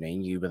LA,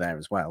 Janine, you were there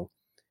as well,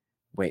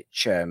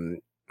 which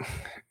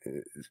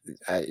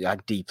I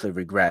deeply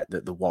regret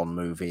that the one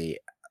movie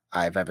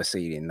I've ever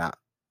seen in that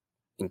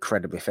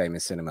incredibly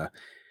famous cinema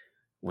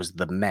was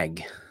The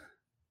Meg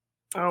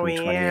from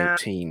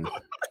 2018,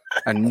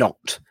 and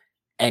not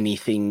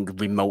anything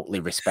remotely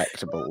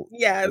respectable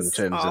in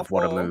terms of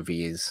what a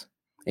movie is.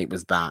 It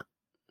was that.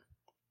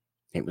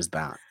 Yes,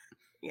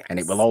 and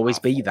it will always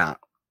be that,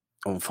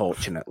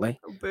 unfortunately.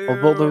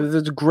 But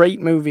there's a great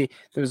movie.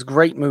 There was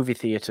great movie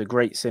theater,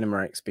 great cinema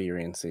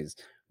experiences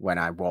when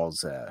I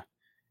was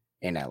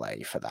in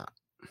LA for that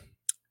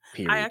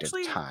period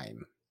of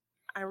time.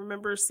 I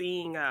remember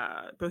seeing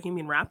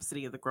Bohemian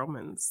Rhapsody at the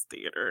Grauman's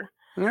Theater.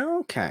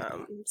 Okay.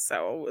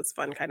 So it was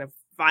fun kind of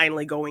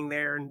finally going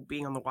there and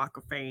being on the Walk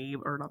of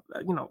Fame, or not,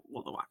 the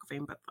Walk of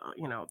Fame, but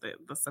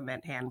the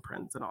cement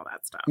handprints and all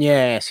that stuff.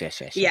 Yes,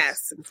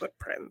 and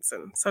footprints.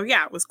 And so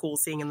yeah, it was cool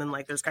seeing. And then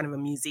like there's kind of a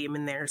museum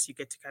in there, so you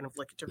get to kind of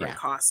look at different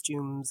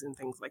costumes and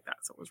things like that.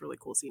 So it was really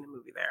cool seeing a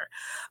movie there.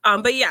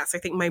 But yes, I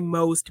think my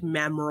most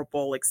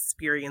memorable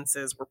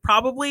experiences were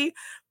probably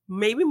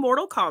maybe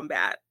Mortal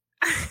Kombat.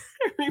 I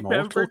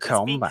remember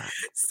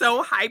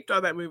so hyped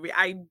on that movie.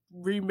 I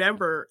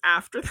remember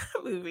after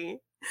that movie,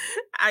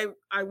 I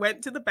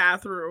went to the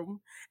bathroom,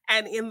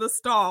 and in the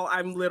stall,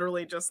 I'm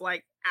literally just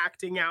like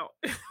acting out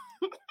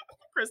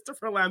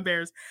Christopher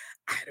Lambert's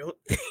 "I don't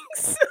think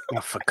so."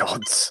 Oh, for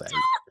God's sake.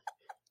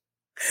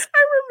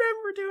 I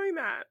remember doing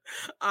that.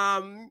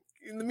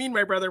 Me and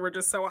my brother were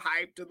just so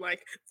hyped and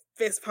like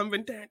fist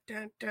pumping. Dun,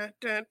 dun, dun,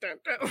 dun, dun,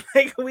 dun.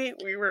 Like we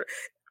were.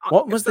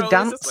 What was the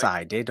dance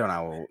I did on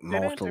our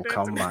Mortal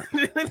Kombat?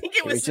 I think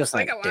it was just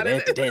like a lot of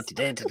it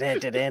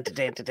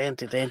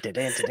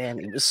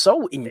was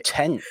so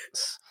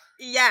intense.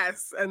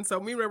 Yes, and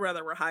so me and my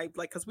brother were hyped,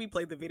 like, because we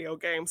played the video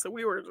game, so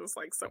we were just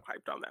like so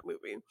hyped on that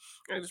movie.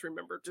 I just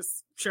remember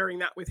just sharing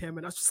that with him,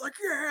 and I was just like,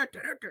 yeah,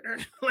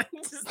 like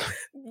just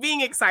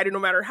being excited, no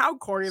matter how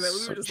corny that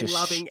we were just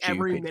loving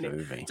every minute.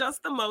 Movie.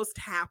 Just the most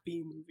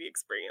happy movie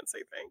experience,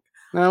 I think.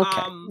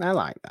 Okay, I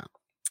like that.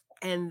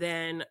 And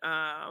then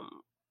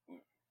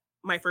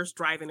my first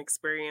drive-in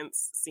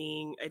experience,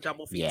 seeing a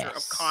double feature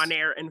of Con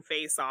Air and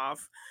Face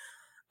Off.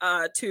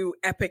 Two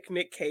epic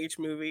Nick Cage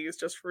movies,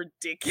 just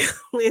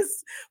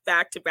ridiculous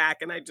back to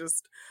back. And I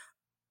just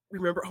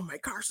remember, oh my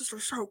gosh, this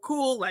was so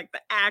cool. Like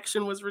the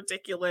action was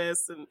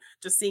ridiculous, and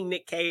just seeing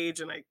Nick Cage.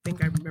 And I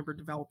think I remember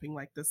developing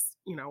like this,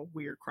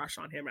 weird crush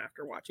on him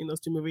after watching those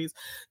two movies.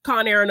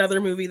 Con Air,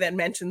 another movie that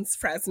mentions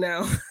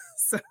Fresno.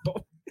 So,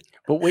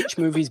 but which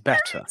movie's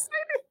better?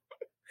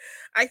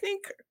 I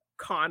think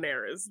Con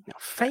Air is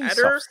Face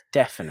Off's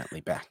definitely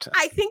better.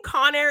 I think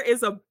Con Air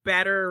is a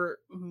better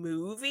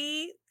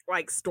movie,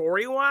 like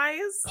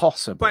story-wise.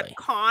 Possibly. But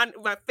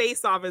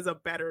Face Off is a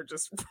better,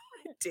 just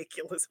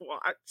ridiculous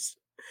watch.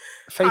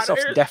 Face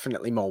Off's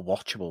definitely more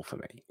watchable for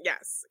me.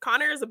 Yes.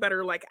 Con Air is a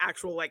better, like,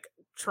 actual, like,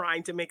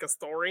 trying to make a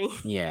story.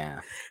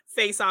 Yeah.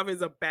 Face Off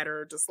is a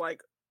better, just,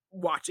 like,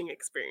 watching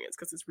experience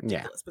because it's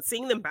ridiculous. But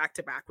seeing them back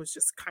to back was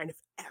just kind of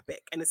epic.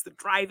 And it's the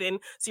drive-in,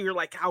 so you're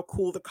like, how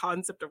cool the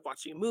concept of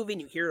watching a movie,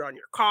 and you hear it on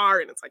your car,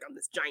 and it's like on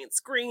this giant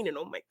screen, and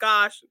oh my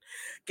gosh,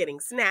 getting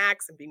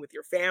snacks and being with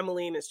your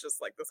family, and it's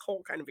just like this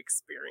whole kind of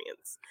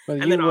experience.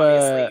 Well, and then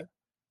obviously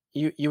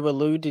you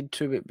alluded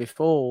to it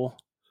before.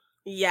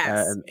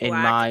 Yes, in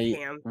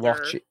my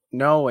watch.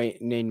 No,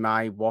 in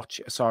my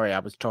watch. Sorry, I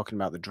was talking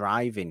about the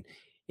drive-in.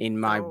 In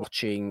my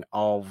watching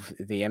of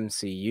the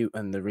MCU,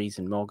 and the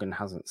reason Morgan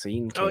hasn't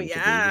seen Came to Be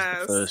was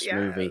the first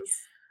movie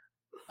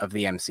of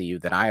the MCU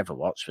that I ever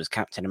watched was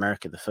Captain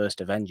America: The First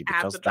Avenger,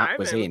 because that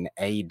was in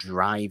a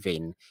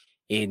drive-in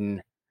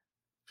in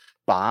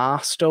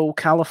Barstow,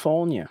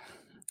 California.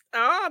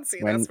 Oh,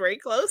 see, When that's very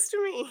close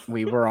to me.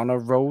 we were on a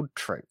road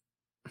trip.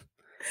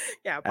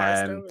 Yeah,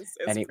 Barstow is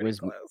And it pretty was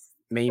close.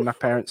 me, my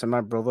parents, and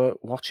my brother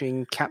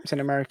watching Captain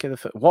America.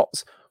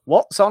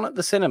 What's on at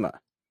the cinema?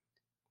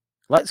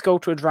 Let's go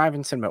to a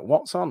drive-in cinema.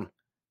 What's on?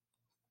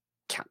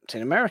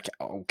 Captain America.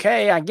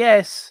 Okay, I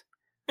guess.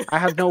 I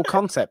had no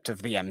concept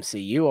of the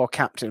MCU or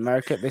Captain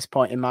America at this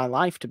point in my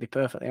life, to be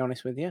perfectly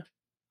honest with you.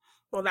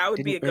 Well, that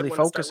would be a Didn't good really one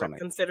to start focus with, on it.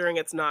 considering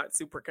it's not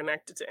super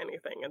connected to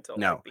anything until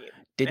like No,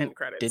 the end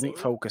credit didn't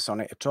scene. focus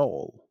on it at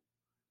all.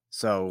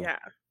 So Yeah,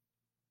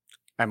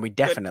 and we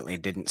definitely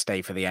didn't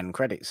stay for the end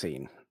credit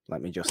scene.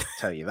 Let me just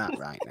tell you that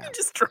right now. we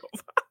just drove.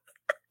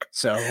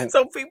 So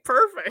Be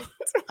perfect.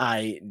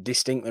 I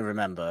distinctly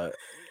remember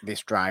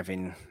this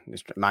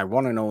my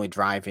one and only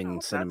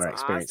drive-in cinema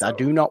experience. Awesome. I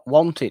do not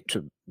want it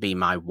to be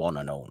my one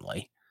and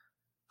only.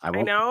 I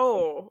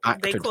know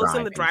they close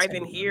in the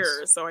drive-in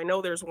here, so I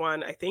know there's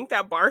one. I think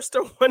that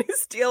Barstow one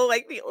is still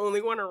like the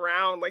only one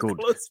around, like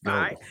close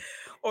by.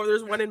 Or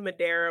there's one in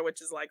Madera,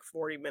 which is like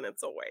 40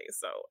 minutes away.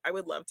 So I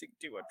would love to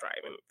do a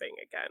drive-in thing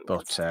again.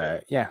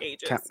 But yeah,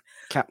 ages.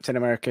 Captain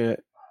America,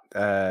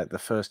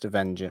 the First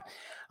Avenger.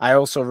 I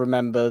also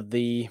remember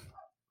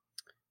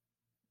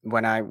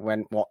when I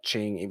went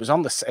watching. It was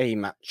on the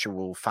same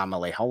actual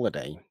family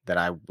holiday that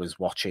I was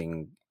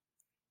watching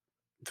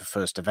the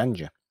First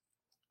Avenger.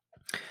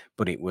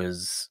 But it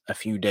was a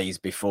few days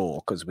before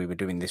because we were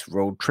doing this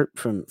road trip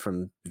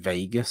from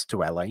Vegas to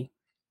LA,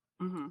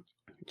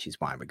 which is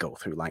why we go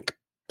through like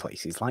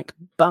places like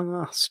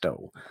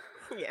Barstow.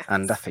 Yes.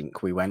 And I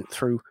think we went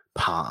through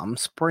Palm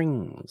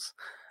Springs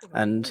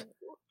and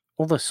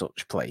other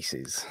such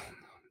places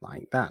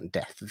like that,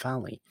 Death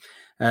Valley.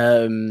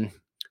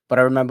 But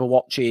I remember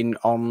watching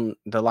on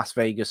the Las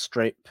Vegas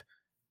Strip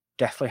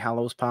Deathly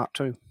Hallows Part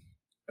 2.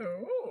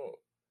 Oh.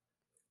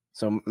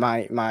 So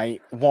my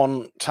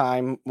one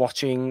time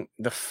watching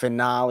the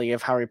finale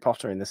of Harry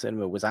Potter in the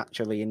cinema was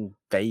actually in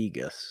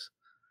Vegas.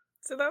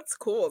 So that's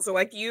cool. So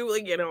like you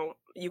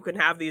can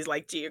have these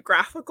like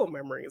geographical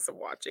memories of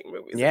watching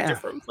movies in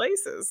different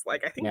places.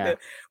 Like I think the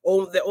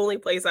only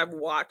place I've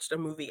watched a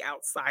movie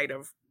outside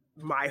of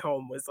my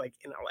home was like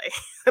in LA.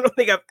 I don't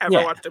think I've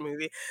ever watched a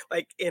movie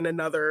like in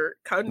another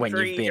country when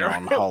you've been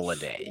on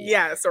holiday.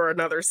 Yes, or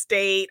another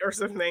state or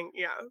something.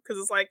 Yeah, because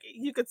it's like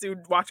you could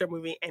watch a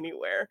movie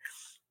anywhere.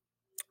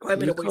 I'm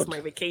gonna waste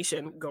my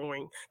vacation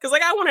going because,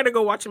 like, I wanted to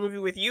go watch a movie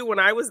with you when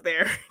I was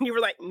there, and you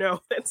were like, "No,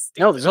 that's stupid.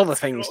 No, there's other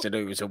things to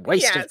do. It's a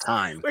waste of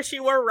time." Which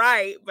you were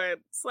right, but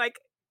it's like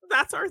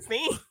that's our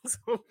thing.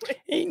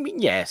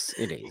 Yes,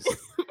 it is.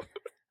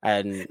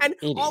 And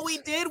all we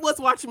did was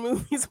watch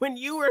movies when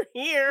you were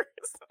here.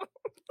 So.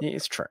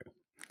 It's true.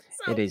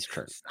 It is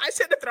true. I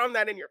should have thrown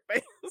that in your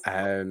face.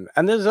 And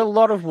there's there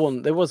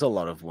was a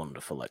lot of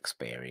wonderful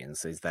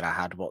experiences that I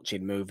had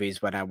watching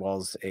movies when I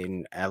was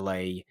in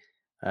LA.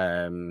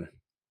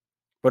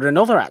 But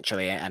another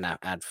actually, and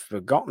I'd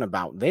forgotten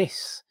about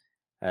this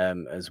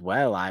as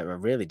well. I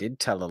really did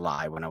tell a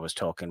lie when I was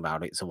talking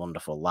about It's a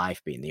Wonderful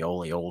Life being the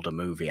only older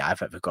movie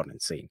I've ever gone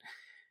and seen,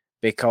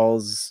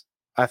 because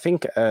I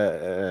think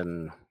a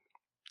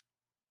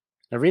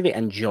really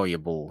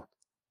enjoyable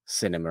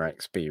cinema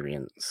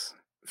experience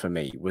for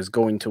me was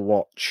going to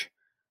watch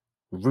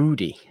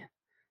Rudy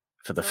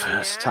for the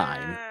first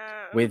time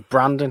with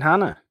Brandon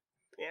Hanna.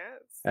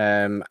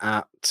 Yes.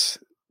 At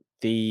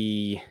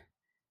the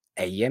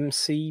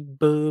AMC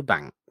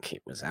Burbank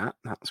it was at.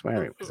 That's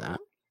where it was at.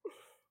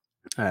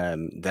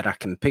 That I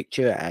can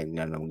picture. I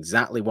know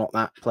exactly what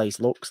that place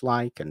looks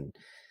like and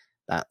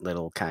that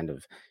little kind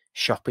of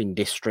shopping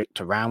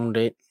district around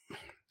it.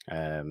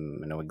 I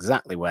know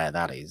exactly where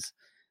that is.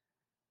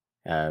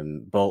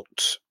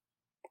 But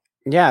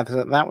yeah,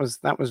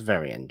 that was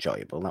very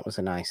enjoyable. That was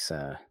a nice.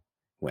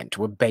 Went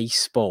to a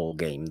baseball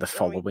game the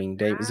following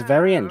day. It was a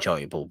very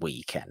enjoyable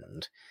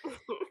weekend.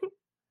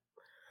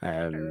 I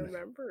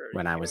remember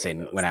when I was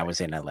in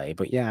LA,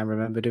 but yeah, I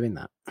remember doing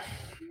that. I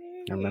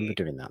remember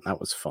doing that. That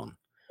was fun.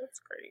 That's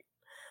great.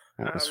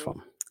 That was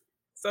fun.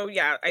 So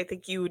yeah, I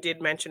think you did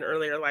mention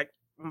earlier, like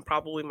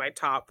probably my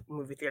top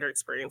movie theater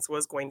experience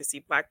was going to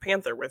see Black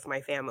Panther with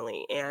my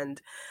family, and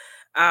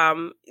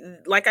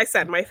like I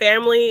said, my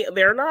family,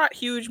 they're not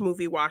huge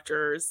movie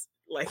watchers.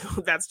 Like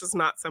that's just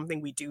not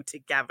something we do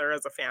together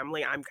as a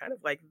family. I'm kind of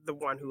like the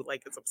one who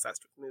like is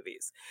obsessed with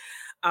movies.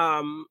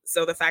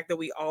 So the fact that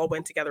we all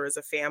went together as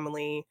a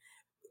family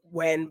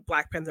when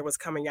Black Panther was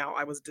coming out,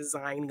 I was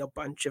designing a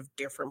bunch of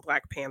different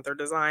Black Panther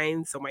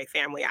designs. So my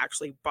family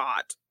actually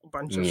bought a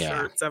bunch of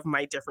shirts of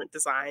my different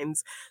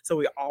designs. So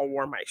we all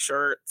wore my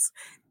shirts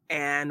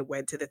and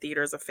went to the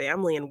theater as a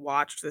family and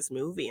watched this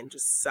movie and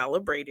just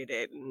celebrated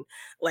it. And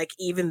like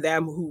even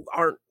them who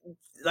aren't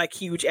like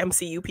huge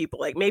MCU people,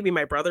 like maybe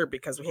my brother,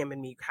 because him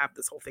and me have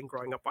this whole thing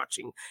growing up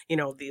watching,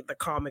 the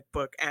comic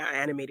book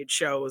animated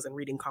shows and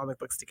reading comic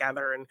books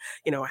together, and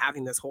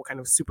having this whole kind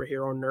of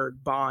superhero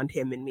nerd bond,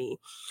 him and me.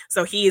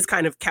 So he's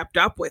kind of kept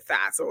up with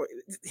that. So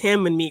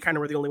him and me kind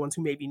of were the only ones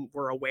who maybe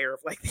were aware of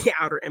like the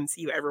outer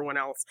MCU. Everyone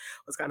else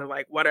was kind of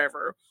like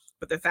whatever.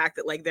 But the fact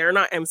that like they're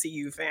not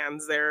MCU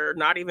fans, they're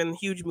not even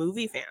huge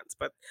movie fans,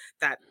 but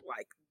that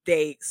like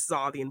they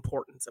saw the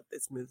importance of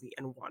this movie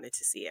and wanted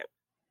to see it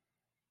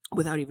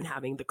without even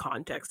having the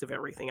context of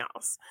everything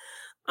else.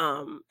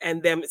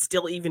 And them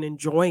still even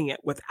enjoying it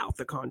without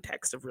the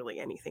context of really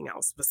anything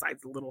else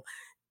besides the little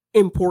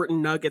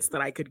important nuggets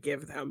that I could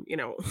give them,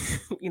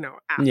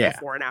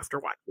 before and after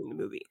watching the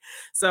movie.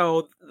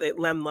 So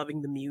them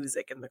loving the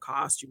music and the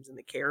costumes and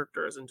the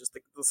characters and just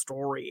the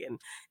story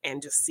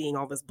and just seeing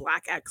all this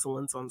Black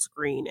excellence on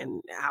screen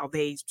and how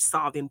they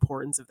saw the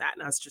importance of that,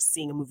 and us just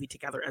seeing a movie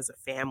together as a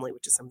family,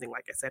 which is something,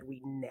 like I said,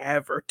 we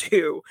never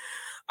do.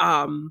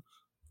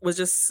 Was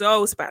just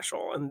so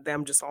special, and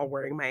them just all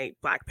wearing my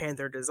Black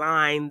Panther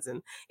designs,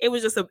 and it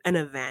was just an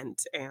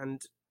event,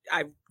 and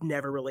I've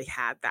never really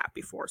had that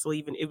before. So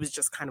even it was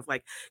just kind of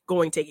like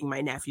taking my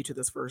nephew to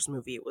this first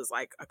movie. It was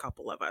like a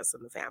couple of us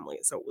in the family,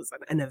 so it was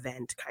an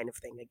event kind of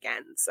thing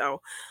again.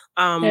 So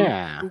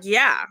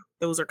yeah,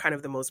 those are kind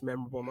of the most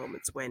memorable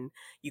moments when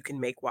you can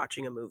make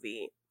watching a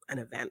movie an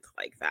event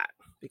like that,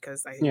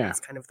 because I think that's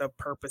kind of the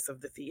purpose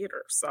of the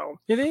theater. So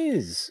it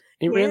is.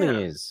 It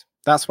really is.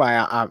 That's why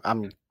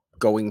I'm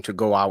going to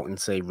go out and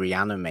say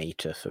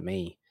Reanimator for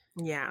me.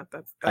 Yeah,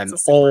 that's a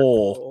super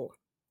cool.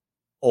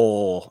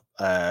 Or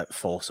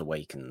Force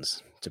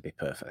Awakens, to be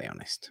perfectly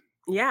honest.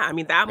 Yeah, I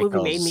mean, that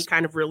movie made me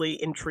kind of really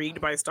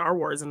intrigued by Star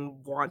Wars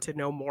and want to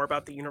know more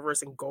about the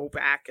universe and go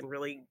back and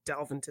really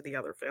delve into the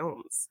other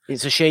films.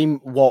 It's a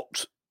shame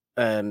what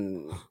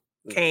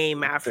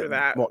came after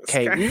that. What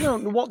came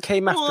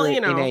after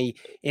it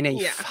in a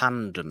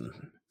fandom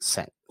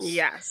sense.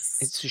 Yes.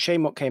 It's a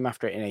shame what came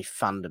after it in a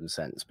fandom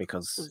sense,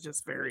 because it was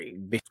just very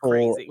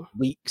before crazy.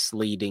 Weeks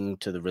leading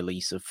to the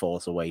release of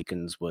Force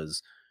Awakens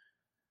was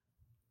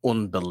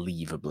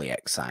unbelievably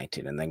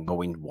exciting, and then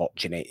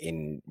watching it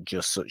in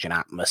just such an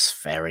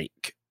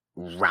atmospheric,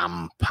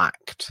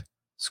 ram-packed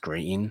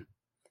screen.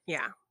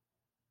 Yeah.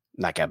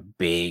 Like a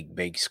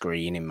big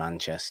screen in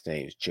Manchester.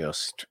 It's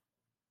just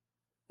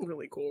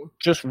really cool.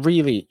 Just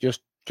really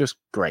just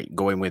great.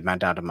 Going with my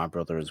dad and my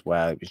brother as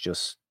well.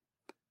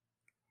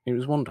 It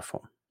was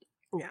wonderful.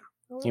 Yeah.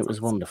 It was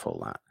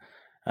wonderful, that.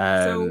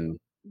 So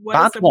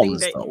bad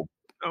ones though.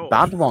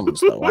 Bad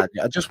ones though.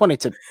 I just wanted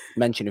to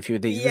mention a few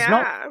of these.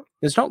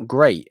 There's not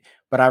great,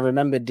 but I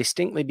remember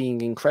distinctly being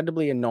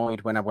incredibly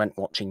annoyed when I went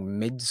watching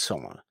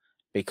Midsommar,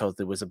 because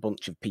there was a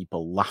bunch of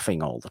people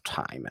laughing all the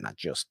time, and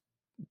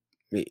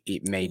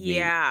it made me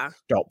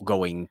stop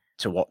going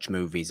to watch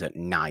movies at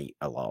night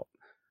a lot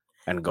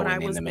and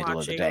going in the middle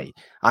of the day.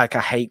 Like,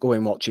 I hate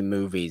watching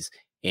movies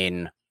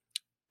in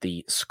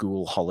the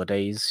school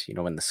holidays,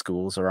 when the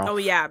schools are off. Oh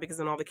yeah, because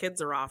then all the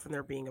kids are off and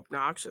they're being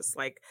obnoxious.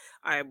 Like,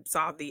 I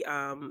saw the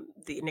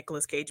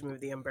Nicolas Cage movie,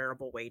 The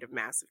Unbearable Weight of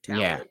Massive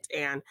Talent,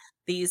 and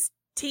these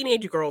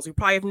teenage girls who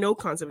probably have no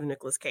concept of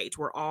Nicolas Cage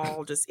were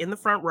all just in the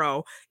front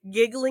row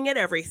giggling at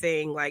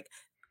everything. Like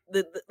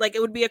like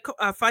it would be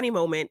a funny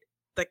moment.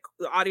 The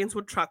audience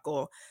would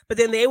chuckle, but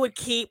then they would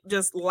keep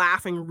just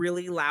laughing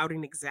really loud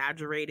and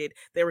exaggerated.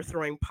 They were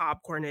throwing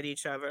popcorn at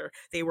each other.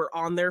 They were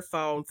on their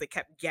phones. They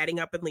kept getting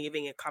up and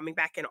leaving and coming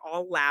back in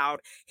all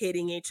loud,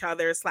 hitting each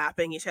other,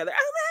 slapping each other.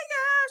 Oh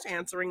my gosh,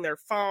 answering their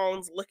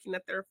phones, looking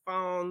at their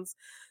phones.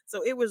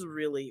 So it was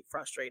really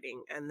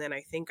frustrating. And then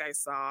I think I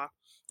saw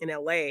in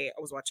LA, I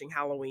was watching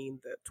Halloween,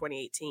 the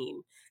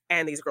 2018,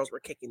 and these girls were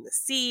kicking the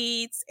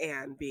seats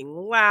and being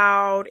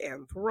loud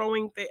and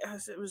throwing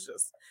things. It was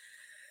just...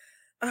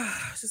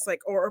 just like,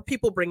 or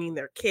people bringing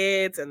their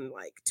kids and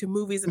like to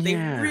movies that they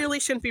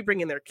really shouldn't be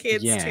bringing their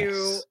kids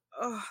to.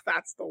 Oh,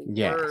 that's the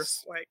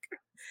worst. Like,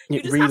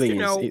 you just really have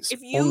to know, if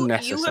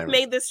you have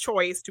made this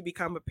choice to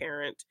become a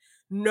parent,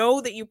 know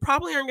that you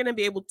probably aren't going to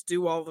be able to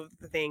do all of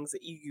the things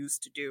that you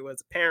used to do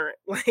as a parent.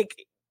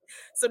 Like,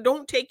 so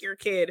don't take your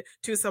kid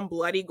to some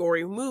bloody,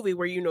 gory movie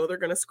where they're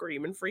going to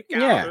scream and freak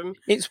out. And,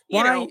 it's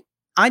why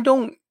I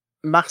don't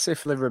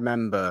massively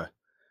remember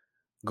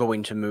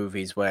going to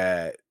movies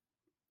where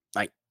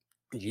like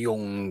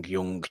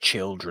young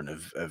children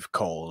have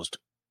caused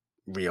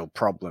real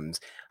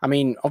problems. I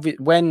mean,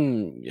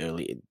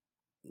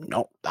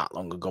 not that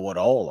long ago at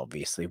all,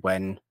 obviously,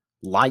 when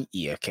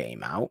Lightyear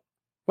came out.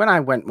 When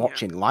I went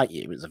watching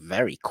Lightyear, it was a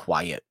very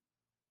quiet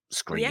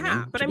screening.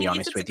 Yeah, but to be if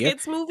honest it's a with you.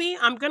 kid's movie,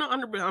 I'm gonna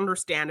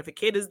understand if a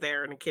kid is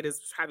there and a kid is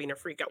having a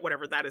freak out,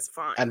 whatever. That is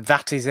fine. And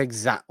that is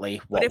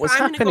exactly what was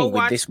happening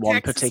with this one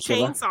Texas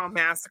particular Chainsaw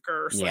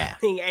Massacre or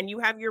something, and you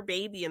have your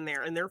baby in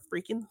there and they're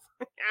freaking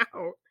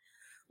out.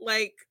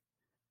 Like,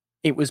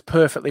 it was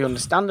perfectly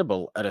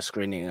understandable at a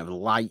screening of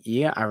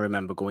Lightyear. I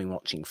remember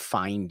watching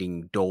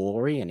Finding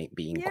Dory, and it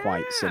being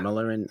quite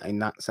similar in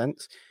that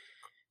sense.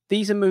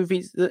 These are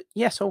movies that,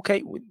 yes,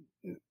 okay,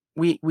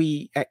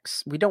 we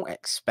don't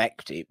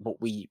expect it, but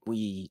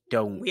we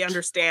don't. We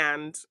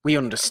understand. We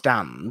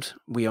understand.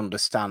 We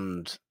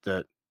understand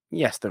that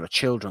yes, there are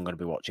children going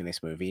to be watching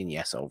this movie, and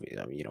yes,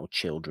 obviously,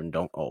 children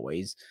don't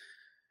always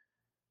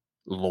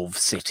love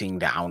sitting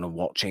down and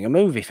watching a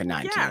movie for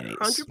 90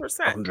 minutes, 100%,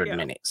 100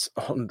 minutes,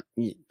 100,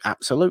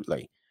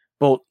 absolutely.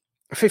 But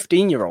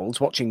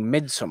 15-year-olds watching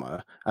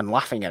Midsummer and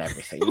laughing at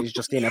everything is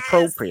just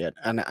inappropriate,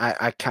 and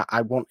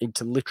I wanted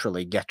to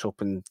literally get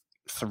up and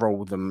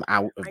throw them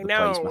out of the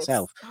place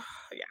myself.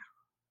 Yeah.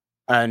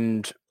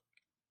 And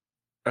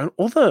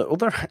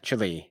other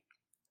actually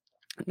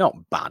not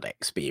bad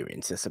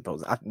experience, I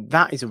suppose.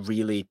 That is a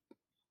really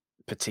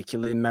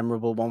particularly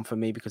memorable one for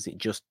me because it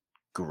just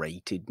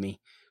grated me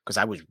because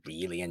I was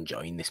really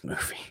enjoying this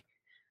movie.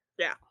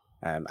 Yeah.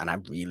 And I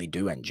really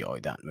do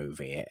enjoy that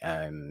movie.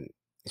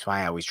 It's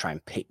why I always try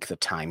and pick the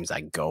times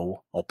I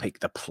go or pick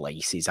the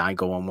places I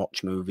go and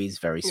watch movies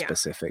very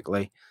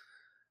specifically.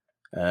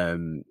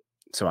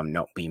 So I'm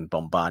not being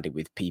bombarded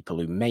with people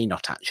who may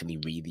not actually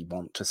really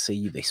want to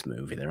see this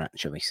movie they're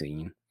actually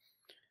seeing.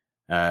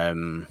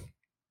 But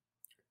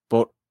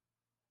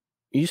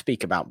you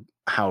speak about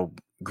how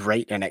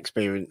great an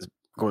experience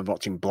going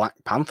watching Black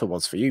Panther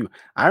was for you.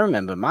 I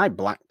remember my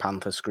Black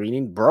Panther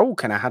screening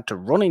broke and I had to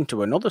run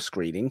into another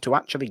screening to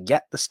actually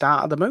get the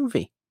start of the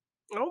movie.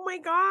 Oh my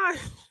God.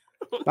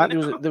 Like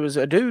there was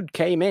a dude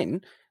came in,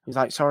 he was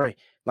like, sorry,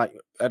 like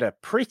at a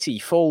pretty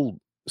full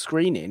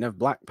screening of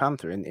Black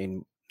Panther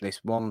in this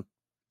one,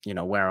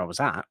 where I was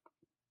at.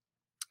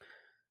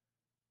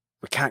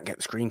 We can't get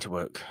the screen to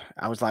work.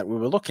 I was like, we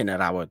were looking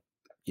at our,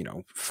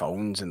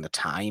 phones and the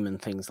time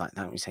and things like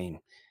that. We're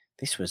saying,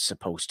 this was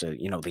supposed to,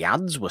 the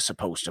ads were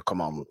supposed to come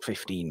on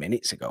 15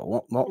 minutes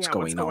ago. What's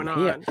going on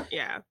here?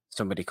 Yeah.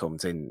 Somebody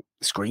comes in,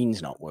 the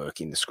screen's not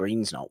working.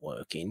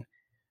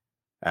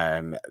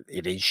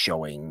 It is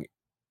showing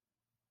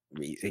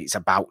it's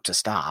about to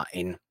start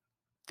in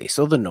this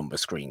other number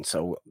screen.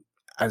 So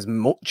as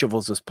much of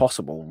us as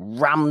possible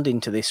rammed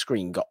into this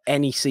screen, got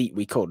any seat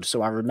we could.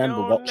 So I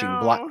remember watching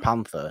Black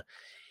Panther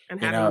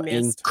and in an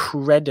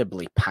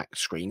incredibly packed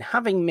screen,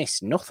 having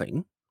missed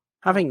nothing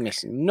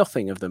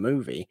of the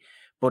movie,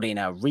 but in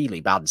a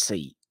really bad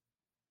seat.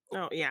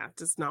 Oh, yeah,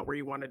 just not where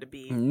you wanted to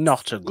be.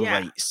 Not a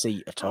great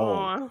seat at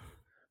all.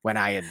 When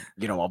I had,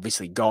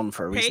 obviously gone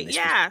for a reason.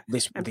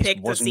 This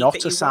was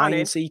not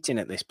assigned seating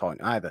at this point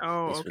either.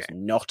 This was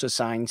not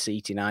assigned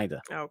seating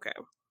either. Okay.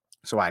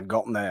 So I'd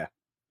gotten there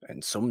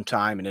and some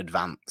time in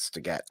advance to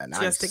get a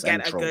nice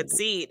get a good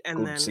seat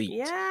and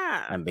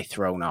and be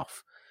thrown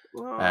off.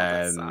 Oh,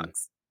 that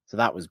sucks. So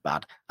that was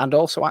bad. And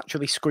also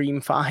actually Scream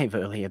 5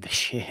 earlier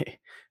this year.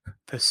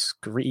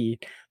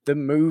 The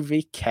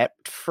movie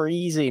kept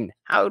freezing.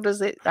 How does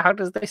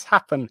this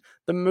happen?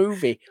 The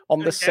movie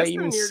on the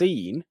same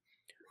scene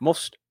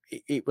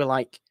it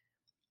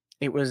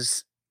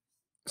was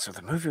so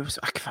the movie was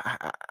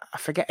I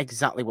forget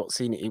exactly what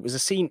scene it was. A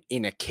scene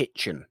in a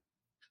kitchen.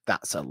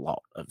 That's a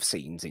lot of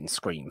scenes in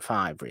Scream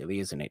 5, really,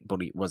 isn't it?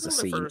 But it was a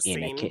scene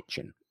in a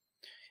kitchen.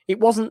 It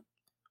wasn't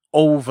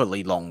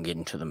overly long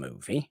into the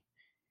movie.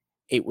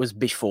 It was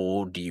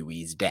before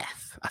Dewey's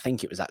death. I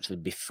think it was actually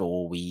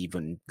before we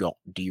even got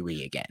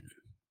Dewey again.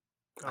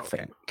 I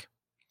think.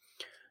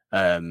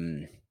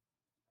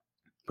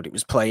 But it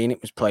was playing,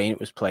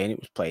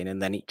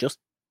 and then it just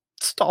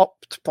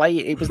stopped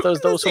playing. It was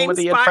as though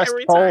somebody had pressed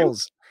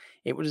pause.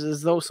 It was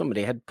as though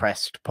somebody had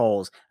pressed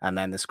pause, and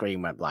then the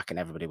screen went black, and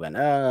everybody went,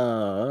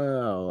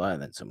 oh,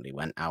 and then somebody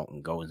went out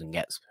and goes and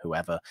gets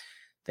whoever.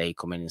 They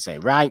come in and say,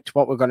 right,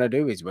 what we're going to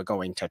do is we're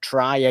going to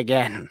try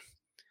again.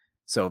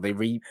 So they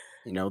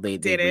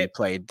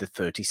replayed the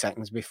 30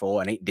 seconds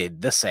before, and it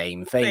did the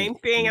same thing.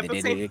 They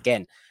did it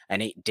again,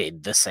 and it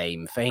did the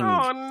same thing.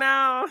 Oh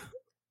no!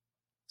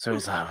 So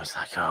I was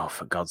like, oh,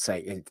 for God's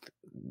sake!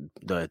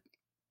 The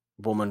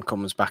woman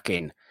comes back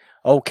in.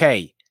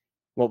 Okay,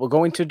 what we're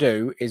going to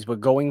do is we're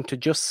going to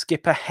just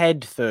skip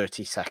ahead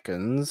 30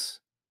 seconds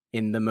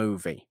in the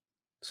movie.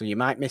 So you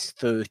might miss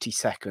 30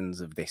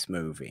 seconds of this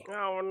movie.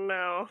 Oh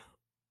no!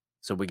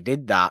 So we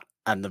did that.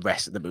 And the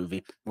rest of the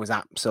movie was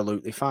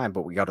absolutely fine,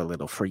 but we got a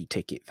little free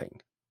ticket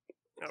thing.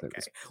 Okay.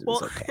 So it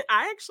was okay.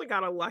 I actually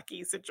got a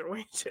lucky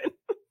situation,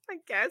 I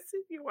guess,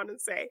 if you want to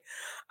say.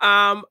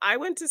 I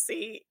went to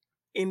see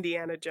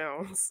Indiana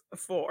Jones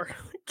 4.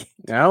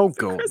 Oh,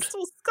 good.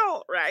 Crystal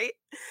Skull, right?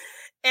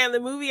 And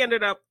the movie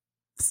ended up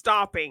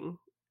stopping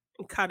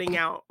and cutting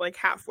out like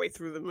halfway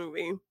through the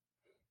movie.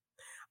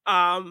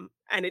 And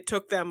it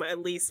took them at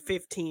least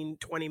 15,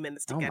 20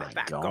 minutes to get it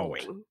back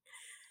going.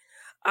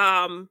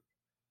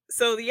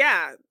 So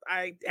yeah,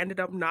 I ended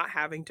up not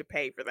having to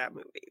pay for that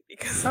movie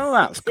because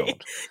that's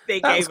good.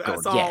 They gave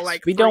us all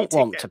like we don't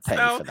want tickets. to pay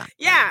for that.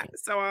 Yeah,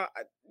 so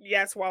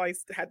yes, while I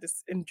had to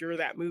endure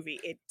that movie,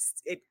 it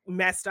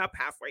messed up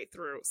halfway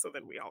through. So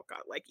then we all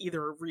got like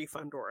either a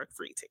refund or a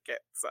free ticket.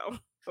 So I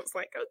was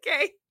like,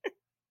 okay.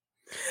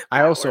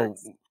 I also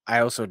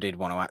did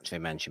want to actually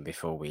mention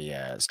before we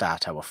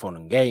start our fun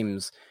and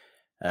games,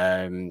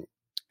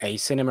 a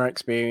cinema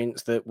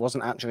experience that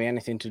wasn't actually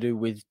anything to do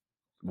with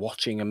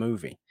watching a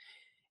movie.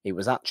 It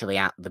was actually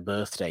at the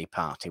birthday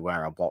party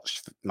where I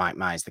watched Mike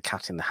Myers, The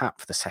Cat in the Hat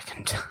for the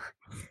second time.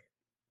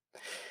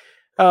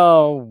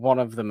 Oh, one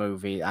of the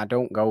movies. I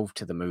don't go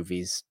to the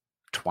movies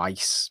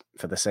twice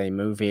for the same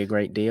movie a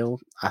great deal.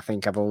 I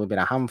think I've only been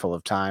a handful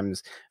of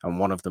times, and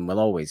one of them will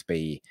always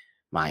be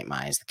Mike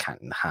Myers, The Cat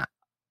in the Hat.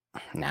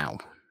 Now,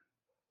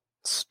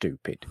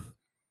 stupid.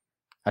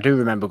 I do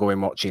remember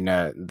going watching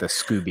the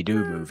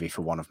Scooby-Doo movie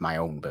for one of my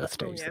own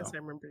birthdays. Yes, though.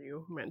 I remember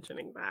you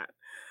mentioning that.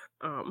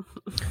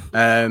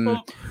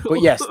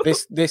 But yes,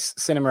 this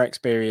cinema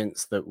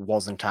experience that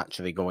wasn't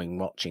actually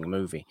watching a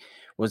movie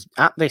was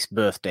at this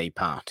birthday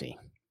party.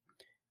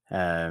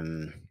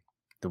 The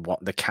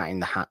Cat in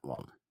the Hat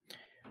one.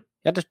 You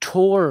had a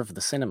tour of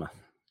the cinema,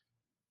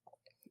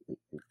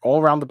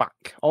 all around the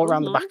back,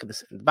 the back of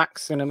the back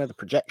cinema, the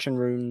projection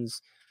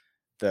rooms,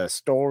 the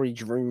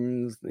storage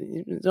rooms.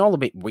 It's all a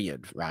bit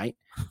weird, right?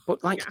 But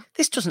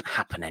this doesn't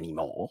happen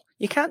anymore.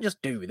 You can't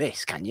just do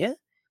this, can you?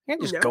 You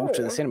can't just go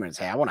to the cinema and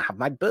say, I want to have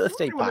my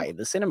birthday party at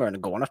the cinema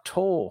and go on a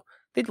tour.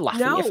 They'd laugh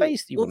in your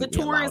face. Well, the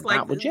tour is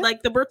like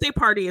the birthday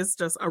party is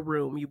just a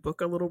room. You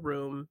book a little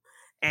room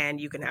and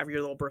you can have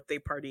your little birthday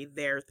party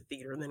there at the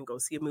theater and then go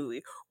see a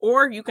movie.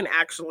 Or you can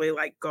actually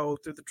go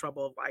through the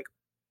trouble of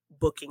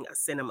booking a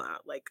cinema,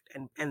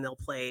 and they'll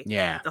play.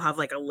 Yeah. They'll have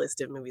a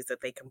list of movies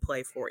that they can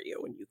play for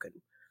you, and you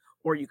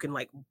can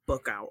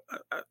book out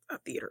a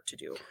theater to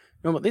do.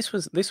 No, but this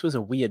was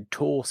a weird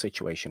tour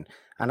situation,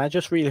 and I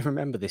just really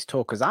remember this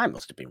tour because I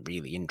must have been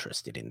really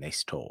interested in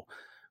this tour.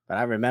 But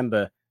I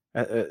remember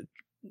at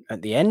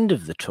the end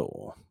of the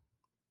tour,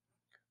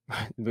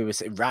 we were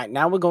saying, right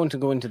now we're going to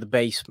go into the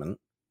basement.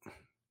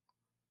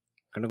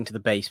 Going into the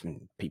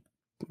basement. People,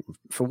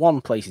 for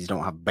one, places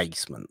don't have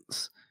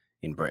basements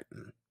in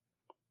Britain.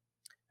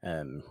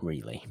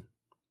 Really,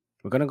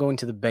 we're going to go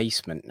into the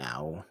basement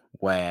now,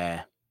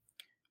 where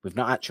we've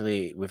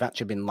actually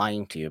been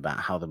lying to you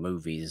about how the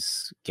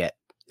movies get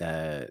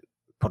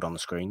put on the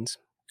screens.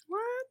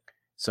 What?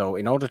 So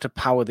in order to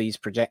power these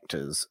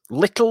projectors,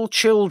 little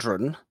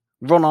children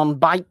run on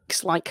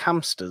bikes like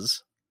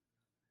hamsters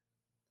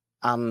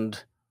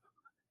and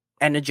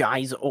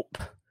energize up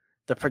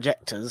the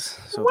projectors,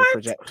 so the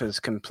projectors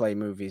can play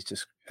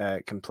movies.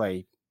 Can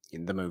play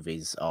the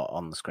movies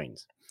on the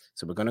screens.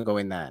 So we're going to go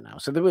in there now.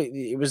 So they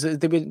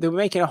were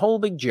making a whole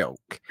big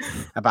joke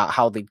about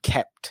how they'd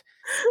kept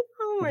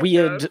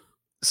weird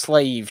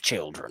slave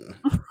children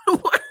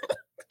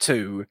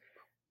to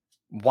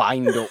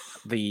wind up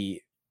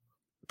the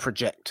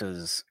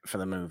projectors for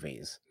the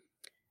movies.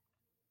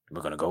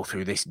 We're going to go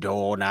through this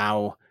door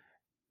now.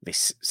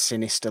 This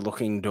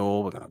sinister-looking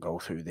door. We're going to go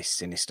through this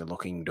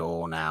sinister-looking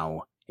door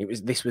now.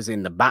 This was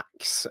in the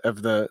backs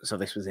of the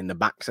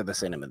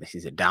cinema. This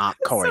is a dark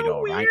corridor,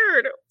 so weird. Right?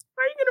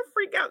 Why are you going to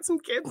freak out some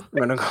kids?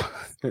 We're going to go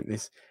through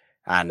this,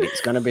 and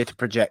it's going to be a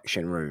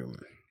projection room.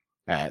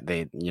 Where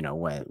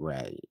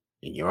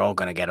you're all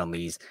going to get on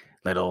these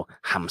little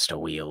hamster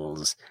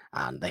wheels,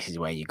 and this is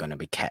where you're going to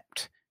be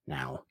kept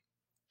now.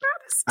 That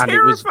is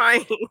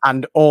terrifying.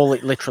 And all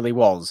it literally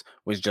was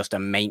just a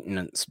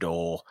maintenance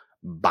door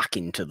back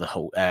into the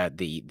whole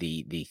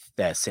the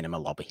cinema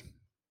lobby.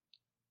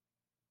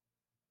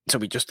 So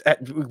we just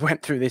we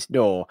went through this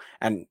door,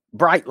 and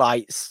bright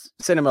lights,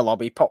 cinema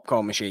lobby,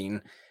 popcorn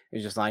machine. It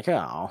was just like,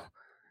 oh,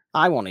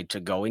 I wanted to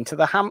go into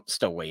the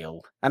hamster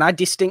wheel. And I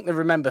distinctly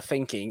remember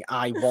thinking,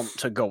 I want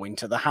to go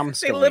into the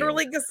hamster wheel. They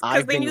literally,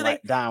 because they knew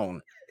let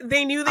down.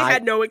 They knew they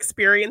had no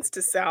experience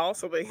to sell,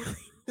 so they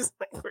just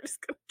we're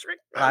just going to trick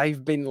them.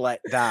 I've been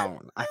let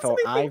down. I thought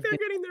they're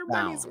getting their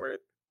money's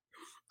worth.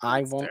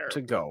 I want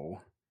to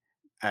go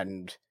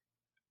and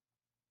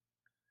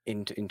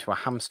into a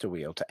hamster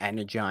wheel to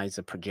energize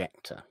a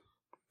projector.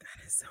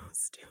 That is so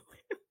stupid.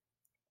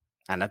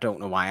 And I don't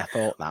know why I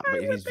thought that,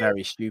 but it is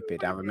very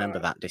stupid. I remember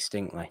that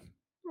distinctly.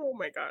 Oh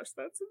my gosh,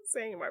 that's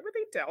insane. Why would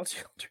they tell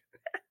children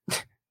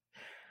that?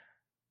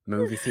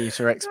 Movie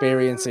theatre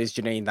experiences,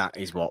 Janine, that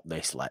is what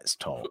this Let's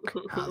Talk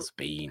has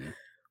been.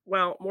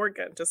 Well,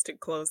 Morgan, just to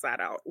close that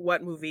out,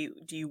 what movie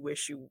do you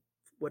wish you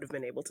would have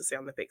been able to see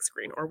on the big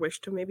screen, or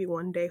wish to maybe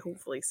one day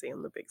hopefully see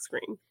on the big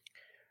screen?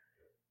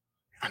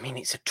 I mean,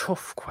 it's a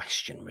tough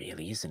question,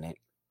 really, isn't it?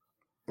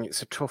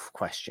 It's a tough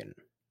question.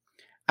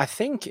 I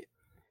think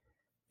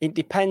it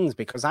depends,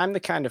 because I'm the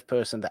kind of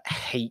person that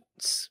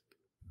hates...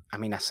 I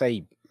mean, I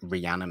say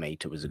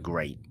Reanimator was a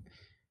great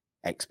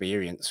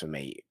experience for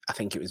me. I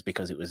think it was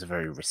because it was a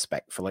very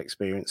respectful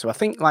experience. So I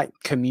think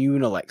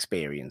communal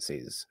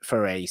experiences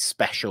for a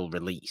special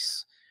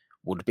release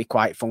would be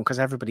quite fun, because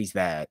everybody's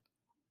there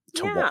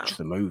to watch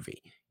the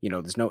movie. You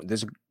know,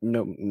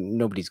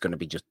 nobody's going to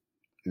be just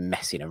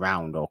messing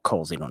around or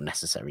causing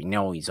unnecessary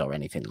noise or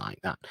anything like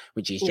that,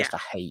 which is just I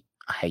hate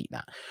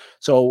that.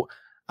 So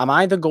I'm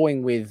either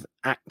going with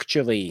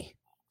actually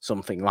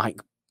something like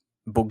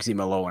Bugsy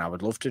Malone. I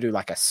would love to do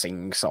a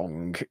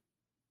sing-song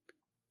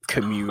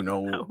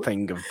communal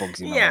thing of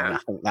Bugsy Malone. I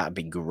think that'd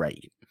be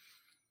great.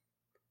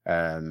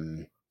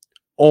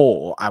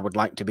 Or I would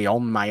like to be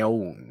on my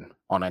own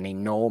on an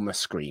enormous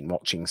screen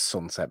watching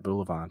Sunset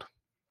Boulevard.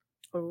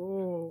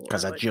 Oh,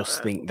 because I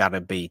just think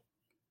that'd be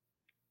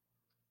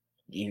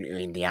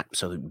in the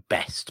absolute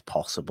best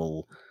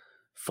possible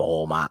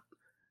format,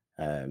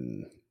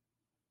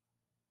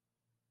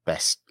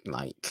 best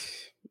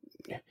like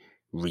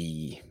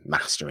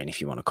remastering, if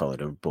you want to call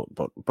it,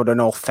 but an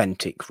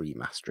authentic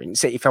remastering.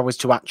 So if I was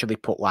to actually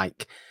put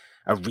like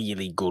a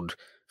really good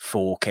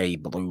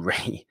 4K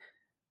Blu-ray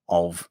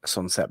of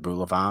Sunset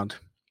Boulevard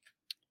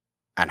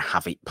and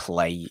have it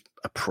play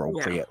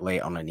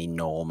appropriately on an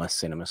enormous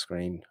cinema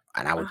screen,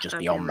 and I would just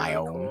be on my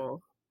own.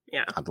 Cool.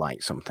 Yeah, I'd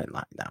like something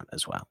like that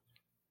as well.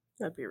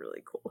 That'd be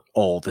really cool.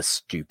 Or the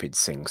stupid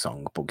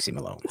sing-song Bugsy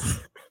Malone.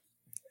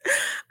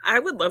 I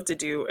would love to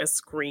do a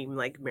Scream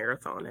like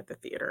marathon at the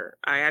theater.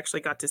 I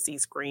actually got to see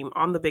Scream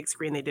on the big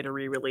screen. They did a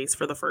re-release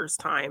for the first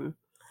time.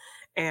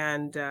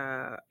 And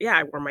I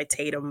wore my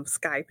Tatum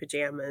Sky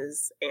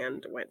pajamas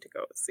and went to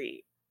go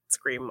see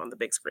Scream on the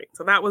big screen.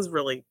 So that was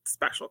really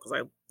special because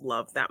I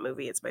love that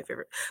movie. It's my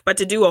favorite. But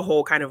to do a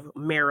whole kind of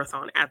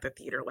marathon at the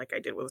theater like I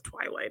did with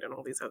Twilight and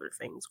all these other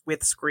things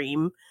with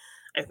Scream,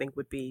 I think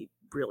would be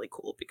really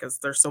cool because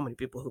there's so many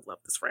people who love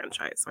this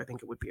franchise. So I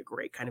think it would be a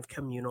great kind of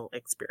communal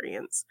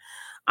experience.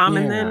 And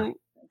then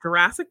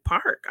Jurassic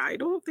Park. I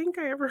don't think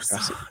I ever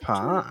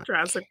saw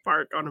Jurassic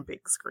Park on a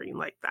big screen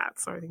like that.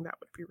 So I think that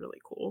would be really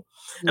cool.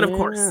 And of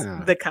course,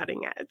 The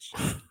Cutting Edge.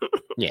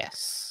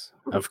 Yes,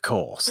 of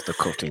course, The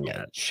Cutting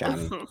Edge.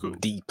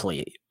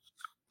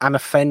 I'm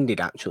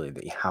offended actually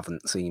that you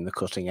haven't seen The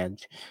Cutting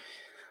Edge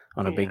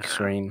on a big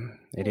screen.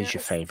 It is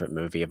your favorite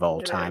movie of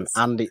all time.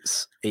 And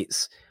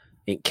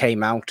it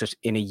came out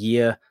in a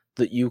year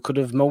that you could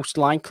have most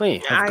likely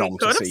have gone to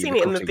see. I could have seen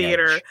it in the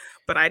theater,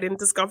 but I didn't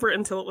discover it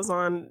until it was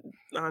on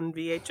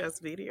VHS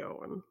video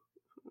and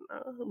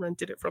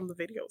rented it from the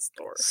video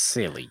store.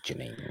 Silly,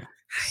 Janine.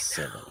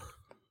 Silly.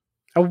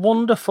 A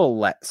wonderful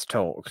Let's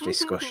Talk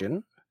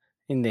discussion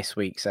in this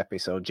week's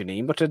episode,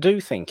 Janine, but I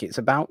do think it's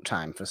about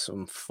time for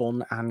some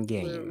fun and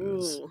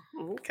games.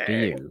 Ooh, okay. Do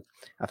you?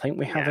 I think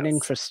we have an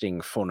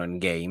interesting fun and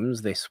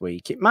games this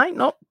week. It might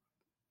not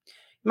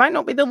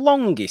be the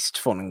longest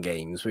fun and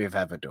games we've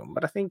ever done,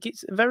 but I think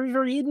it's very,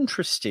 very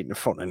interesting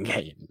fun and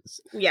games.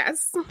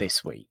 Yes.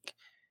 This week.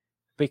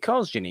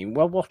 Because, Janine,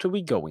 well, what are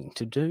we going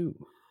to do?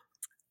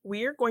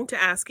 We are going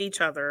to ask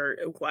each other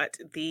what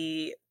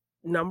the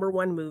number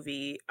one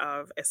movie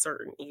of a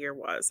certain year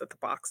was at the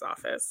box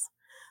office.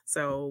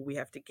 So we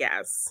have to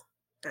guess.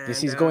 And,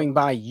 this is going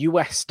by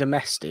US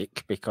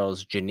domestic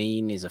because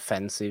Janine is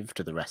offensive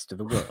to the rest of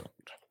the world.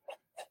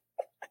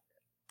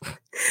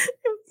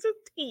 It's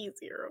just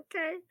easier,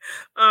 okay?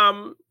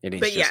 It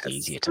is just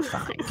easier to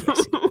find. Yes,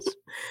 it is.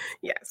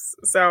 Yes.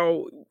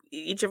 So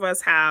each of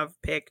us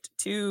have picked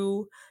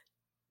 2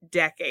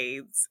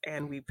 decades,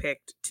 and we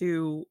picked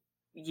 2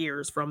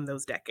 years from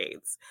those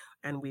decades,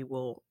 and we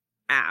will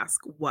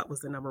ask what was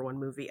the number one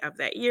movie of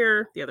that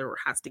year. The other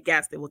has to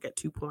guess. They will get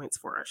 2 points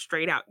for a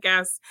straight out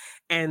guess,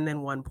 and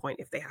then 1 point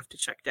if they have to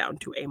check down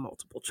to a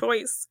multiple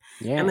choice.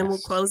 Yes. And then we'll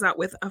close out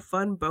with a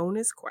fun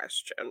bonus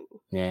question.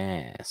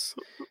 Yes.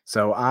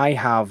 So I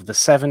have the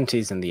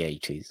 70s and the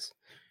 80s.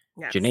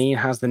 Yes. Janine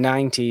has the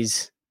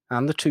 90s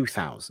and the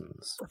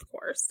 2000s. Of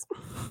course.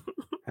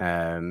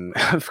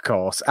 Of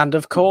course. And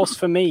of course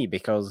for me,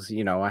 because,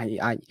 you know,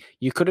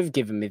 you could have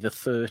given me the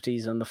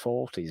 30s and the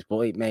 40s,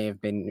 but it may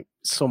have been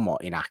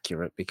somewhat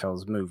inaccurate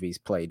because movies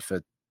played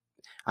for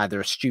either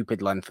a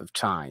stupid length of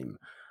time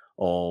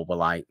or were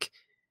like,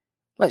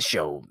 let's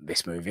show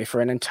this movie for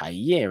an entire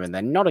year and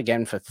then not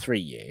again for 3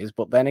 years,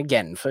 but then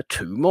again for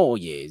 2 more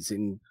years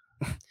in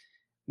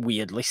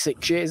weirdly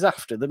 6 years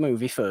after the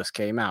movie first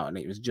came out. And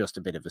it was just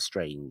a bit of a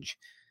strange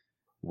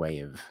way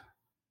of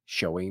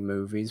showing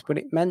movies, but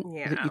it meant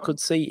that you could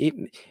see it.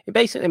 It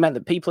basically meant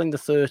that people in the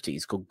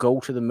 30s could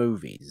go to the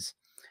movies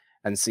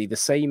and see the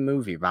same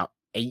movie about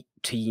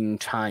 18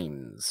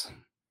 times.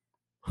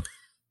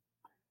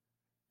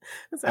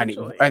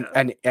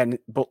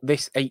 But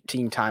this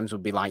 18 times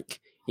would be like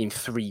in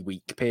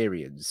 3-week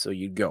periods. So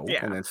you'd go,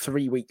 and then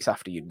 3 weeks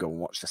after you'd go and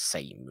watch the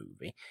same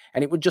movie,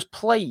 and it would just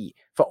play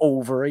for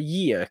over a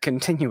year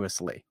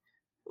continuously.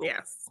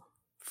 Yes,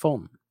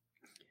 fun,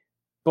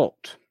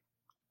 but.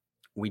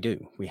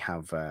 We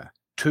have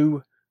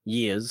 2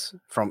 years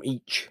from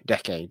each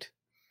decade.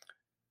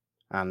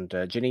 And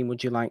Janine,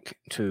 would you like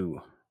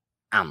to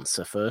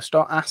answer first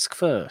or ask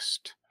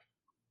first?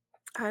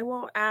 I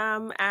will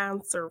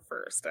answer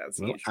first, as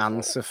usual.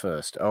 Answer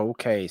first.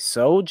 Okay,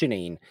 so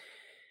Janine,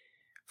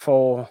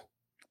 for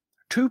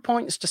 2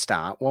 points to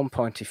start, 1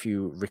 point if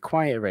you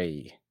require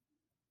a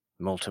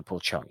multiple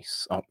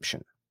choice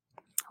option.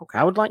 Okay.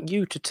 I would like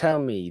you to tell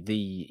me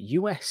the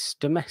US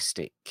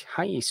domestic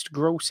highest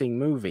grossing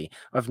movie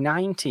of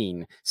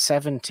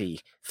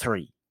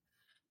 1973.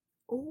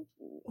 Ooh.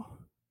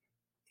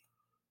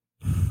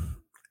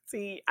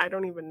 See, I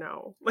don't even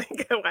know.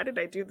 Like, why did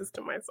I do this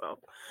to myself?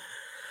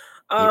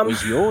 It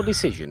was your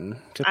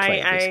decision to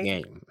play this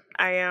game.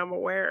 I am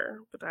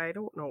aware, but I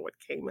don't know what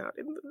came out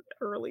in the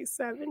early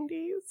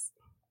 70s.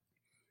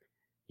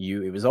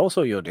 It was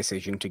also your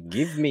decision to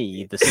give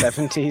me the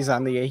 70s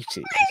and the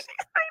 80s.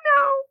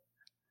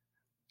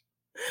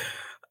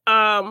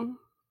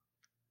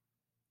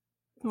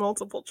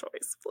 Multiple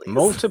choice, please.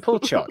 Multiple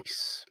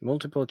choice.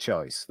 Multiple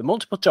choice. The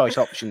multiple choice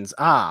options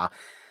are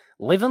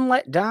Live and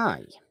Let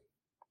Die,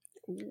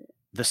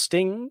 The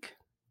Sting,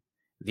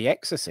 The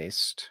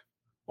Exorcist,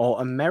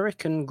 or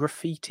American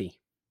Graffiti.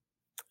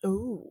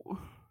 Ooh.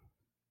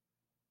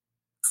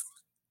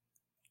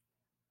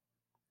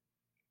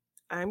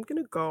 I'm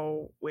going to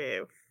go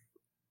with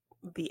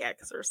The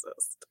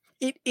Exorcist.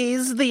 It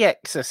is The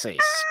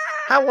Exorcist.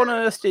 How on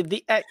earth did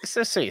The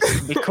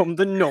Exorcist become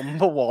the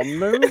number one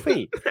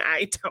movie?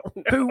 I don't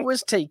know. Who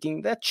was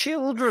taking their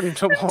children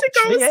to watch to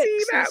go The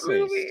see Exorcist? That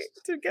movie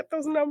to get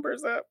those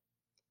numbers up?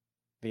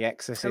 The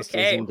Exorcist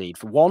is indeed,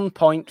 for 1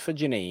 point for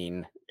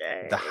Janine,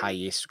 Yay. the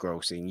highest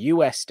grossing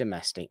US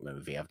domestic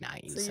movie of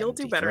 1973. So you'll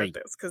do better at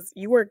this because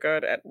you were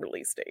good at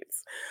release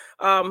dates.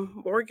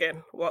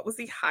 Morgan, what was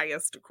the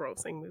highest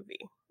grossing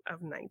movie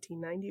of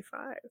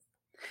 1995?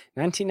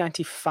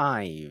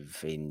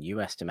 1995 in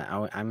US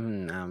domestic.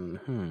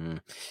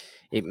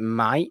 It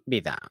might be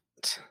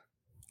that.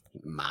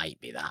 It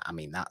might be that. I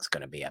mean, that's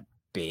going to be a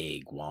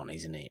big one,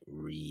 isn't it?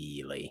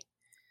 Really.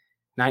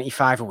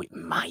 95, or it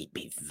might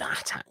be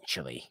that,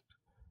 actually.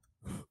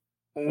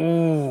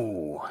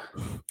 Ooh.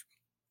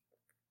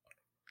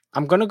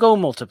 I'm going to go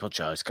multiple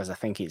choice because I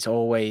think it's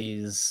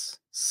always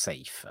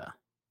safer,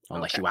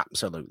 unless you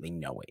absolutely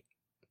know it.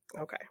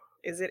 Okay.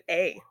 Is it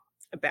A,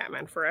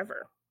 Batman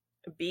Forever,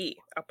 B,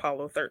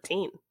 Apollo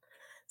 13,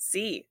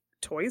 C,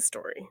 Toy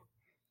Story,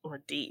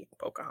 or D,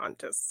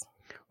 Pocahontas?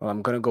 Well,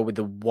 I'm going to go with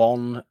the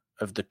one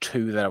of the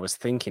two that I was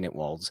thinking it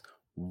was.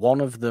 One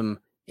of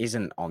them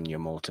isn't on your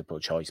multiple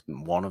choice,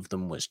 but one of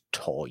them was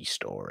Toy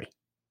Story.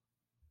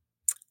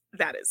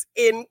 That is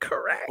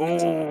incorrect.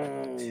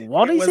 Oh,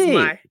 what is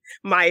it?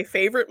 My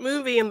favorite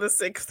movie in the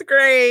 6th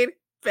grade,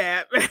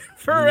 Batman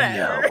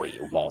Forever. No,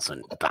 it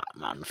wasn't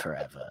Batman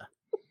Forever.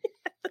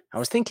 Yes. I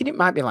was thinking it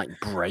might be like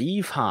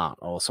Braveheart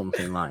or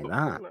something like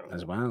that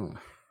as well.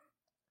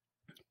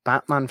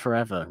 Batman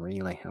Forever,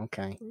 really?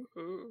 Okay.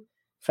 Mm-hmm.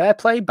 Fair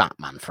play,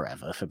 Batman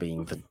Forever, for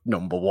being the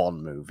number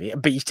one movie,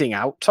 beating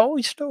out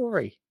Toy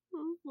Story.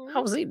 Mm-hmm.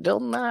 How's it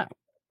done that?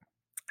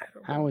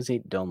 How has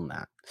it done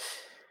that?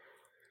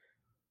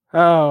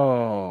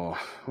 Oh,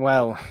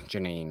 well,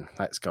 Janine,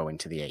 let's go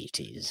into the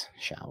 80s,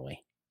 shall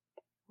we?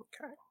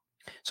 Okay.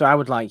 So I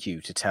would like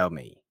you to tell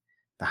me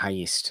the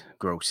highest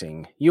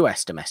grossing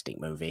US domestic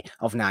movie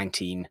of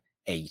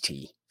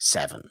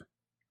 1987.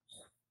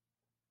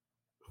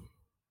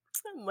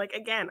 Like,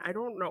 again, I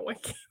don't know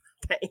what came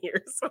that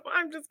year, so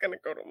I'm just going to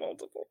go to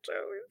multiple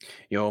choice.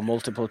 Your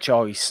multiple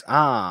choice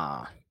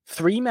are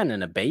 3 Men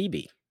and a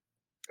Baby.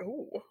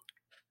 Ooh.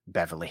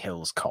 Beverly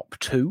Hills Cop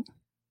 2.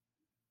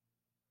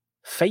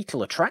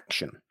 Fatal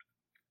Attraction,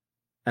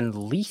 and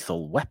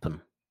Lethal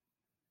Weapon.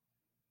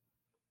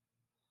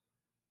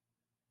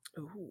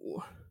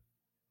 Ooh.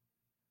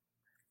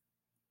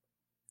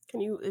 Can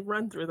you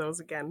run through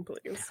those again,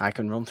 please? I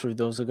can run through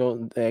those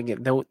again.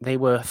 They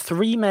were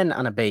 3 Men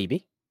and a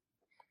Baby,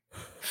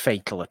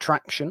 Fatal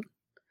Attraction,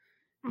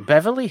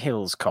 Beverly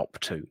Hills Cop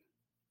 2,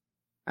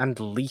 and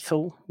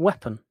Lethal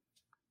Weapon.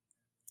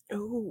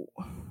 Ooh.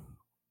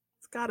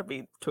 It's got to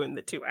be between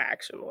the two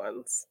action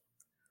ones.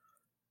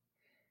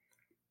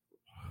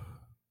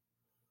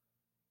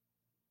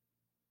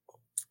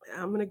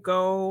 I'm going to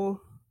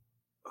go...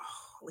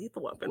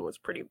 Lethal Weapon was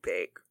pretty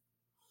big.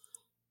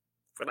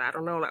 But I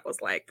don't know, that was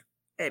like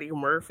Eddie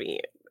Murphy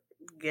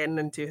getting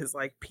into his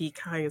like peak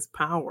highest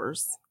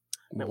powers.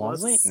 And it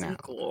was a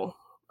sequel.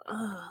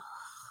 Ugh.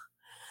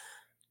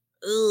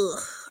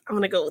 I'm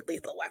going to go with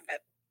Lethal Weapon.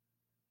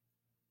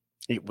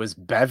 It was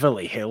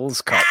Beverly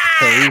Hills Cop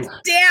 2. Damn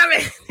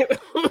it! You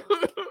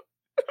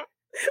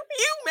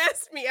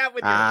messed me up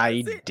with your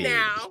I did. Now.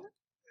 I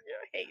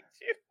hate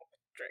you.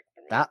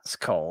 That's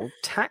called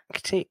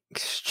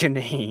tactics,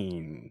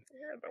 Janine.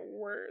 You're the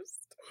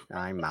worst.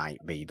 I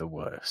might be the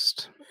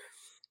worst.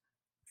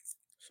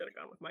 Should have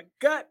gone with my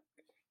gut.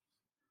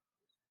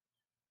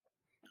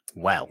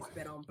 Well.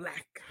 Bet on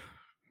black.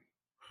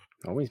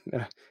 Always.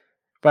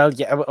 Well,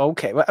 yeah,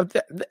 okay. Well,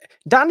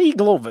 Danny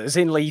Glover's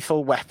in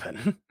Lethal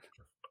Weapon.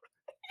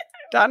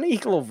 Danny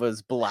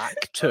Glover's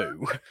black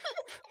too.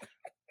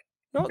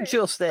 Not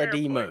just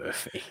Eddie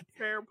Murphy.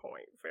 Fair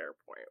point.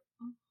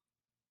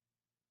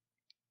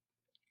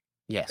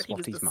 Yes,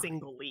 but he was the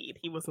single lead.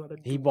 He was not a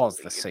He was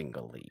the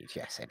single lead.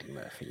 Yes, Eddie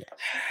Murphy. Yes.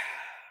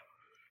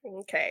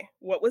 Okay.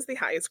 What was the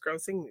highest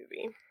grossing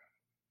movie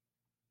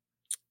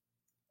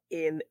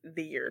in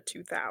the year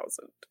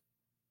 2000?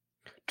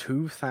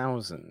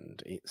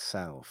 2000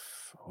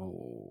 itself.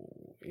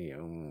 Oh,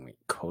 it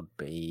could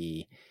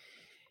be.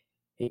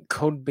 It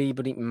could be,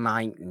 but it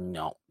might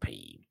not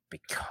be,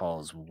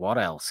 because what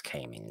else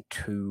came in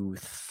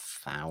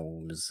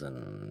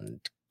 2000?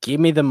 Give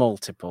me the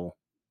multiple.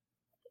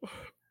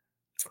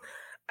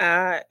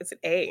 Is it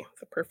A,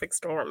 The Perfect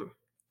Storm,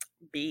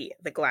 B,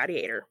 The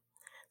Gladiator,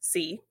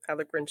 C, How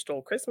the Grinch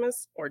Stole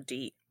Christmas, or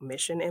D,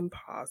 Mission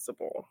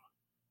Impossible?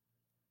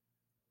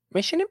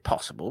 Mission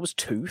Impossible was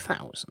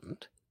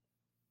 2000.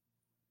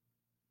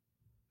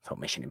 I thought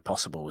Mission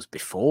Impossible was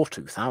before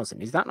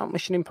 2000. Is that not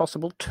Mission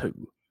Impossible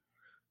 2?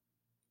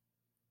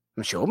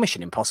 I'm sure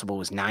Mission Impossible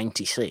was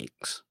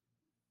 96.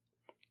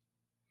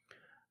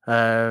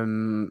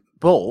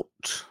 But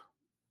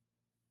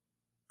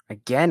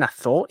again, I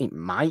thought it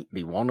might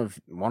be one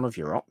of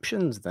your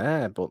options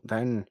there, but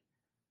then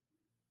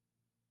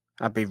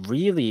I'd be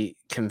really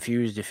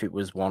confused if it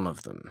was one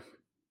of them.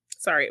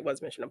 Sorry, it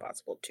was Mission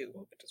Impossible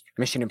 2.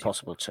 Mission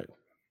Impossible 2.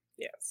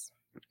 Yes.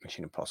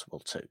 Mission Impossible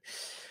 2.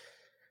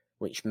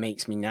 Which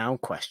makes me now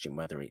question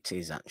whether it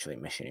is actually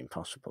Mission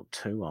Impossible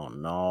 2 or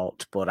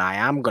not. But I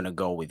am going to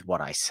go with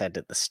what I said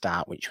at the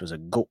start, which was a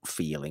gut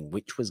feeling,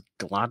 which was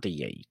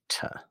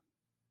Gladiator.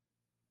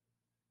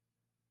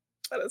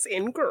 That is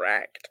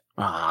incorrect.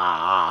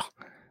 Was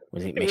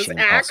it Mission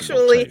Impossible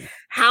actually 2?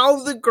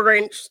 How the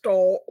Grinch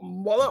Stole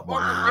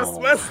Motherfucking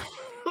Christmas.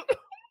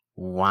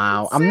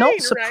 Wow. I'm not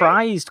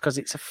surprised because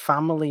it's a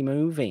family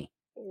movie.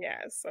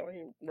 Yeah, so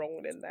he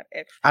rolled in that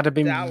extra. I'd have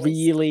been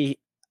really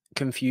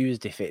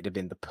confused if it had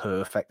been The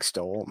Perfect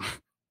Storm.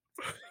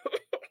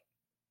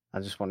 I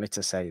just wanted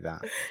to say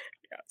that.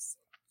 Yes.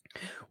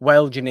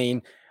 Well,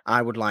 Janine,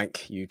 I would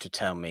like you to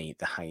tell me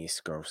the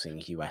highest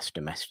grossing US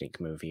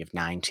domestic movie of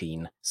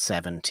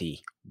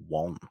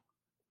 1971.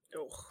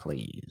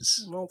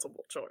 Please.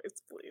 Multiple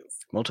choice, please.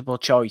 Multiple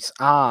choice.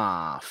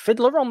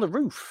 Fiddler on the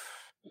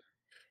Roof,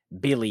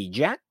 Billy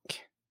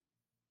Jack,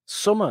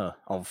 Summer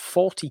of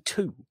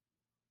 42,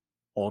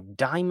 or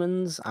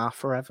Diamonds Are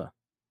Forever.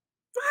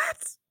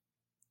 What?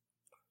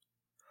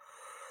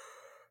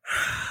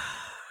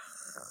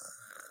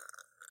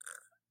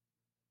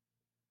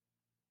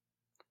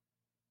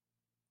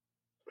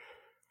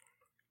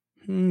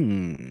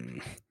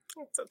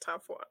 It's a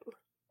tough one.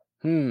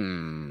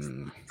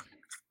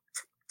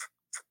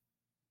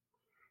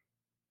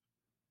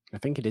 I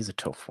think it is a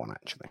tough one,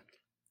 actually.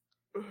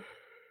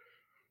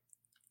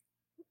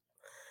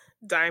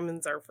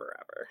 Diamonds Are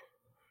Forever.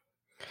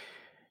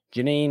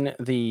 Janine,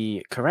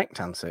 the correct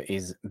answer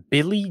is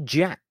Billy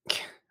Jack,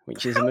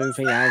 which is a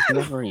movie I've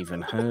never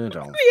even heard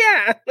of.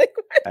 Yeah.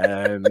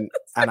 And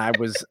I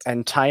was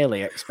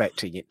entirely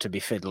expecting it to be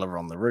Fiddler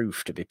on the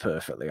Roof, to be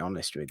perfectly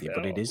honest with you,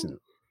 but it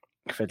isn't.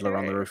 Fiddler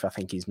on the Roof, I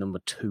think, is number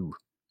 2.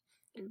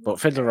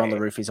 But Fiddler on the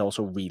Roof is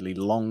also really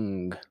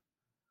long.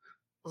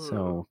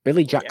 So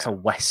Billy Jack's a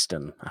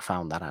Western. I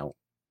found that out.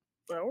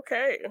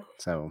 Okay.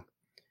 So,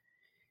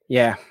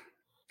 yeah.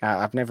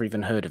 I've never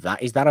even heard of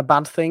that. Is that a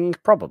bad thing?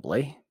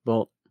 Probably.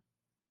 But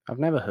I've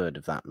never heard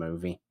of that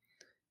movie.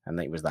 And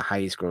it was the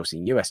highest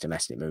grossing US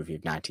domestic movie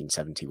of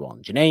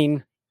 1971.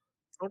 Janine.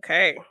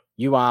 Okay.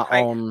 You are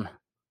on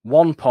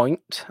 1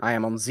 point. I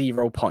am on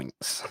 0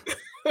 points.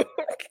 Okay.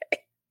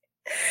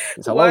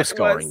 It's a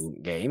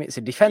low-scoring game. It's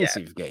a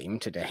defensive game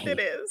today. It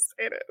is.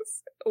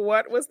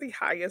 What was the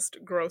highest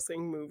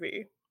grossing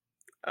movie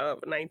of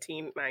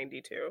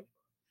 1992?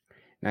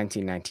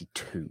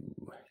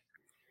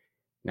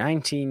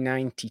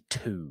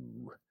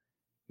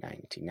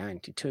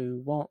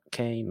 1992. What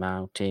came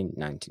out in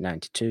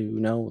 1992?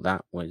 No,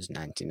 that was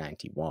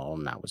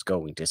 1991. I was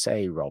going to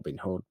say Robin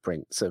Hood,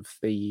 Prince of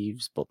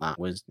Thieves, but that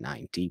was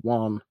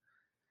 91.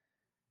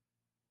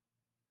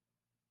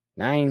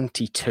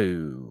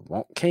 92.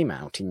 What came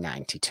out in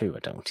 92? I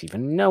don't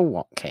even know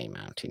what came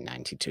out in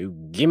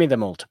 92. Give me the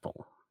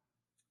multiple.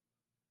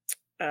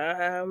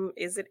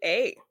 Is it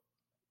A,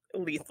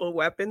 Lethal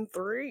Weapon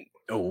 3?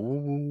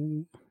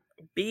 Oh.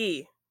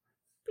 B,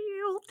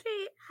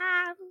 Beauty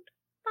and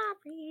the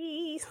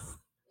Beast.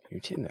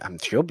 I'm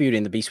sure Beauty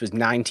and the Beast was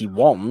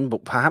 91,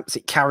 but perhaps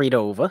it carried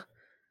over.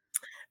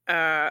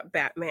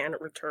 Batman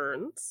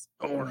Returns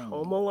or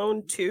Home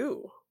Alone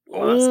 2.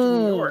 Lost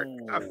in New York,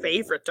 a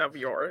favorite of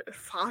yours.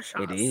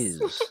 It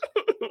is.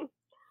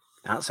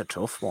 That's a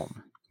tough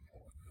one.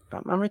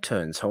 Batman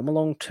Returns, Home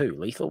Alone 2,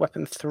 Lethal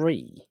Weapon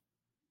 3,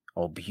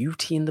 or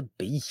Beauty and the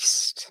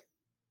Beast.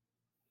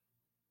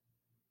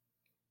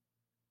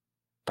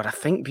 But I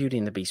think Beauty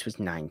and the Beast was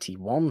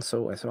 91,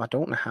 so I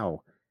don't know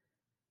how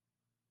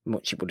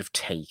much it would have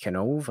taken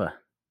over.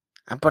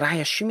 But I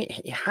assume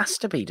it has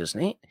to be,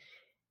 doesn't it?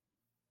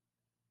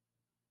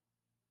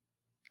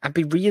 I'd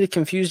be really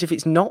confused if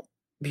it's not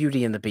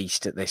Beauty and the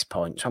Beast at this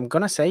point. So I'm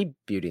going to say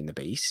Beauty and the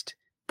Beast,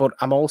 but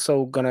I'm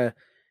also going to...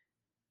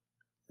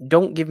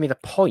 Don't give me the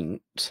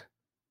point,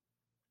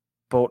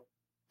 but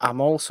I'm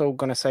also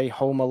going to say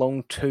Home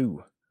Alone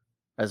 2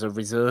 as a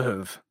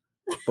reserve.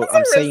 But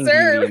I'm saying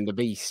Beauty and the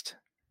Beast.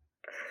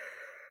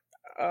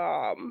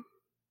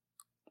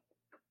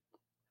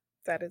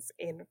 That is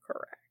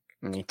incorrect.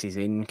 It is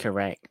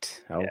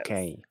incorrect.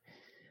 Okay. Yes.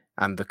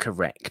 And the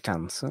correct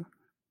answer?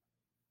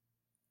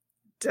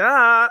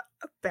 Duh.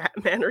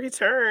 Batman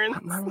Returns.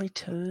 Batman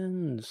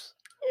Returns.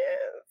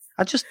 Yes.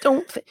 I just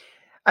don't think...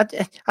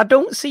 I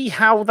don't see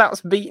how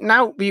that's beaten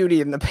out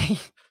Beauty and the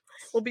Beast.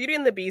 Well, Beauty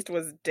and the Beast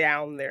was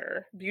down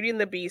there. Beauty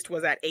and the Beast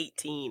was at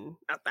 18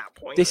 at that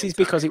point. This is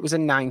because it was a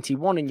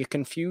 91 and you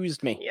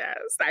confused me. Yes,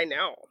 I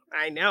know.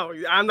 I'm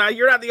not.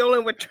 You're not the only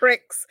one with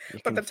tricks.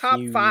 But the top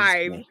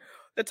 5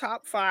 the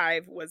top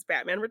 5 was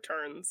Batman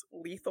Returns,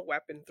 Lethal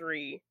Weapon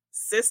 3,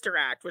 Sister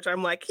Act, which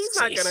I'm like, he's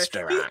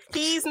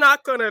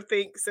not gonna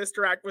think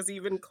Sister Act was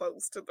even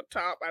close to the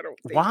top. I don't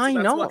think. Why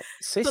So not?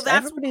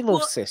 Everybody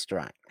loves Sister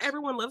Act.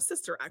 Everyone loves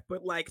Sister Act,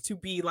 but like to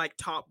be like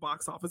top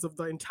box office of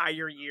the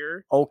entire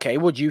year. Okay,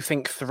 would you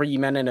think Three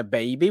Men and a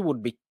Baby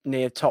would be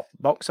near top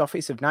box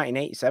office of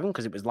 1987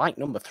 because it was like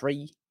number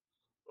 3?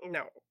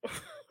 No.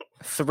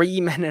 3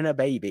 Men and a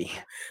Baby.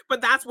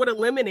 But that's what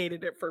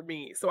eliminated it for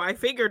me. So I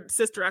figured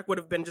Sister Act would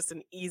have been just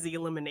an easy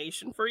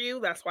elimination for you.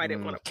 That's why I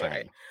didn't want to put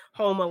it.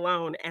 Home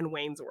Alone and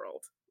Wayne's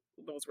World.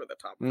 Those were the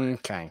top 5.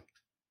 Okay.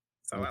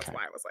 So that's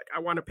why I was like,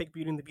 I want to pick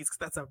Beauty and the Beast because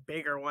that's a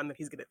bigger one that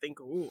he's going to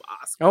think, ooh,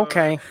 Oscar.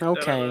 Okay.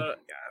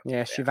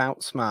 Yes, you've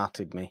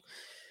outsmarted me.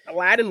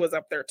 Aladdin was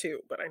up there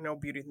too, but I know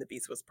Beauty and the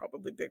Beast was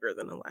probably bigger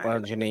than Aladdin.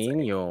 Well,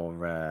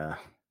 Janine,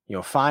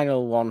 your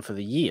final one for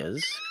the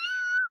years...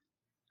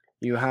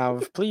 You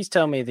have, please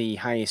tell me the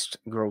highest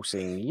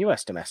grossing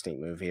US domestic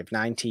movie of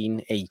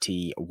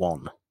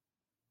 1981.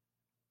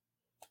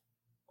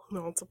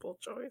 Multiple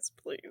choice,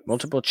 please.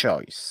 Multiple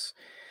choice.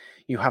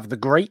 You have The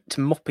Great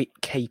Muppet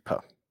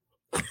Caper.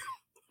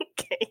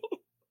 Okay.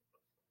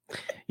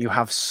 You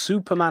have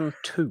Superman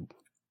 2.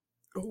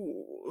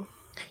 Ooh.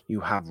 You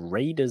have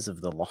Raiders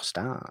of the Lost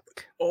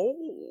Ark.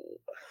 Oh.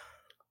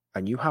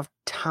 And you have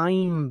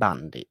Time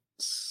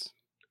Bandits.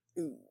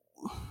 Ooh.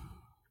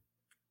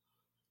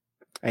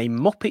 A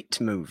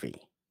Muppet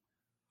movie,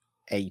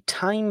 a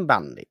Time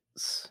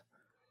Bandits,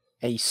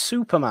 a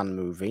Superman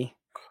movie,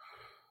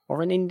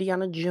 or an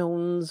Indiana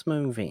Jones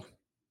movie?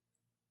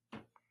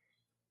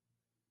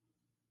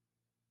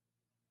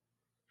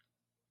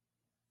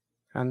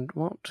 And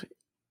what,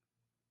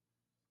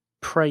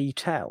 pray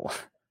tell,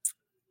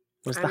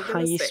 was the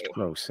highest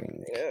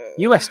grossing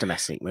US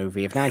domestic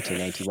movie of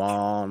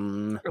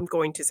 1981? I'm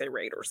going to say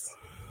Raiders.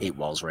 It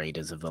was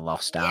Raiders of the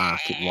Lost Ark.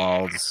 It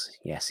was.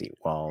 Yes, it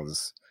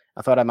was.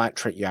 I thought I might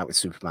trick you out with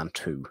Superman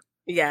 2.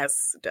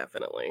 Yes,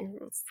 definitely.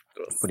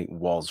 But it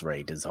was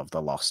Raiders of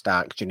the Lost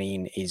Ark.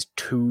 Janine is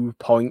 2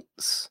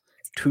 points.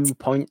 2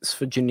 points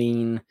for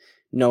Janine.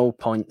 No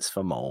points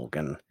for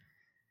Morgan.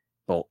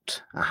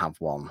 But I have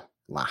one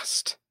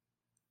last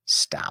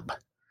stab.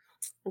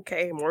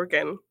 Okay,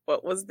 Morgan,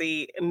 what was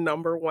the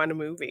number 1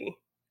 movie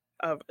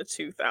of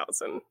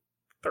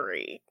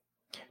 2003?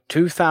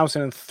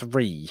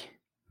 2003.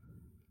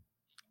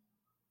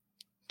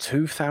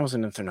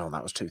 2003, no,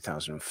 that was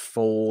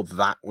 2004.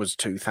 That was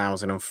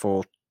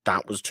 2004.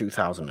 That was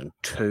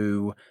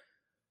 2002.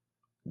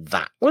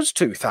 That was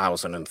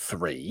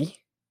 2003.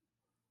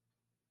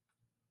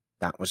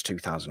 That was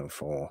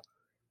 2004.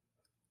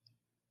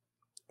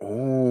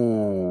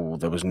 Oh,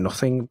 there was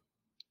nothing.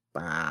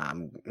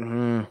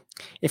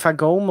 If I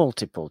go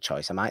multiple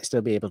choice, I might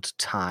still be able to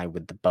tie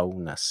with the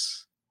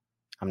bonus.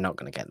 I'm not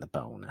going to get the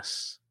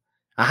bonus.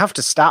 I have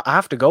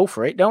to go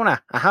for it, don't I?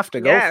 I have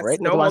to go for it.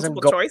 No otherwise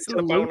multiple I'm choice in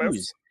the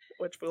bonus,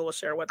 which we will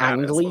share what that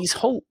Ang Lee's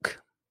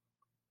Hulk.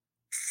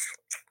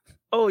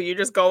 Oh, you're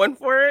just going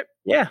for it?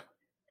 Yeah.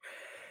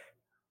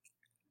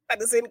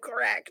 That is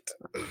incorrect.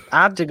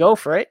 I had to go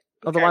for it.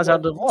 Otherwise,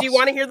 I'd have lost. Do you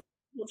want to hear the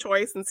multiple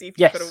choice and see if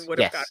you would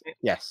have gotten it?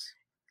 Yes.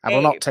 I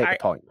will not take the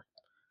point.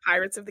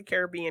 Pirates of the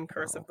Caribbean,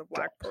 Curse of the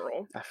Black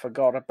Pearl. I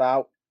forgot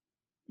about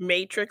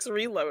Matrix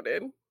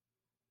Reloaded.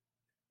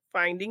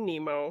 Finding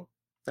Nemo.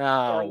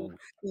 Oh,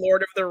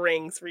 Lord of the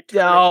Rings,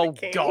 Return of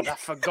the King. God, I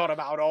forgot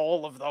about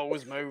all of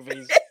those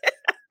movies.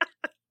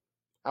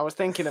 I was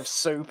thinking of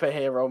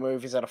superhero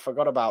movies and I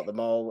forgot about them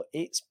all.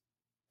 It's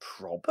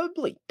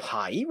probably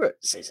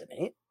Pirates, isn't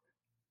it?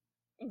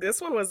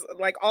 This one was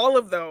like all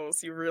of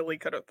those you really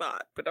could have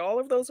thought, but all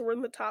of those were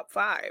in the top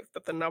 5.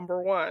 But the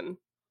number 1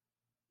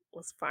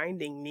 was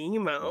Finding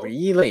Nemo.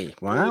 Really?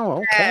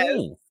 Wow,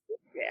 okay.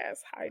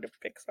 Yes, height of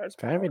Pixar's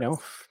Fair powers.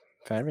 enough.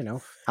 Fair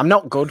enough. I'm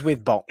not good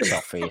with box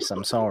office.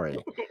 I'm sorry.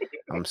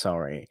 I'm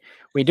sorry.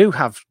 We do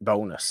have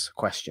bonus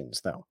questions,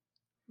 though.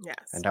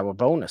 Yes. And our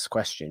bonus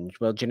question,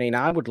 well, Janine,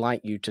 I would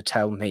like you to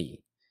tell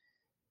me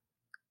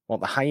what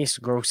the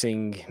highest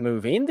grossing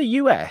movie in the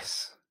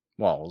US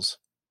was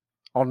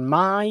on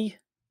my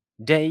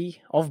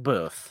day of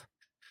birth.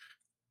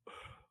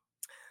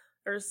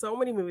 There's so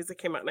many movies that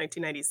came out in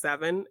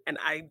 1997, and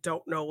I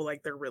don't know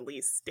like their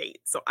release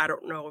date. So I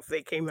don't know if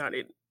they came out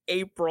in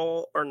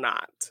April or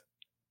not.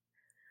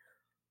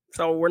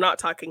 So we're not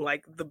talking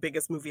like the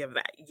biggest movie of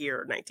that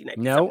year,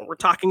 1997. No. We're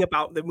talking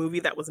about the movie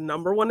that was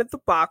number 1 at the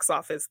box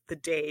office the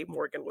day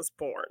Morgan was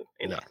born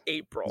in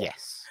April.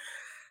 Yes.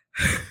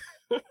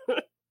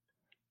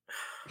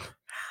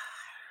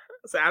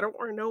 So I don't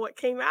want to know what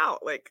came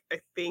out. Like, I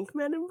think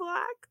Men in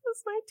Black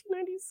was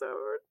 1997.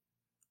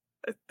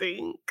 I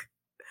think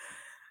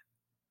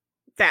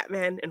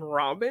Batman and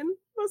Robin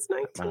was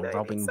 1997.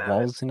 Robin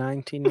was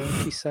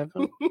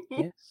 1997.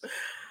 Yes.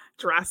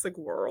 Jurassic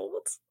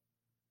World.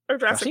 Or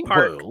Jurassic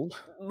Park. World?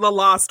 The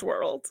Lost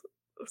World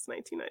was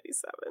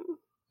 1997.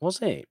 Was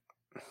it?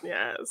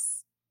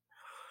 Yes.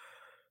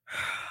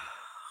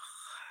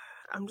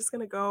 I'm just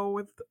going to go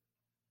with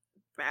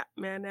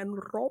Batman and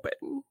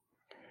Robin.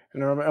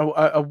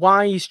 A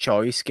wise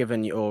choice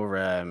given your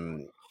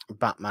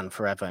Batman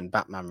Forever and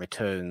Batman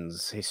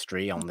Returns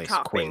history on this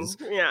Topping, quiz.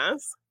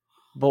 yes.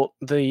 But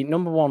the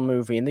number one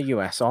movie in the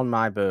US on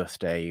my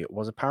birthday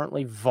was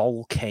apparently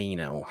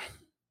Volcano.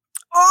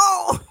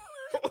 Oh,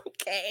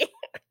 okay.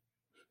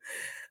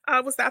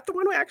 Was that the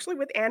one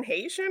with Anne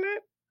Heche in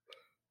it?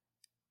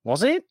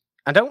 Was it?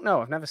 I don't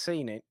know. I've never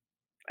seen it.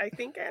 I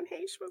think Anne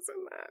Heche was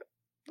in that.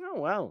 Oh,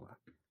 well.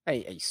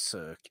 A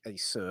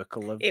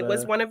circle of... It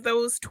was one of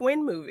those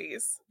twin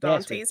movies.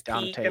 Dante's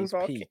Peak and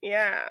Volcano.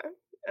 Yeah.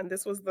 And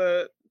this was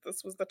the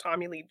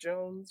Tommy Lee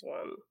Jones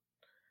one.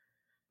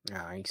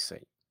 I see.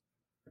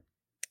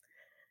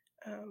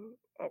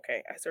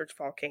 Okay, I searched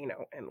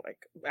volcano and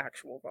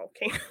actual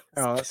volcanoes.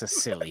 Oh, that's a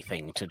silly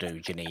thing to do,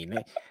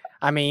 Janine.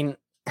 I mean...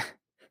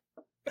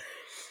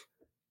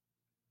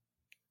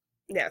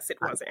 Yes, it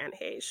was Anne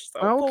Heche. So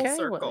okay,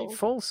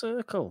 full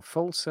circle. Well,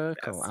 full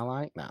circle. Yes. I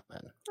like that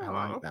then. Aww.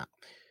 I like that.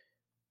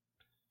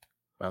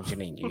 Well,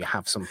 Janine, you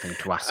have something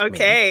to ask me.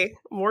 Okay,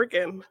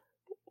 Morgan,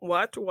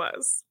 what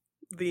was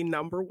the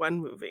number one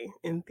movie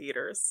in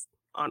theaters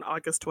on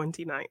August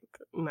 29th,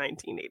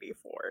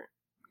 1984?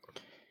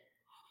 It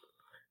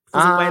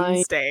was a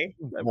Wednesday.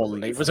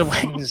 It was a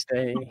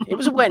Wednesday. It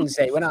was a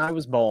Wednesday when I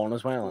was born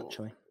as well,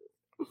 actually.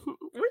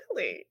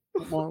 Really?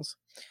 It was.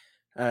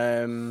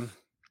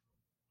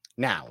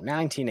 Now,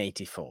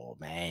 1984,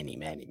 many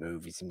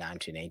movies in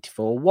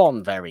 1984.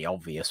 One very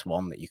obvious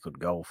one that you could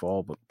go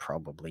for, but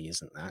probably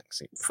isn't that.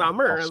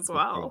 Summer as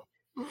well.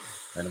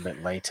 Then a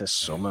bit later,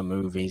 summer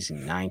movies in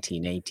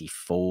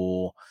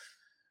 1984.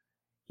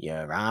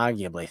 You're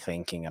arguably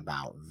thinking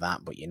about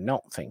that, but you're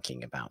not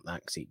thinking about that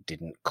because it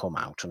didn't come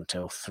out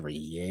until 3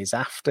 years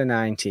after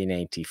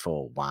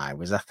 1984. Why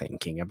was I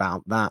thinking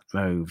about that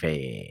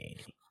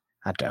movie?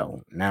 I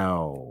don't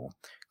know.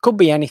 Could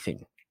be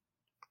anything.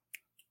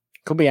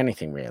 Could be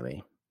anything,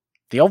 really.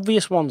 The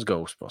obvious one's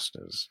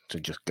Ghostbusters,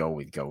 to just go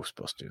with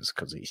Ghostbusters,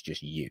 because it's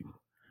just you.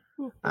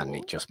 And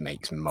it just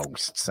makes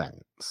most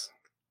sense.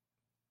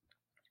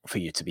 For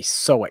you to be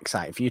so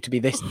excited, for you to be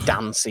this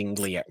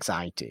dancingly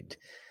excited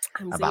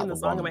about the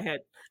song in my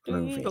head.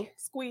 Movie.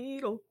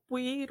 Squeedle,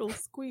 squeedle,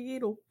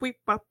 squeedle,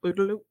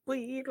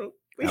 squeedle.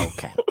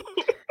 Okay.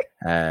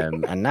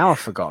 And now I've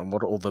forgotten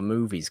what other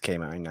movies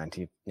came out in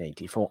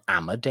 1984.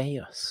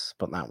 Amadeus,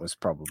 but that was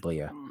probably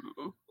a...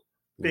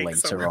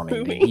 later on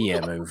in the year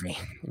movie.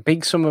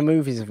 Big summer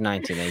movies of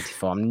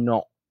 1984. I'm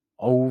not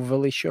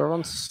overly sure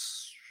on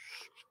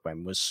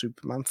when was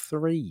Superman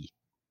 3.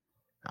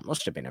 That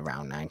must have been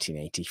around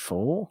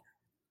 1984.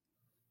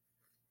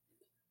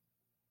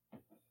 Do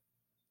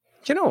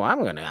you know what?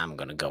 I'm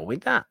gonna go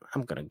with that.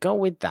 I'm gonna go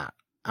with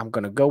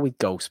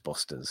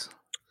Ghostbusters.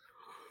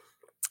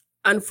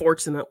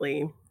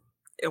 Unfortunately,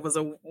 it was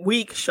a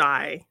week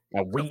shy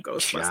of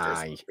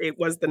Ghostbusters. It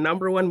was the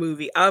number one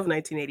movie of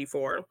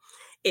 1984.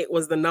 It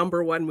was the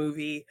number one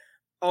movie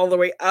all the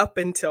way up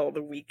until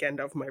the weekend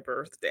of my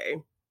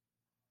birthday.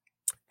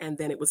 And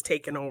then it was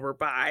taken over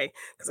by,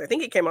 because I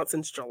think it came out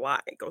since July,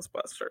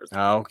 Ghostbusters.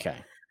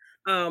 Okay.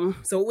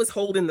 So it was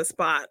holding the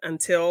spot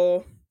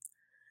until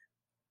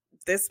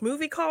this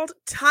movie called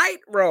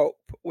Tightrope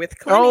with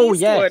Clint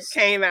Eastwood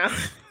came out.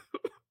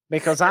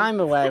 Because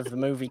I'm aware of the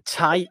movie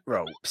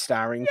Tightrope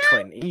starring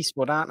Clint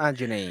Eastwood, aren't I,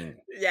 Janine?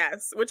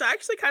 Yes, which I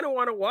actually kind of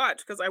want to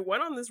watch because I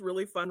went on this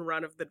really fun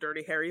run of the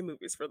Dirty Harry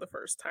movies for the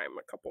first time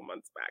a couple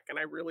months back, and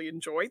I really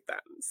enjoyed them.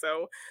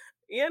 So,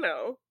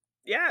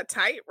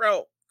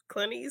 Tightrope,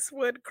 Clint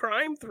Eastwood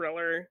crime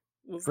thriller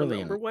was the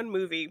number one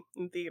movie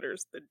in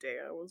theaters the day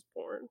I was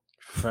born.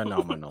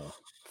 Phenomenal.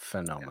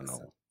 Yes.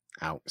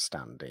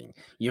 Outstanding.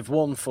 You've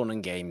won Fun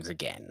and Games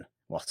again.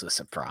 What a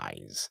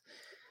surprise.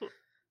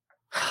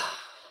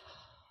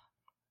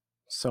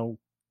 So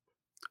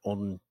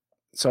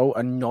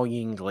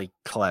annoyingly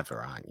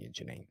clever, aren't you,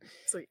 Janine?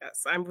 So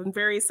yes, I'm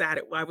very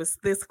sad. I was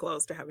this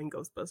close to having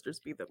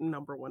Ghostbusters be the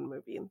number one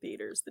movie in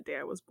theaters the day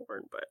I was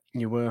born, but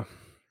you were.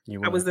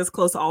 I was this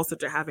close also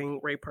to having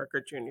Ray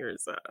Parker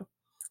Jr.'s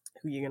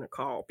 "Who You Gonna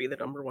Call" be the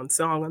number one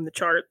song on the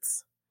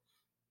charts,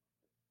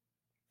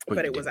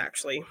 but it was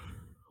actually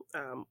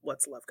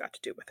 "What's Love Got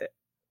to Do with It,"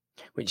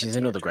 which is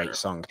another great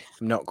song.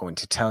 I'm not going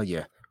to tell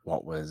you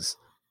what was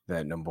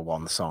the number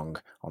one song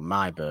on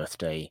my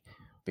birthday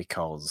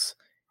because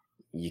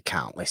you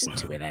can't listen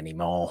to it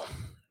anymore.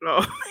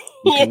 Oh,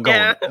 you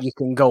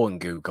can go and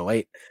Google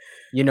it.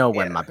 You know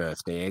when my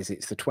birthday is.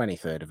 It's the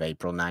 23rd of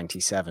April,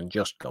 97.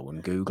 Just go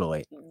and Google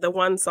it. The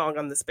one song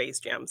on the Space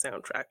Jam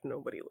soundtrack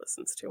nobody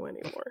listens to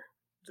anymore.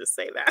 Just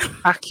say that.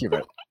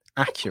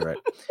 Accurate.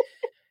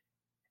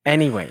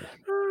 Anyway,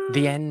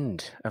 the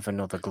end of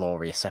another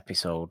glorious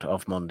episode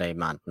of Monday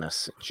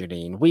Madness,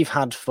 Janine. We've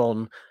had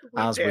fun,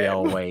 we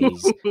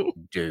always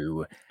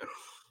do.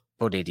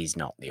 But it is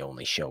not the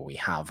only show we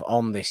have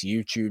on this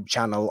YouTube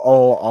channel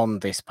or on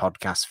this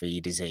podcast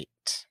feed, is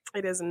it?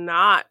 It is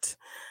not.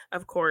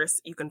 Of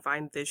course, you can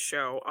find this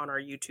show on our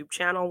YouTube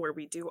channel where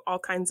we do all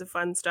kinds of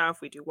fun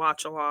stuff. We do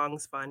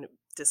watch-alongs, fun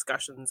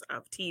discussions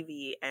of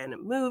TV and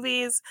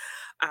movies.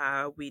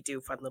 We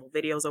do fun little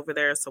videos over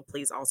there, so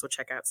please also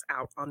check us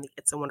out on the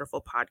It's a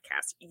Wonderful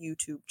Podcast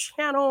YouTube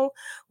channel.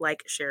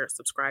 Like, share,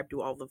 subscribe,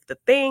 do all of the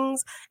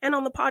things. And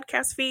on the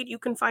podcast feed, you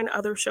can find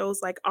other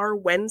shows like our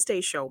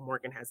Wednesday show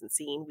Morgan Hasn't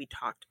Seen, we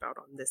talked about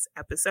on this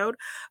episode,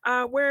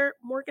 where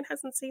Morgan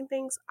hasn't seen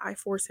things, I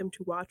force him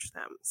to watch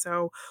them.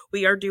 So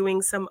we are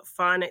doing some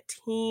fun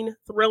teen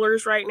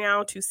thrillers right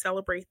now to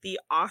celebrate the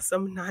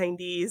awesome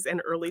 90s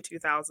and early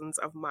 2000s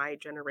of my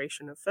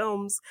generation of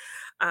films.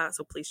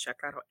 So please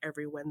check that out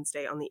every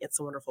Wednesday on the It's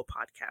a Wonderful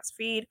Podcast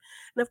feed.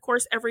 And of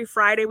course, every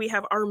Friday we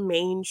have our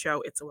main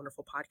show, It's a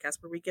Wonderful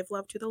Podcast, where we give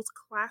love to those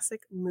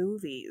classic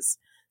movies.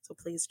 So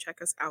please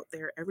check us out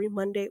there every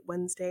Monday,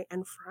 Wednesday,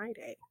 and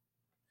Friday.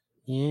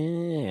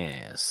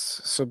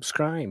 Yes,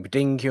 subscribe,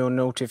 ding your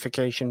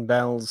notification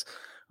bells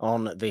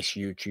on this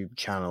YouTube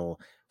channel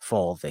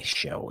for this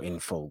show in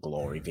full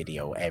glory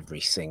video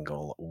every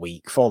single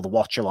week, for the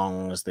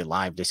watch-alongs, the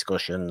live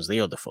discussions, the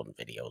other fun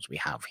videos we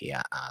have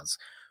here as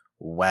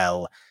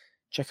well.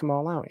 Check them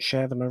all out,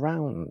 share them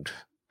around,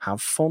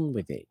 have fun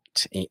with it.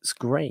 It's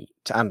great.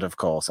 And of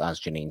course, as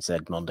Janine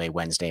said, Monday,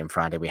 Wednesday, and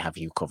Friday we have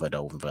you covered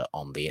over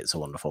on the It's a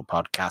Wonderful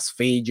Podcast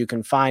feed. You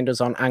can find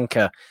us on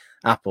Anchor,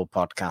 Apple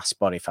Podcasts,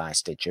 Spotify,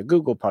 Stitcher,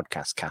 Google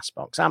Podcasts,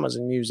 Castbox,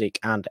 Amazon Music,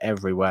 and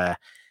everywhere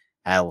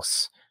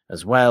else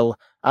as well,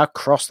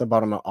 across the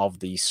bottom of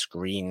the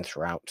screen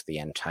throughout the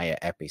entire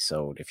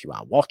episode. If you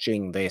are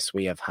watching this,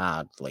 we have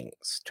had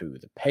links to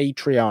the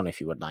Patreon if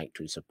you would like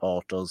to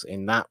support us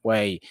in that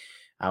way,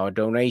 our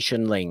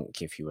donation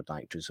link if you would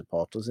like to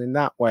support us in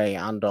that way,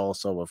 and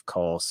also, of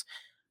course,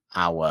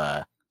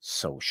 our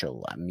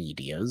social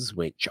medias,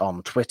 which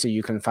on Twitter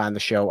you can find the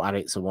show at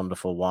It's a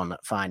Wonderful One.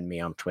 Find me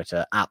on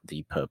Twitter at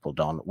the Purple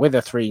Don with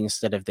a 3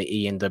 instead of the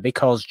E in the,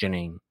 because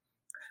Janine,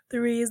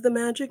 3 is the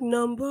magic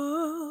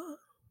number.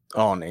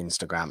 On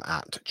Instagram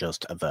at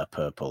just the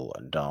Purple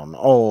Don.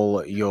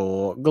 All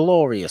your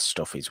glorious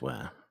stuff is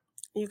where?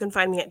 You can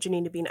find me at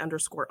Janine Devine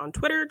 _ on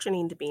Twitter,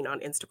 Janine Devine on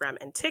Instagram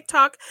and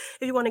TikTok.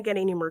 If you want to get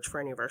any merch for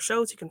any of our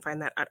shows, you can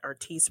find that at our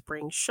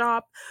Teespring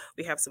shop.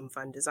 We have some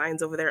fun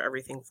designs over there,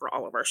 everything for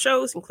all of our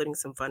shows, including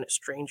some fun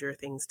Stranger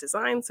Things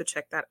designs. So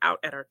check that out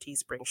at our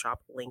Teespring shop,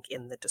 link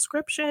in the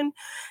description.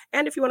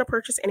 And if you want to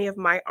purchase any of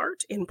my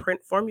art in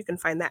print form, you can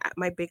find that at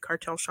my Big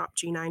Cartel shop,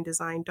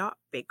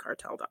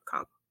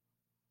 g9design.bigcartel.com.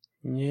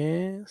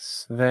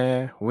 Yes,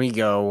 there we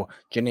go.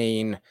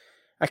 Janine,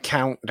 a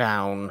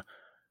countdown.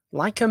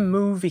 Like a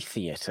movie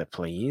theatre,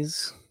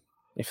 please.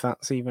 If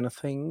that's even a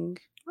thing.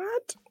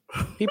 What?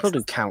 People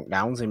do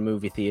countdowns in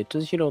movie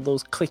theatres. You know,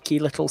 those clicky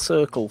little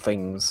circle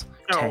things.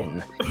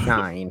 10,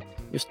 9.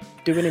 Just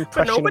do an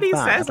impression but nobody of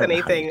that. Says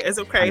anything. It's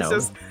okay. It's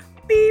just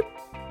beep,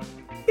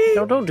 beep.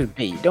 No, don't do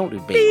beep. Don't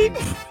do beep.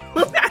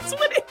 Well, that's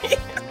what it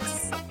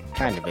is.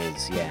 Kind of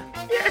is, yeah.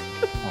 Yeah.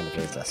 Kind of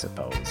is, I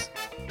suppose.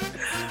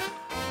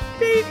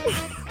 Beep.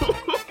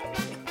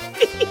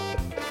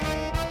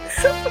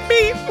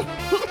 Beep.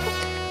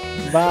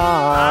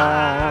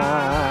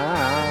 Bye.